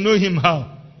 learn to know him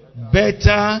how?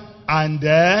 Better and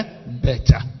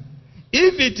better.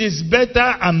 If it is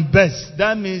better and best,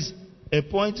 that means a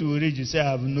point will reach, you say,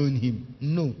 I have known him.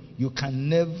 No, you can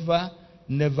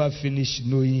never finish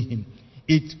knowing him.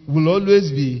 It will always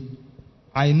be,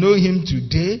 I know him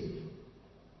today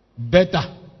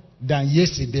better than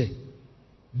yesterday.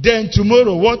 Then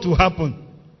tomorrow, what will happen?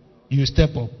 You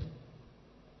step up.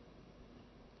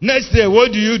 Next day,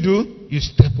 what do? You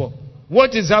step up.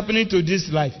 What is happening to this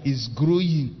life is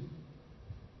growing.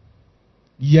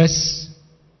 Yes.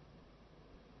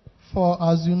 For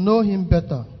as you know him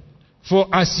better,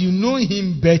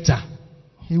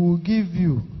 he will give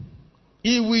you.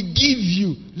 He will give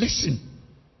you. Listen.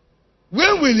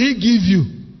 When will he give you?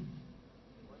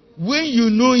 When you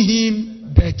know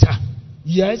him better.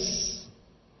 Yes.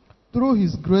 Through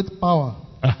his great power.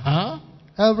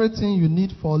 Everything you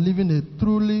need for living a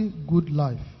truly good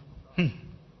life.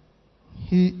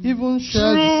 He even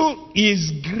shares. Through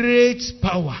his great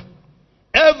power.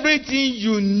 Everything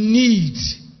you need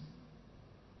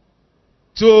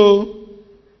to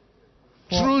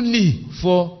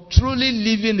truly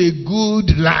living a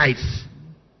good life.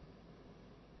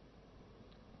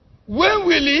 When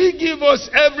will he give us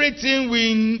everything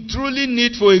we truly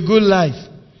need for a good life?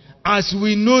 As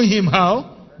we know him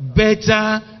how?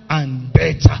 Better and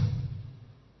better.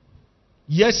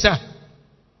 Yes, sir.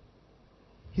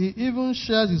 He even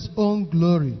shares his own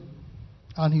glory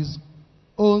and his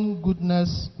own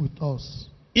goodness with us.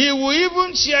 He will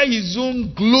even share his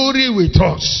own glory with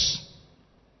us.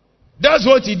 That's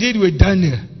what he did with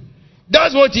Daniel.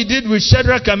 That's what he did with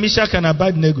Shadrach, Meshach, and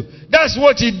Abednego. That's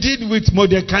what he did with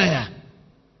Mordecai.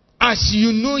 As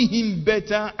you know him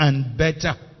better and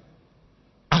better.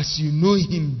 As you know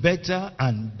him better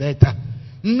and better.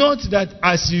 Not that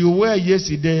as you were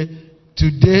yesterday,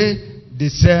 today, the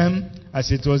same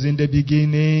as it was in the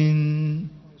beginning.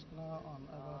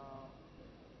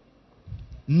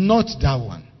 Not that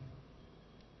one.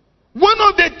 One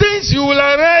of the things you will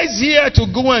arise here to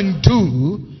go and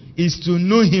do is to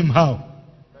know him how?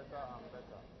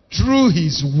 Through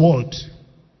his word.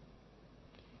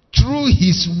 Through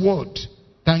his word.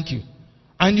 Thank you.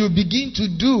 And you begin to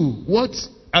do what?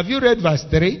 Have you read verse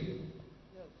 3?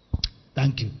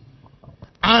 Thank you.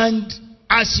 And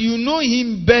as you know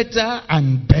him better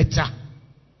and better.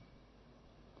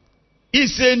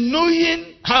 It's a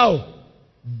knowing how?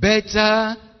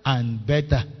 Better and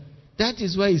better. That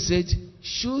is why he said,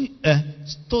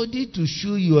 study to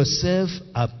show yourself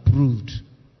approved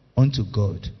unto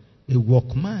God. A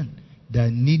workman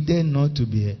that needed not to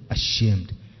be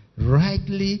ashamed.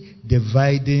 Rightly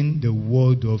dividing the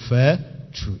word of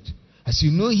truth. As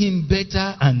you know him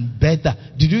better and better.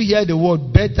 Did you hear the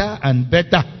word better and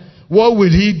better? What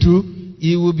will he do?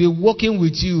 He will be working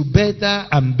with you better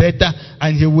and better.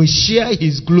 And he will share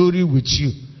his glory with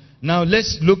you. Now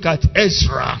let's look at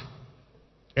Ezra.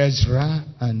 Ezra,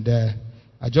 and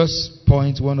I just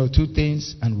point one or two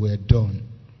things and we're done.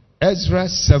 Ezra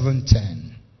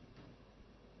 7:10.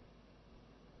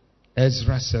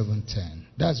 Ezra 7:10.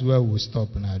 That's where we'll stop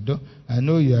now. I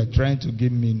know you are trying to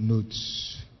give me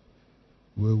notes.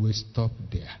 We will stop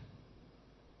there.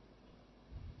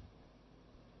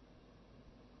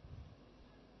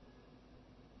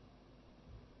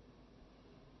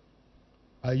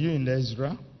 Are you in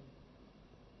Ezra?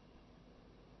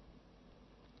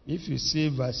 If you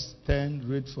see verse 10,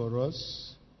 read for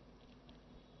us.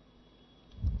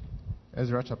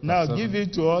 Ezra chapter 7. Now give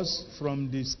it to us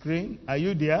from the screen. Are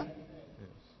you there? Yes.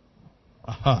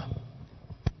 Aha.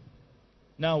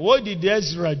 Now what did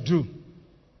Ezra do?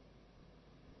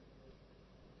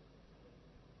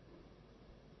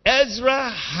 Ezra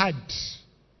had.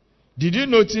 Did you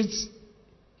notice?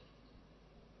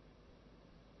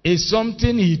 It's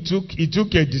something he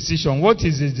took a decision. What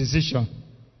is his decision?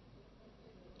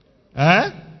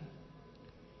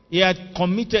 He had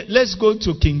committed. Let's go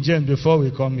to King James before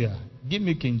we come here. Give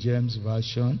me King James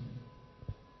version.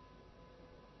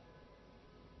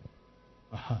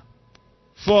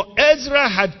 For Ezra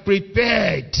had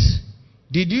prepared.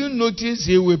 Did you notice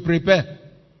he will prepare?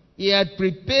 He had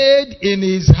prepared in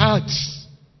his heart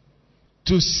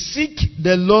to seek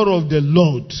the law of the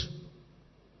Lord.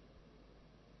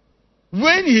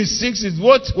 When he seeks it,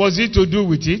 what was he to do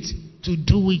with it? To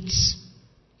do it.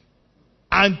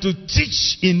 And to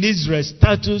teach in Israel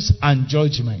statutes and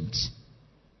judgment.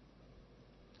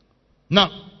 Now,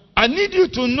 I need you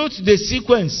to note the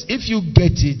sequence. If you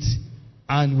get it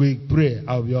and we pray,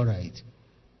 I'll be alright.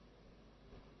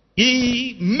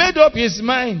 He made up his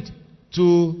mind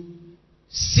to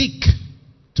seek,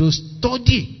 to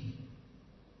study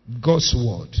God's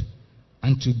word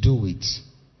and to do it.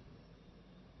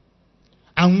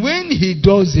 And when he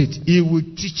does it, he will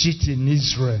teach it in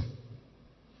Israel.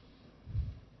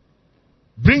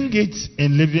 Bring it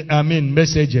in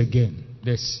message again.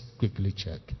 Let's quickly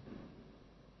check.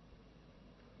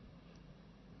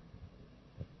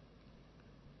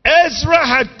 Ezra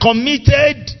had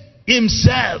committed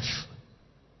himself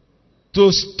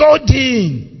to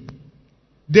studying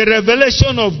the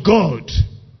revelation of God,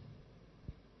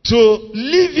 to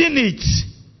living it,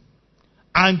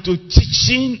 and to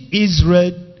teaching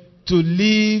Israel to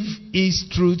live his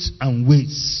truths and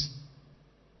ways.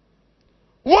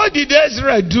 What did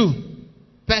Ezra do?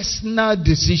 Personal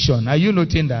decision. Are you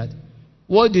noting that?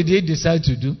 What did he decide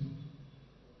to do?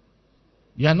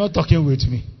 You are not talking with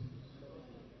me.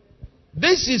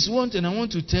 This is one thing I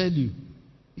want to tell you.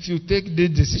 If you take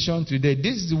this decision today,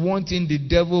 this is one thing the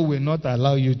devil will not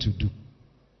allow you to do.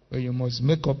 But you must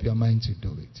make up your mind to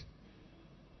do it.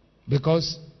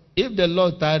 Because if the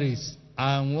Lord tarries,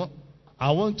 I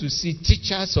want to see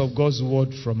teachers of God's word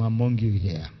from among you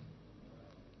here.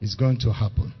 It's going to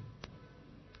happen.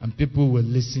 And people will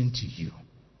listen to you.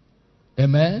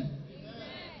 Amen?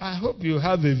 I hope you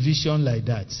have a vision like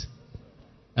that.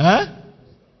 Huh?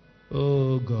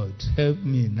 Oh God, help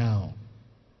me now.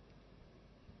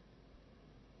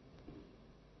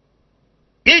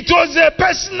 It was a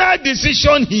personal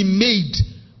decision he made.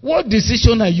 What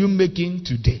decision are you making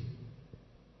today?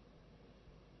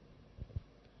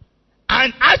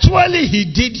 And actually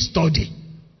he did study.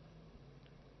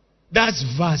 That's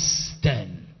verse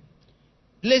 10.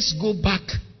 Let's go back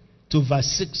to verse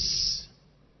 6.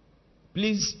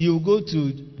 Please, you go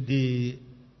to the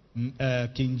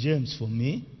King James for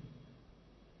me.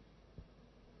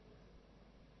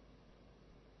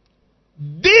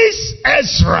 This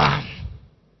Ezra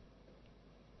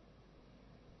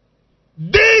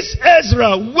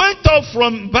went up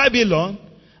from Babylon,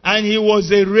 and he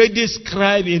was a ready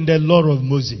scribe in the law of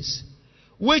Moses,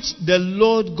 which the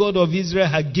Lord God of Israel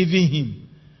had given him.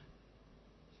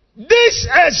 This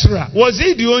Ezra, was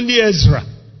he the only Ezra?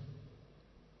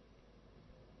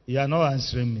 You are not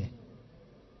answering me.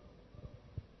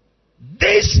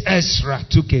 This Ezra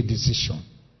took a decision.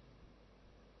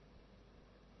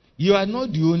 You are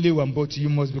not the only one, but you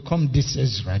must become this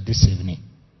Ezra this evening.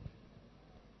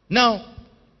 Now,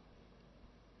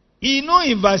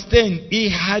 in verse 10, he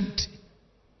had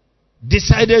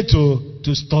decided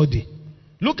to study.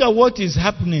 Look at what is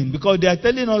happening, because they are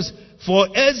telling us, for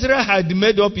Ezra had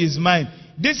made up his mind.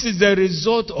 This is the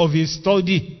result of his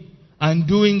study and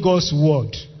doing God's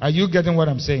word. Are you getting what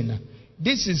I'm saying now?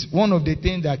 This is one of the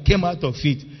things that came out of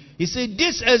it. He said,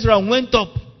 this Ezra went up.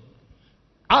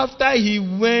 After he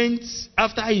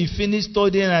finished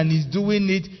studying and is doing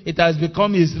it, it has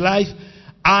become his life.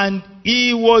 And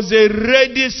he was a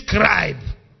ready scribe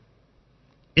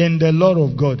in the law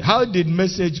of God. How did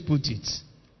Message put it?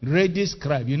 Ready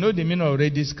scribe. You know the meaning of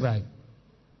ready scribe?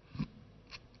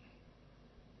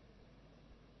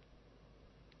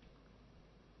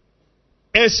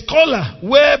 A scholar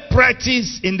well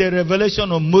practiced in the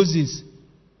revelation of Moses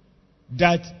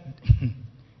that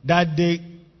the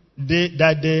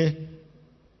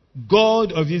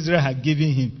God of Israel had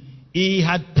given him. He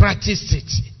had practiced it.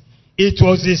 It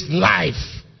was his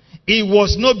life. He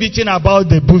was not beating about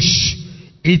the bush.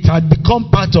 It had become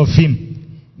part of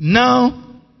him.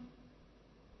 Now,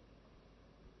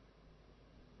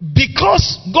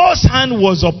 because God's hand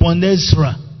was upon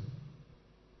Ezra,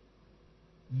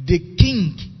 the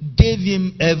king gave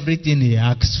him everything he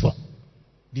asked for.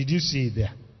 Did you see it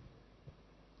there?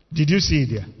 Did you see it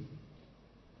there?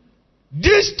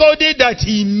 This study that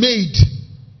he made,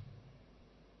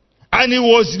 and he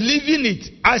was living it.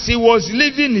 As he was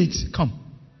living it, come.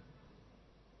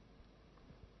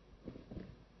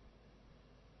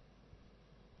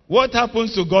 What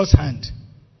happens to God's hand?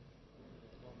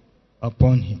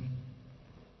 Upon him.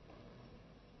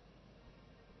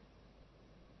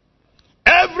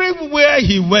 Everywhere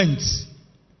he went,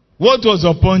 what was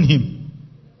upon him?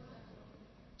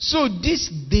 So this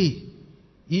day,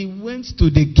 he went to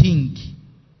the king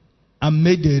and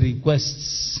made the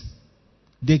requests.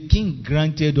 The king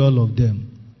granted all of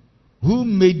them. Who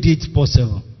made it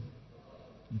possible?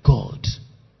 God.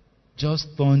 Just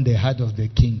turn the heart of the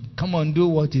king. Come on, do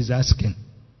what he's asking.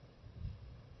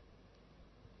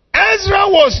 Ezra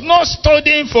was not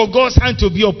studying for God's hand to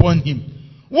be upon him.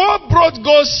 What brought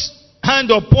God's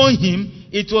hand upon him?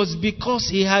 It was because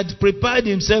he had prepared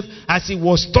himself as he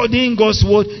was studying God's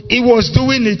word. He was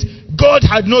doing it. God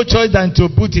had no choice than to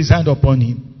put his hand upon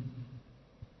him.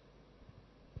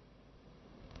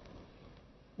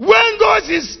 When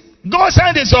God's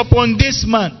hand is upon this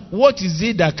man, what is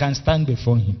it that can stand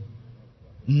before him?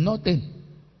 Nothing.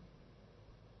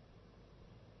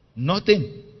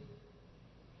 Nothing.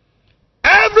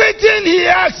 Everything he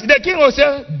asked, the king will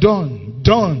say, done,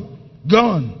 done,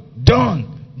 done,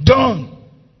 done, done.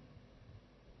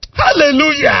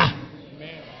 Hallelujah.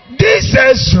 Amen. This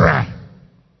Ezra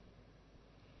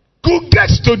could get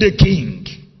to the king.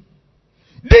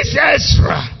 This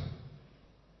Ezra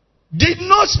did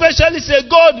not specially say,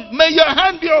 God, may your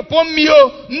hand be upon me.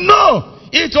 Oh, no.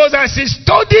 It was as he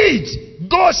studied,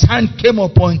 God's hand came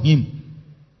upon him.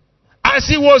 As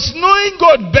he was knowing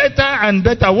God better and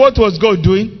better, what was God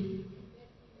doing?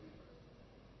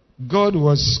 God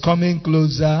was coming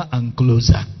closer and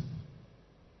closer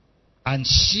and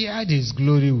shared his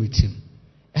glory with him.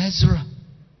 Ezra,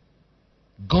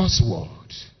 God's word.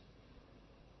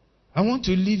 I want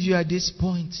to leave you at this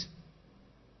point.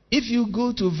 If you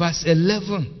go to verse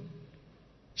 11,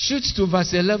 shoot to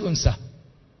verse 11, sir.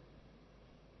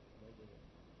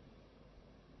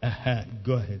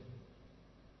 Go ahead.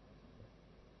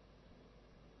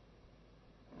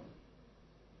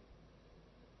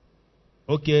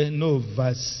 Okay, no,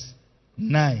 verse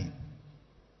 9.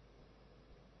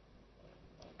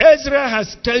 Ezra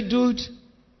has scheduled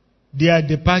their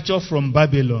departure from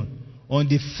Babylon on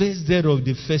the first day of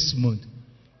the first month.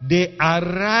 They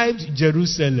arrived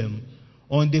Jerusalem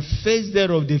on the first day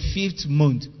of the 5th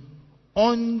month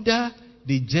under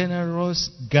the generous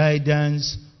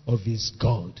guidance of his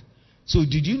God. So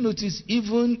did you notice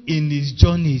even in his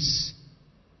journeys,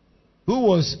 who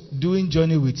was doing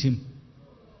journey with him?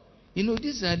 You know,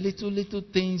 these are little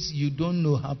things you don't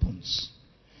know happens.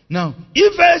 Now,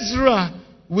 if Ezra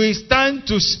will stand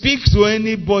to speak to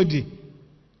anybody,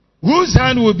 whose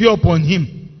hand will be upon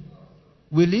him?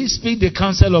 Will he speak the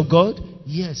counsel of God?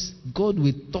 Yes, God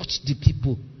will touch the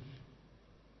people.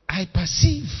 I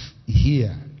perceive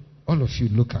here, all of you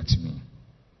look at me,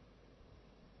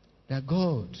 that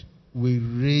God will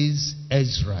raise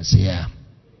Ezra's here.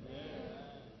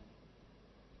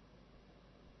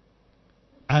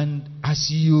 And as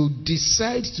you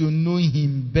decide to know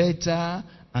him better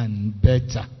and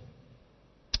better,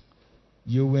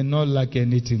 you will not lack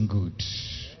anything good.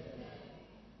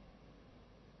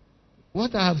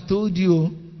 What I have told you,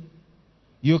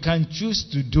 you can choose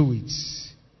to do it.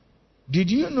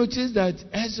 Did you notice that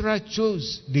Ezra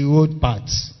chose the old path?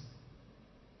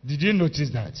 Did you notice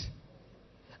that?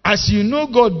 As you know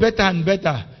God better and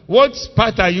better, what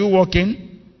path are you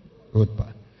walking? Old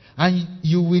path. And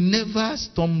you will never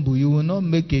stumble. You will not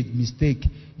make a mistake.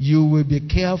 You will be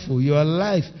careful. Your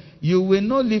life, you will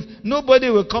not live. Nobody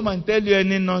will come and tell you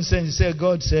any nonsense. Say,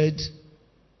 God said.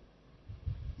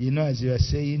 You know, as you are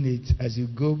saying it, as you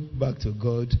go back to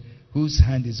God, whose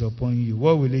hand is upon you,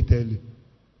 what will he tell you?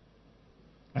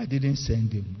 I didn't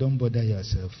send him. Don't bother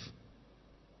yourself.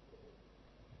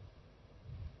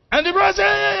 And the brother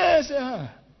said, yeah.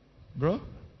 Bro,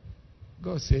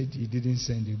 God said he didn't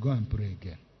send you. Go and pray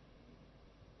again.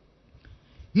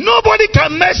 Nobody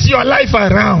can mess your life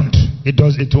around. It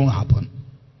won't happen.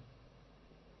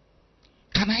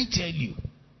 Can I tell you?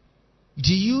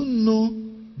 Do you know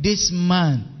this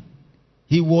man?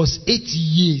 He was 8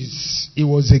 years. He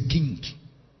was a king.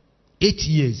 8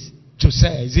 years.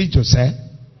 Josiah. Is it Josiah?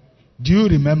 Do you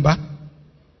remember?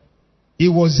 He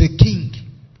was a king.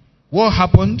 What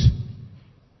happened?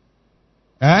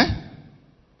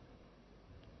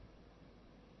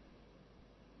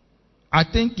 I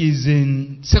think it's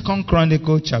in 2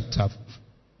 Chronicles chapter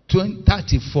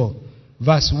 34,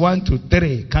 verse 1 to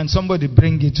 3. Can somebody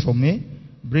bring it for me?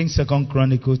 Bring 2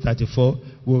 Chronicles 34.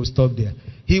 We'll stop there.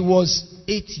 He was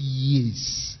 8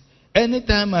 years.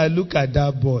 Anytime I look at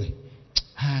that boy,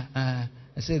 I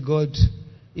say, God,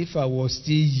 if I was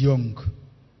still young.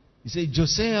 He said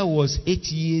Josiah was 8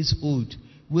 years old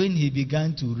when he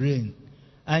began to reign.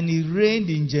 And he reigned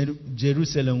in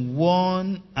Jerusalem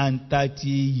 130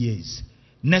 years.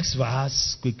 Next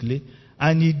verse, quickly.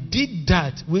 And he did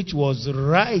that which was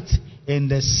right in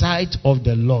the sight of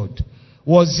the Lord.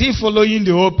 Was he following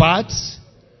the old paths?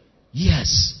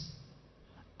 Yes.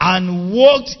 And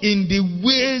walked in the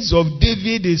ways of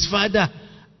David his father,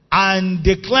 and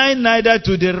declined neither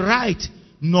to the right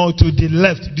nor to the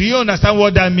left. Do you understand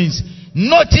what that means?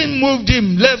 Nothing moved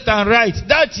him left and right.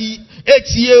 That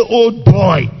 8-year-old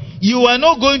boy, you are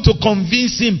not going to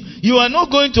convince him. You are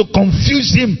not going to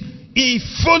confuse him. He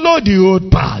followed the old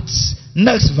paths.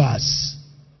 Next verse.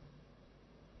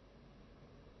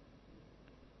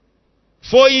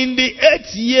 For in the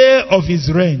 8th year of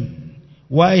his reign,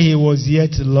 while he was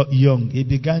yet young, he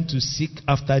began to seek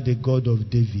after the God of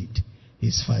David,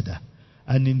 his father.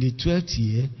 And in the 12th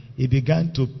year, he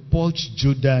began to purge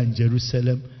Judah and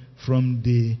Jerusalem from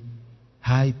the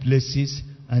high places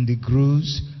and the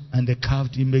groves and the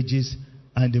carved images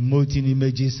and the molten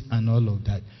images and all of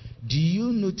that. Do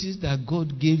you notice that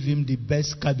God gave him the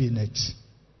best cabinet?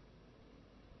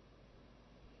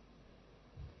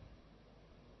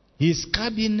 His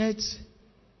cabinets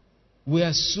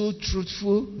were so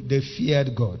truthful, they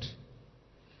feared God.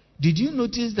 Did you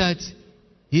notice that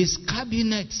his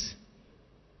cabinets,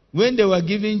 when they were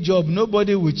giving job,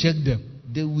 nobody would check them.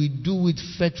 They will do it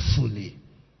faithfully.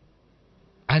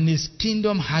 And his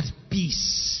kingdom had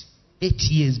peace 8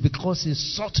 years because he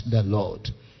sought the Lord.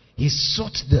 He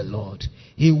sought the Lord.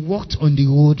 He walked on the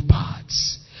old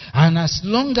paths. And as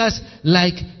long as,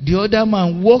 like the other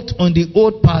man walked on the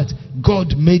old path,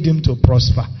 God made him to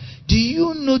prosper. Do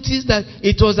you notice that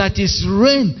it was at his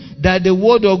reign that the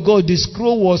word of God, the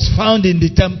scroll, was found in the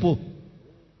temple?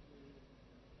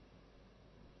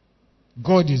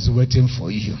 God is waiting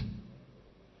for you.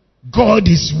 God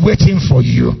is waiting for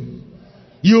you.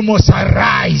 You must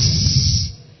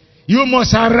arise. You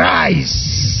must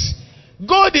arise.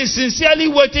 God is sincerely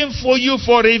waiting for you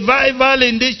for revival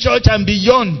in this church and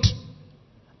beyond.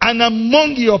 And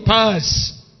among your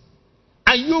past.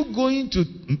 Are you going to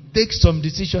take some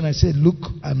decision and say, look,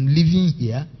 I'm living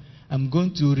here. I'm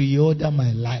going to reorder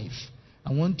my life.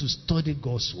 I want to study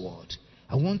God's word.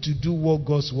 I want to do what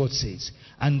God's word says.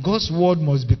 And God's word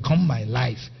must become my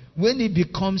life. When it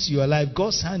becomes your life,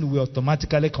 God's hand will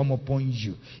automatically come upon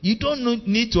you. You don't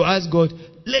need to ask God,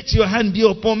 let your hand be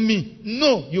upon me.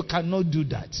 No, you cannot do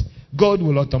that. God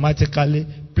will automatically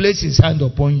place his hand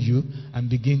upon you and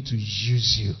begin to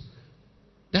use you.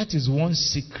 That is one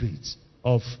secret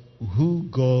of who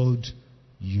God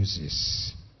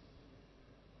uses.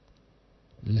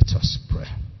 Let us pray.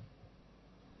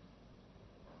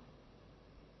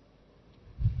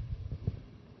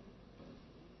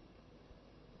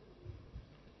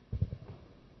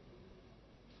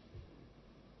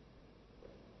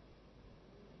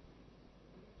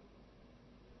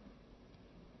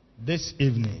 This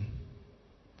evening,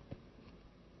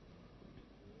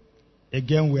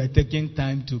 again, we are taking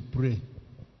time to pray.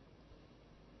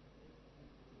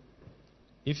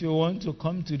 If you want to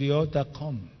come to the altar,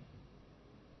 come.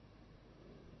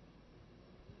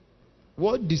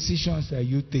 What decisions are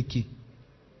you taking?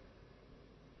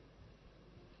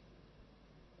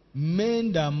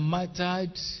 Men that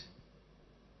mattered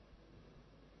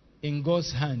in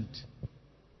God's hand,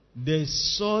 they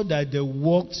saw that they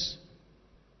walked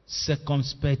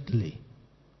circumspectly,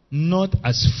 not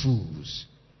as fools.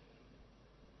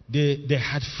 They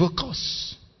had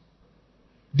focus.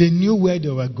 They knew where they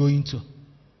were going to.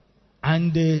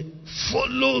 And they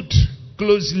followed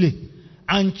closely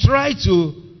and tried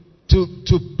to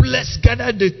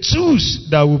gather the tools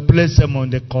that will place them on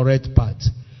the correct path.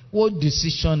 What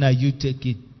decision are you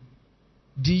taking?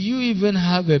 Do you even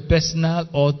have a personal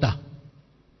altar?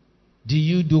 Do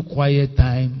you do quiet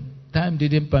time? Time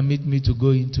didn't permit me to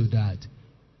go into that.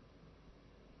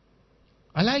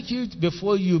 I like you,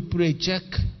 before you pray, check.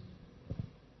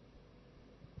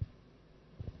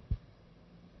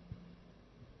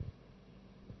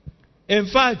 In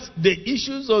fact, the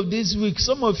issues of this week,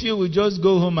 some of you will just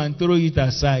go home and throw it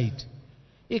aside.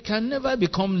 It can never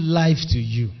become life to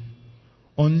you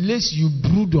unless you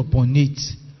brood upon it,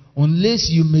 unless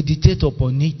you meditate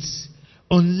upon it,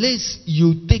 unless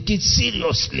you take it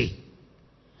seriously.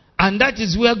 And that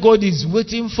is where God is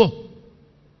waiting for.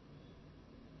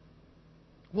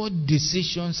 What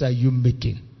decisions are you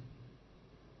making?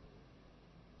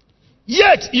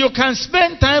 Yet, you can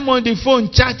spend time on the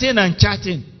phone chatting and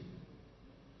chatting.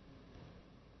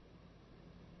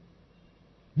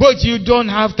 But you don't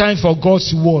have time for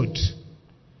God's word.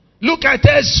 Look at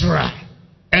Ezra.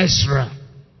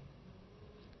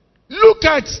 Look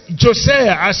at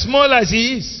Josiah, as small as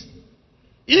he is.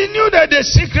 He knew that the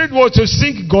secret was to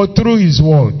seek God through his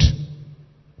word.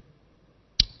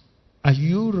 Are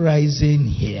you rising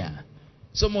here?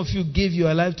 Some of you gave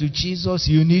your life to Jesus.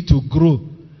 You need to grow.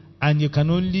 And you can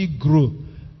only grow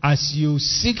as you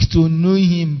seek to know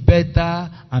him better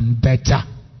and better.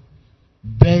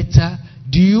 Better.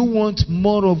 Do you want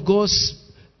more of God's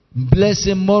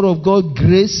blessing, more of God's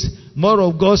grace, more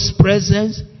of God's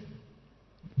presence?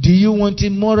 Do you want it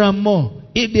more and more?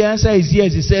 If the answer is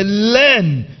yes, he said,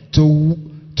 learn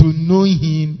to know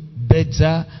him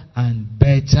better and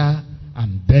better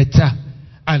and better.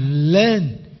 And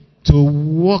learn to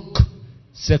walk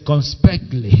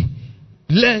circumspectly.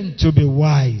 Learn to be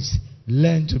wise.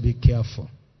 Learn to be careful.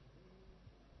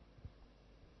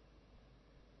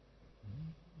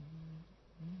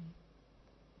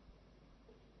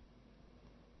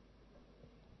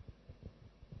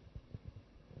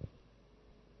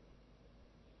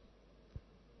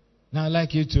 Now I'd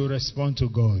like you to respond to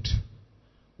God.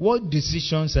 What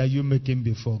decisions are you making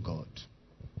before God?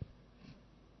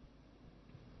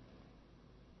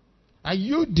 Are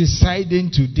you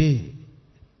deciding today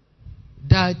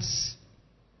that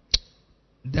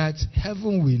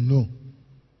heaven will know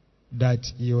that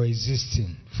you are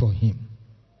existing for him?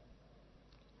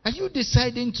 Are you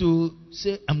deciding to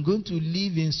say, I'm going to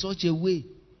live in such a way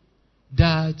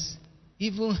that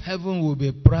even heaven will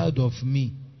be proud of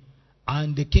me?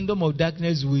 And the kingdom of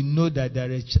darkness will know that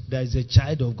there is a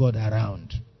child of God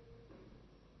around.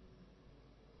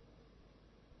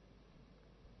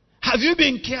 Have you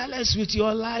been careless with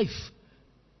your life?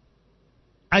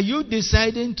 Are you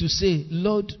deciding to say,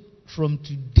 Lord, from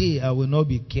today I will not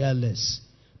be careless.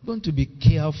 I'm going to be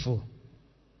careful.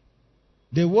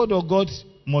 The word of God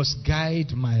must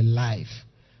guide my life,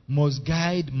 must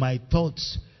guide my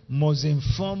thoughts, must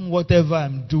inform whatever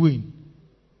I'm doing.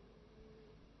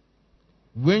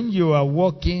 When you are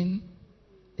walking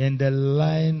in the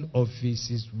line of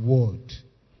his word,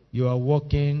 you are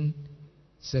walking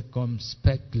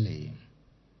circumspectly.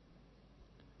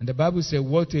 And the Bible says,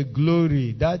 what a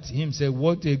glory. That hymn said,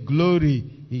 what a glory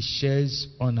he shares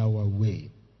on our way.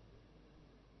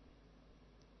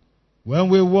 When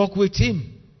we walk with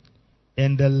him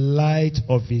in the light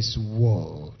of his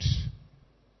word.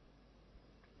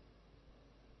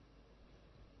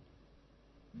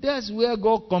 That's where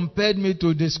God compared me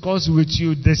to discuss with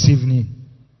you this evening.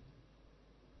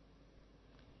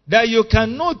 That you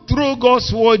cannot throw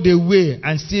God's word away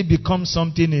and still become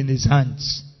something in his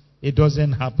hands. It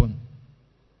doesn't happen.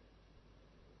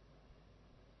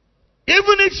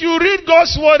 Even if you read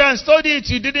God's word and study it,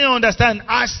 you didn't understand,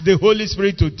 ask the Holy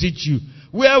Spirit to teach you.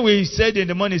 Where we said in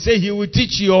the morning, say He will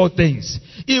teach you all things.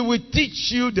 He will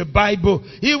teach you the Bible.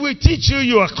 He will teach you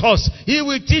your course. He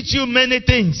will teach you many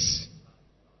things.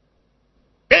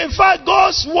 In fact,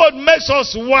 God's word makes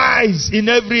us wise in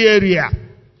every area.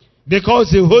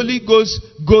 Because the Holy Ghost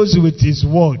goes with His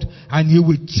word. And He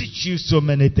will teach you so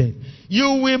many things.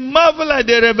 You will marvel at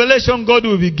the revelation God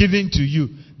will be giving to you.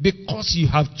 Because you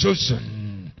have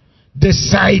chosen,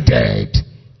 decided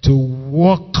to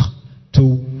walk,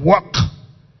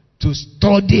 to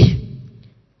study,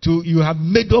 you have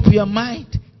made up your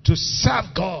mind to serve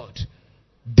God.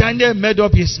 Daniel made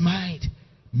up his mind.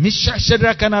 Meshach,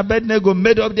 Shadrach, and Abednego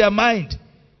made up their mind.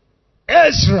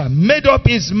 Ezra made up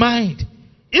his mind.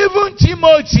 Even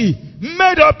Timothy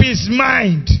made up his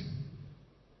mind.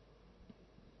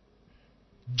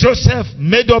 Joseph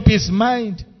made up his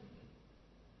mind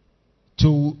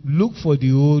to look for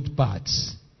the old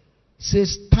paths. He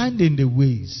says, stand in the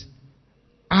ways.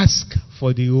 Ask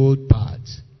for the old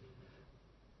paths.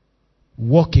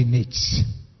 Walk in it.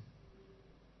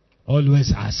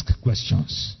 Always ask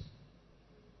questions.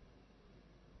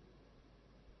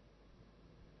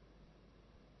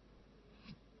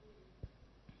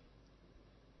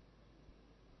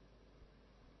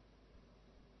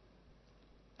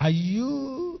 Are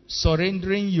you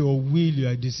surrendering your will,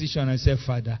 your decision, and say,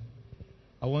 Father,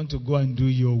 I want to go and do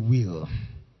your will.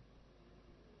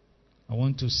 I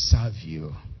want to serve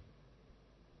you.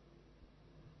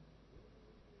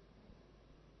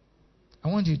 I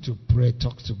want you to pray,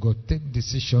 talk to God, take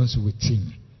decisions with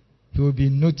Him. He will be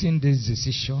noting this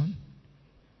decision.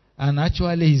 And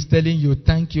actually, He's telling you,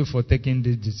 thank you for taking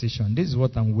this decision. This is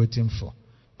what I'm waiting for.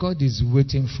 God is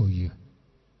waiting for you.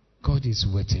 God is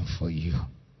waiting for you.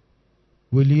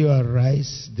 Will you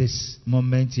arise this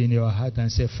moment in your heart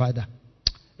and say, Father,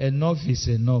 enough is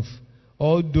enough.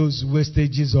 All those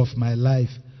wastages of my life,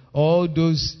 all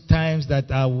those times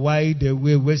that are wide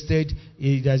away wasted,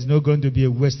 there's not going to be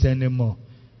a waste anymore.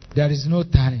 There is no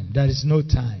time. There is no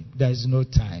time. There is no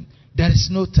time. There is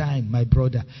no time, my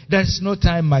brother. There is no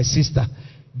time, my sister.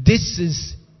 This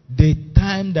is the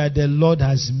time that the Lord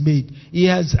has made. He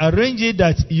has arranged it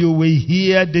that you will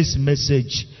hear this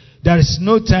message. There is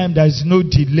no time. There is no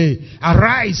delay.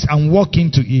 Arise and walk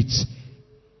into it.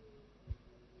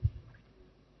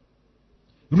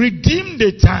 Redeem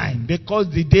the time because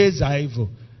the days are evil.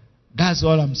 That's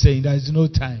all I'm saying. There is no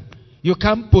time. You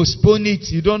can't postpone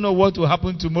it. You don't know what will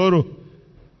happen tomorrow.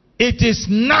 It is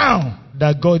now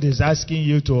that God is asking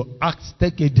you to act,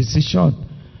 take a decision.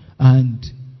 And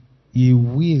He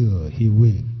will. He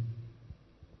will.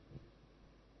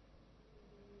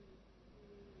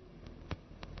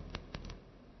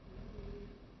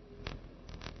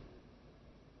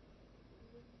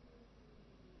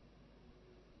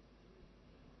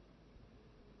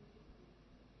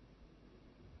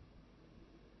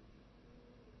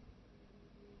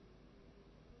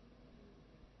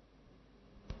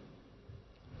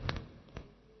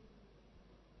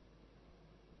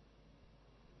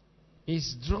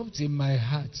 It's dropped in my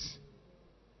heart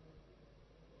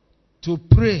to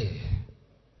pray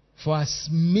for as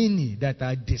many that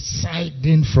are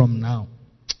deciding from now.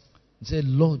 Say,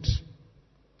 Lord,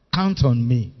 count on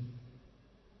me.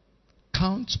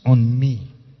 Count on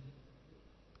me.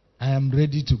 I am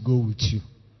ready to go with you.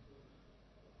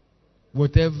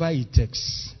 Whatever it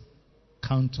takes,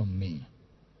 count on me.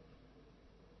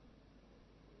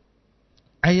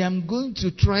 I am going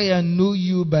to try and know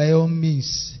you by all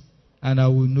means. And I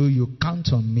will know you. Count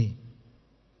on me.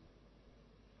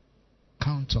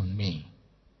 Count on me.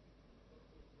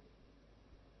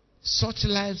 Such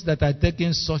lives that are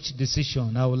taking such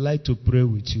decision, I would like to pray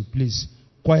with you. Please,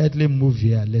 quietly move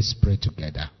here. Let's pray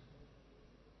together.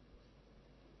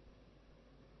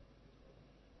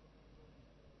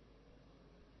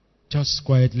 Just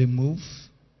quietly move.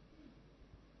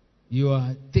 You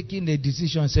are taking a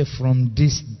decision, say, from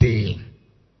this day,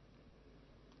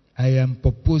 I am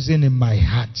proposing in my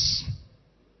heart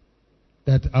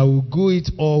that I will go it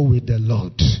all with the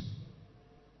Lord.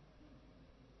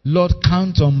 Lord,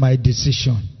 count on my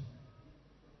decision.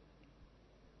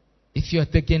 If you are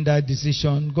taking that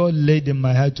decision, God laid in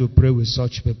my heart to pray with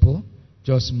such people.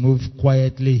 Just move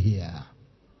quietly here.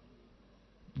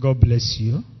 God bless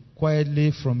you.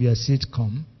 Quietly from your seat,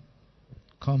 come.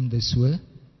 Come this way.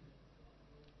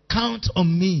 Count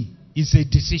on me is a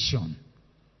decision.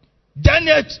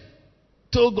 Daniel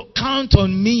told God, count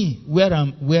on me where I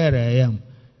am,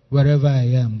 wherever I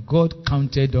am. God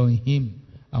counted on him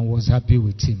and was happy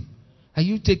with him. Are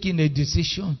you taking a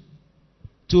decision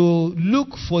to look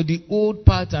for the old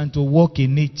path and to walk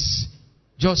in it?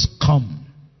 Just come.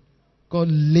 God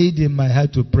laid in my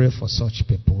heart to pray for such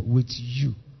people with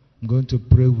you. I'm going to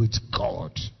pray with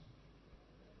God.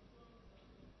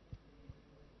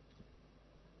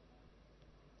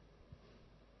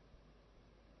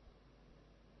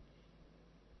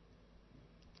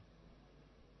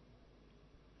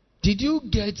 Did you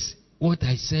get what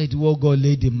I said, what God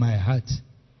laid in my heart?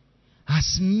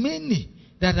 As many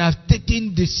that have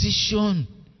taken decision,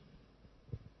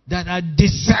 that are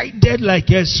decided like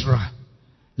Ezra,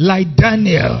 like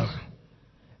Daniel,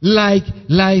 like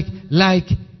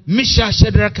Meshach,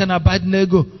 Shadrach, and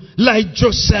Abednego, like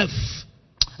Joseph,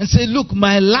 and say, look,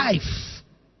 my lifetime,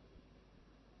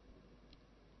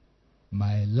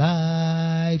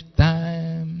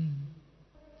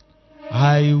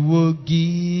 I will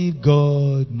give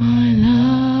God my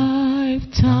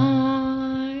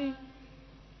lifetime.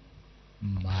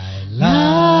 My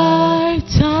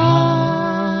lifetime,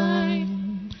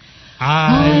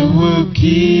 I will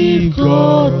give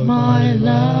God my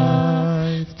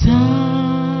lifetime.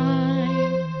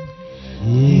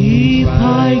 If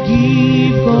I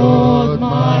give God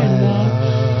my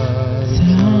lifetime,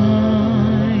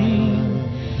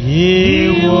 He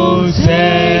will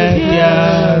take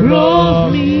care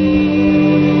of me.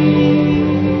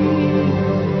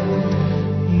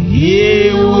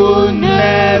 He will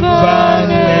never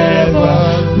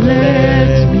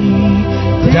let me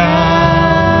down.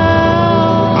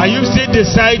 Are you still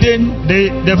deciding?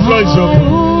 The floor is open. I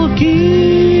will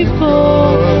give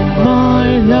God my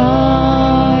lifetime.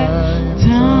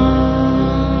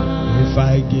 If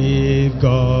I give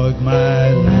God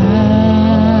my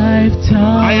lifetime,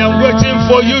 I am waiting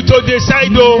for you to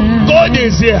decide. Oh, God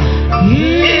is here.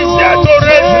 He's there to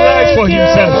raise life for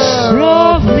Himself.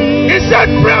 He said,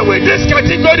 pray with this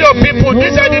category of people.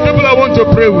 These are the people I want to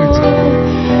pray with.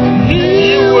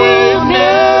 He will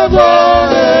never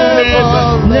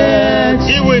let.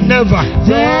 He will never. If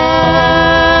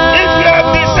you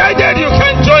have decided, you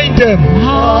can join them.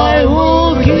 I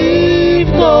will give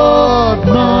God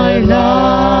my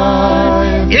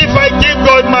life. If I give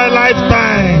God my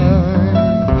lifetime.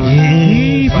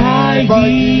 If I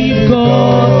give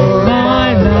God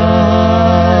my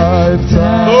lifetime.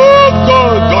 Oh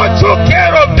God took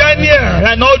care of Daniel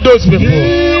and all those people.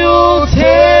 He will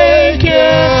take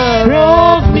care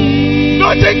of me.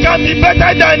 Nothing can be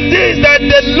better than this, that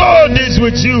the Lord is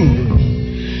with you.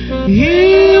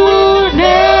 He will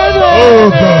never,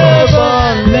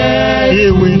 let. He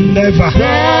will never.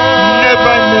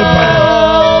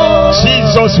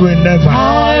 Jesus will never.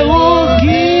 I will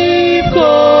give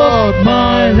God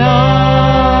my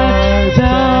lifetime.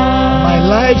 My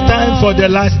lifetime for the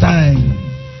last time.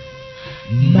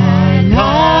 My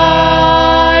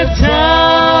lifetime.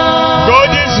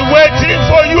 God is waiting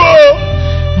for you.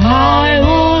 I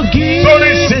will give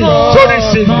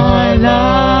receive my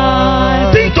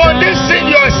lifetime. Think on this thing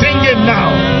you are singing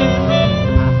now.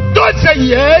 Don't say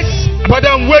yes, but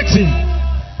I'm waiting.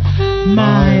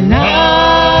 My lifetime.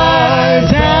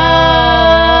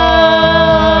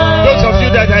 Those of you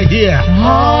that are here,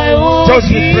 just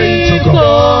be praying to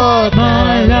God.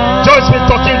 Just be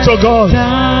talking to God.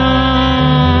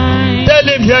 Tell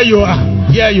Him, here you are.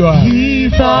 Here you are.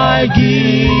 If I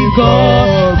give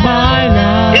God my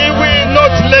life, He will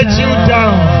not let you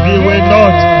down. He will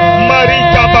not.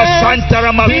 Marita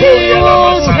Basantara Makoria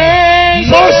Lamasa.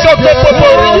 Most of the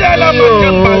Poporia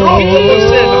Lamakamba Roko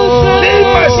Musela.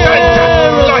 Lima Santa.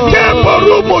 Lakembo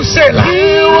Rumusela.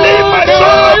 Lima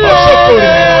Sola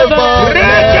Mosokoria.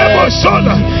 Reke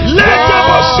Mosola. Leke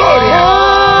Mosoria.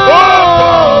 Oh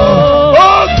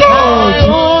God. I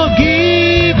will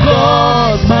give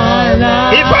God my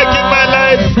life. If I give my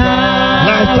life,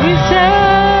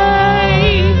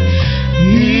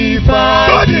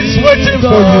 God is waiting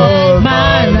for you.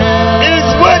 He's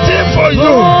waiting for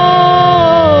you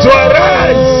to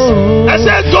arise. I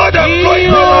said, God, I'm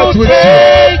going all out with you.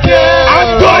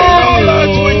 I'm going all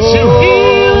out with you.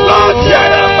 Lord, here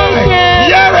am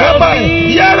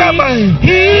I.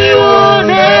 He will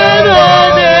never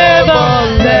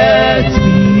let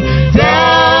me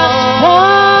down.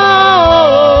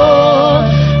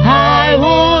 I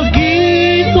will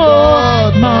give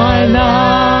God my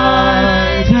lifetime.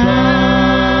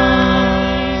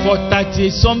 For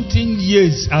 30-something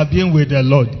years I've been with the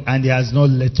Lord and He has not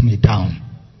let me down.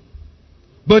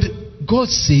 But God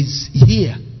says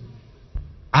here,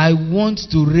 I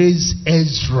want to raise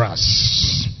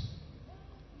Ezra's.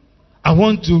 I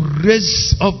want to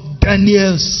raise up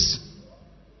Daniel's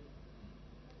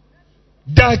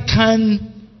that can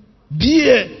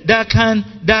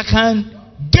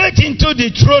get into the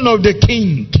throne of the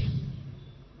king.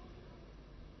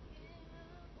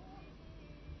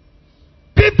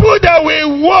 people that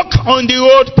will walk on the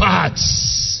old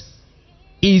paths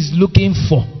is looking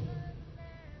for.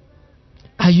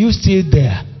 Are you still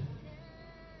there?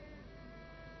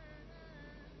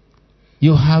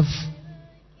 You have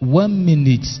 1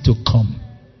 minute to come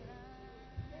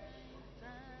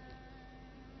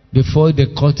before the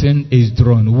curtain is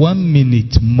drawn. 1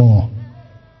 minute more.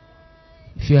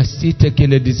 If you are still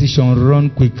taking a decision, run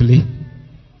quickly.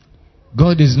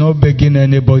 God is not begging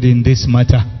anybody in this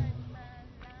matter.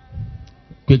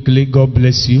 Quickly, God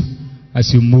bless you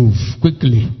as you move.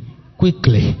 Quickly,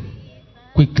 quickly,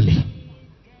 quickly.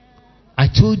 I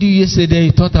told you yesterday,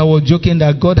 you thought I was joking,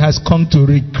 that God has come to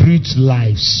recruit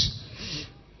lives.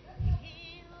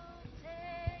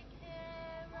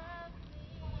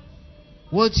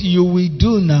 What you will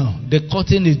do now, the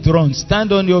curtain is drawn.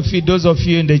 Stand on your feet, those of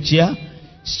you in the chair.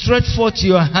 Stretch forth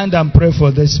your hand and pray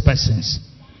for these persons.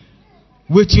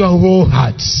 With your whole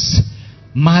hearts.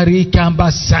 Mari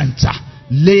Kamba Santa.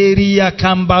 Leria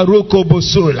Kamba Roko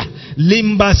Bosola.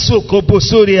 Limba Soko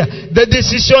Bosoria. The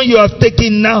decision you have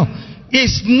taken now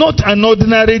is not an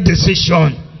ordinary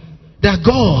decision. That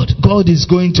God is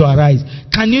going to arise.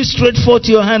 Can you stretch forth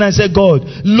your hand and say, God,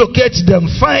 locate them,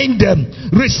 find them,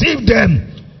 receive them.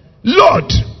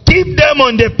 Lord, keep them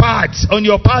on the path, on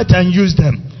your path, and use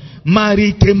them.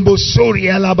 Mari Tembo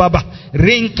Soria la Baba,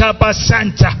 Rinkapa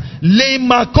Santa,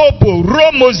 Lima Kopo,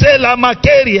 Romozela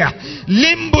Makeria,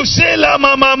 Limbusela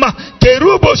Mama,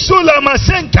 Kerubo Sula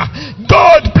Masenka.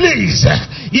 God, please,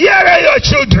 here are your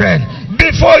children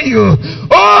before you.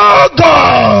 Oh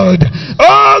God,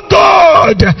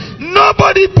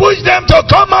 nobody pushed them to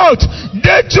come out.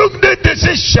 They took the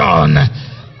decision.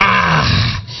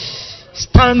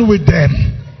 Stand with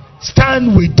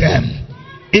them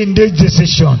in this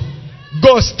decision.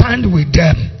 God, stand with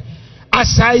them.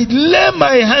 As I lay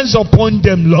my hands upon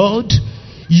them, Lord,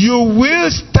 you will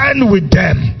stand with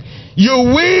them. You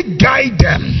will guide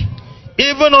them,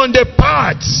 even on the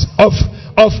paths of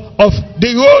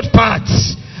the old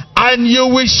paths, and you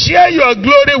will share your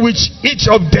glory with each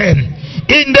of them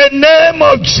in the name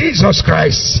of Jesus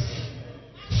Christ.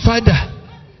 Father,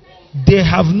 they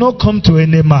have not come to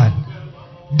any man,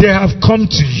 they have come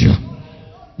to you.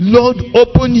 Lord,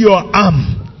 open your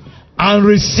arm and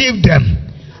receive them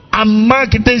and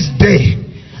mark this day.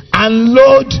 And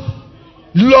Lord,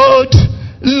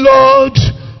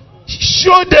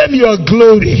 show them your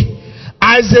glory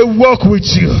as they walk with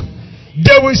you.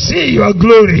 They will see your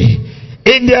glory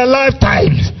in their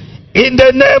lifetimes. In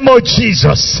the name of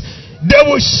Jesus, they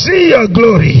will see your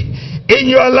glory in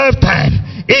your lifetime.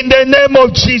 In the name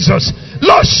of Jesus,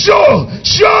 Lord, show.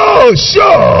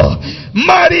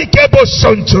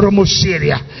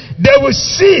 They will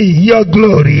see your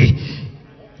glory.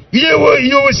 You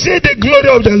will see the glory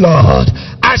of the Lord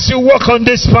as you walk on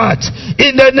this path.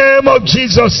 In the name of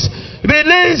Jesus,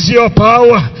 release your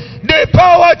power, the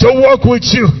power to walk with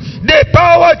you, the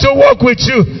power to walk with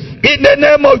you. In the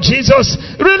name of Jesus,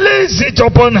 release it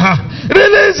upon her.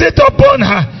 Release it upon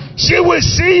her. She will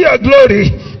see your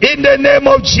glory. In the name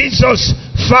of Jesus,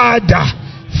 Father,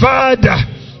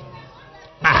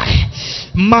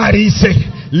 Marise,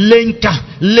 Lenka,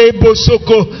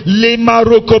 Lebosoko,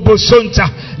 Lemaroko Bosonta,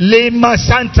 Lema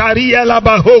Santaria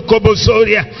Labahoko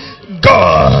Bosoria.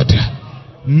 God,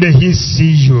 may He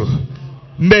see you.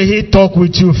 May He talk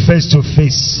with you face to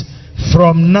face.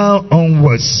 From now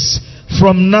onwards,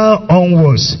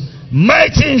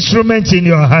 mighty instrument in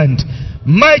your hand.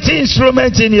 Mighty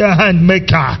instrument in your hand,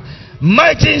 maker.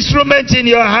 Mighty instrument in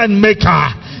your hand,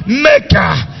 maker.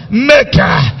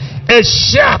 A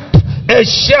sharp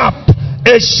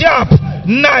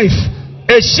knife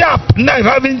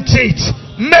having teeth.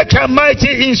 Make a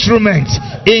mighty instrument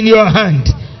in your hand.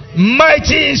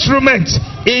 Mighty instrument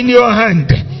in your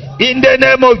hand. In the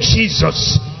name of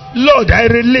Jesus. Lord, I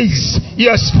release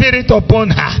your spirit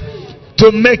upon her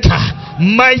to make her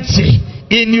mighty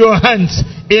in your hands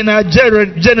in her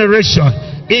generation.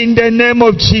 In the name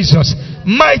of Jesus.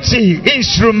 Mighty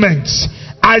instruments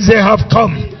as they have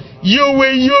come. You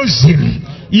will use him.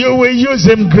 You will use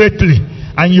him greatly,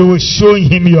 and you will show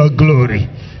him your glory.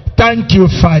 Thank you,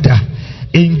 Father.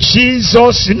 In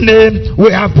Jesus' name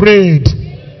we have prayed.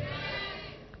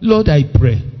 Lord, I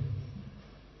pray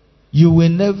you will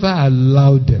never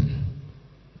allow them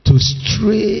to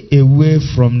stray away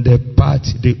from the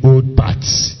path, the old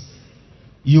paths.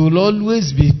 You will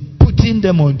always be putting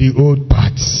them on the old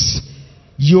paths.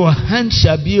 Your hand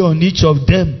shall be on each of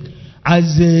them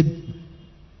as they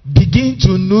begin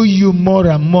to know you more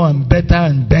and more and better,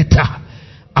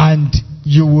 and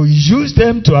you will use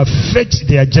them to affect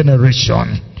their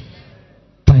generation.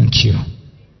 Thank you.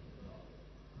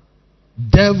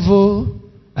 Devil,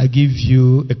 I give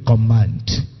you a command.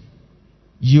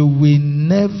 You will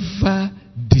never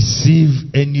deceive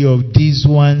any of these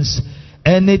ones.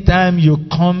 Anytime you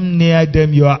come near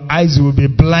them, your eyes will be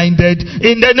blinded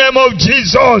in the name of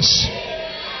Jesus.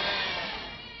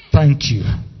 Thank you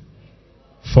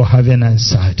for having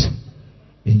answered.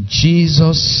 In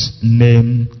Jesus'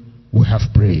 name we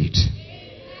have prayed.